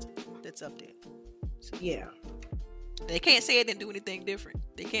list that's up there. So, yeah, they can't say it didn't do anything different.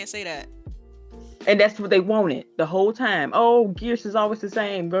 They can't say that. And that's what they wanted the whole time. Oh, Gears is always the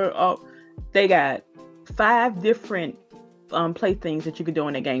same. Oh, they got 5 different play things that you could do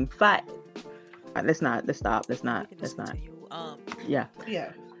in that game. 5. Let's stop. Let's not. Yeah.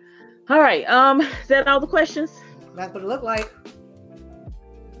 All right. Is that all the questions? That's what it looked like.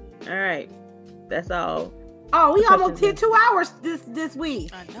 All right. That's all. Oh, we almost hit 2 hours this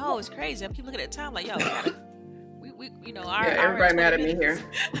week. I know, it's crazy. I keep looking at the time like, yo, we you know, everybody mad at me here.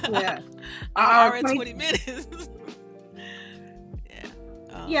 Yeah. Hour and 20 minutes.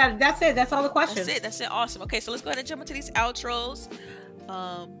 Yeah, that's it. That's all the questions. That's it. Awesome. Okay, so let's go ahead and jump into these outros.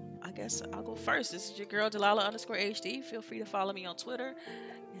 I guess I'll go first. This is your girl Delilah_HD. Feel free to follow me on Twitter.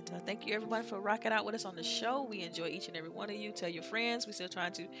 And thank you everybody for rocking out with us on the show. We enjoy each and every one of you. Tell your friends. We're still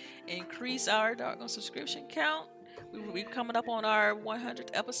trying to increase our doggone subscription count. We're coming up on our 100th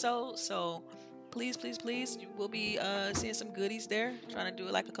episode, so please, we'll be seeing some goodies there. Trying to do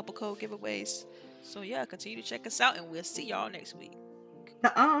like a couple code giveaways. So yeah, continue to check us out, and we'll see y'all next week.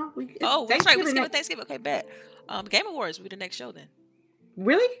 That's right. We skipping Thanksgiving. Okay, bet. Game Awards will be the next show then.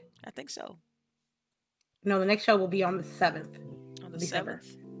 Really? I think so. No, the next show will be on the 7th. On the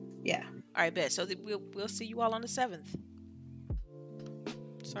 7th? Yeah. All right, bet. So we'll see you all on the 7th.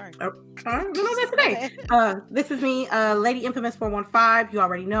 Sorry. Today. This is me, Lady Infamous 415. You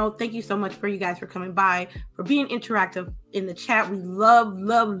already know. Thank you so much for you guys for coming by, for being interactive in the chat. We love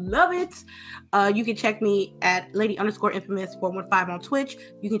it. You can check me at Lady_Infamous 415 on Twitch.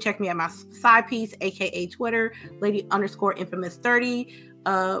 You can check me at my side piece, aka Twitter, Lady_Infamous 30.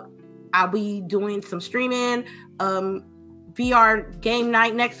 I'll be doing some streaming, VR game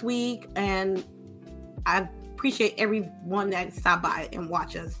night next week, and I appreciate everyone that stopped by and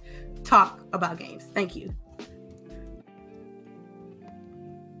watch us talk about games. Thank you.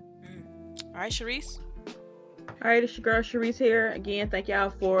 All right, Sharice. All right, it's your girl Sharice here. Again, thank y'all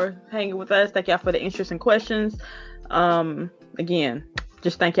for hanging with us. Thank y'all for the interesting questions. Again,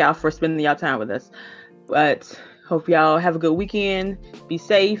 just thank y'all for spending y'all time with us. But hope y'all have a good weekend. Be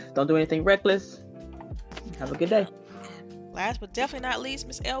safe. Don't do anything reckless. Have a good day. Last but definitely not least,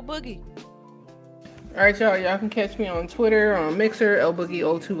 Miss L Boogie. All right, y'all can catch me on Twitter, on Mixer,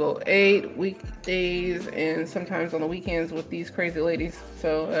 LBoogie0208, weekdays and sometimes on the weekends with these crazy ladies.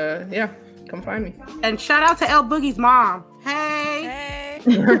 So, yeah, come find me. And shout out to L Boogie's mom. Hey.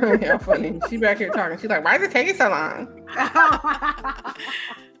 Yeah, funny. She back here talking. She's like, why is it taking so long?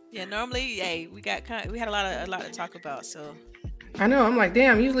 Yeah, normally, we had a lot to talk about, so. I know. I'm like,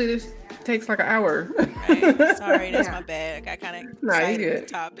 damn. Usually this takes like an hour. Right. Sorry, that's my bad. I got kind of excited with good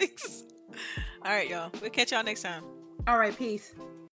topics. All right, y'all. We'll catch y'all next time. All right, peace.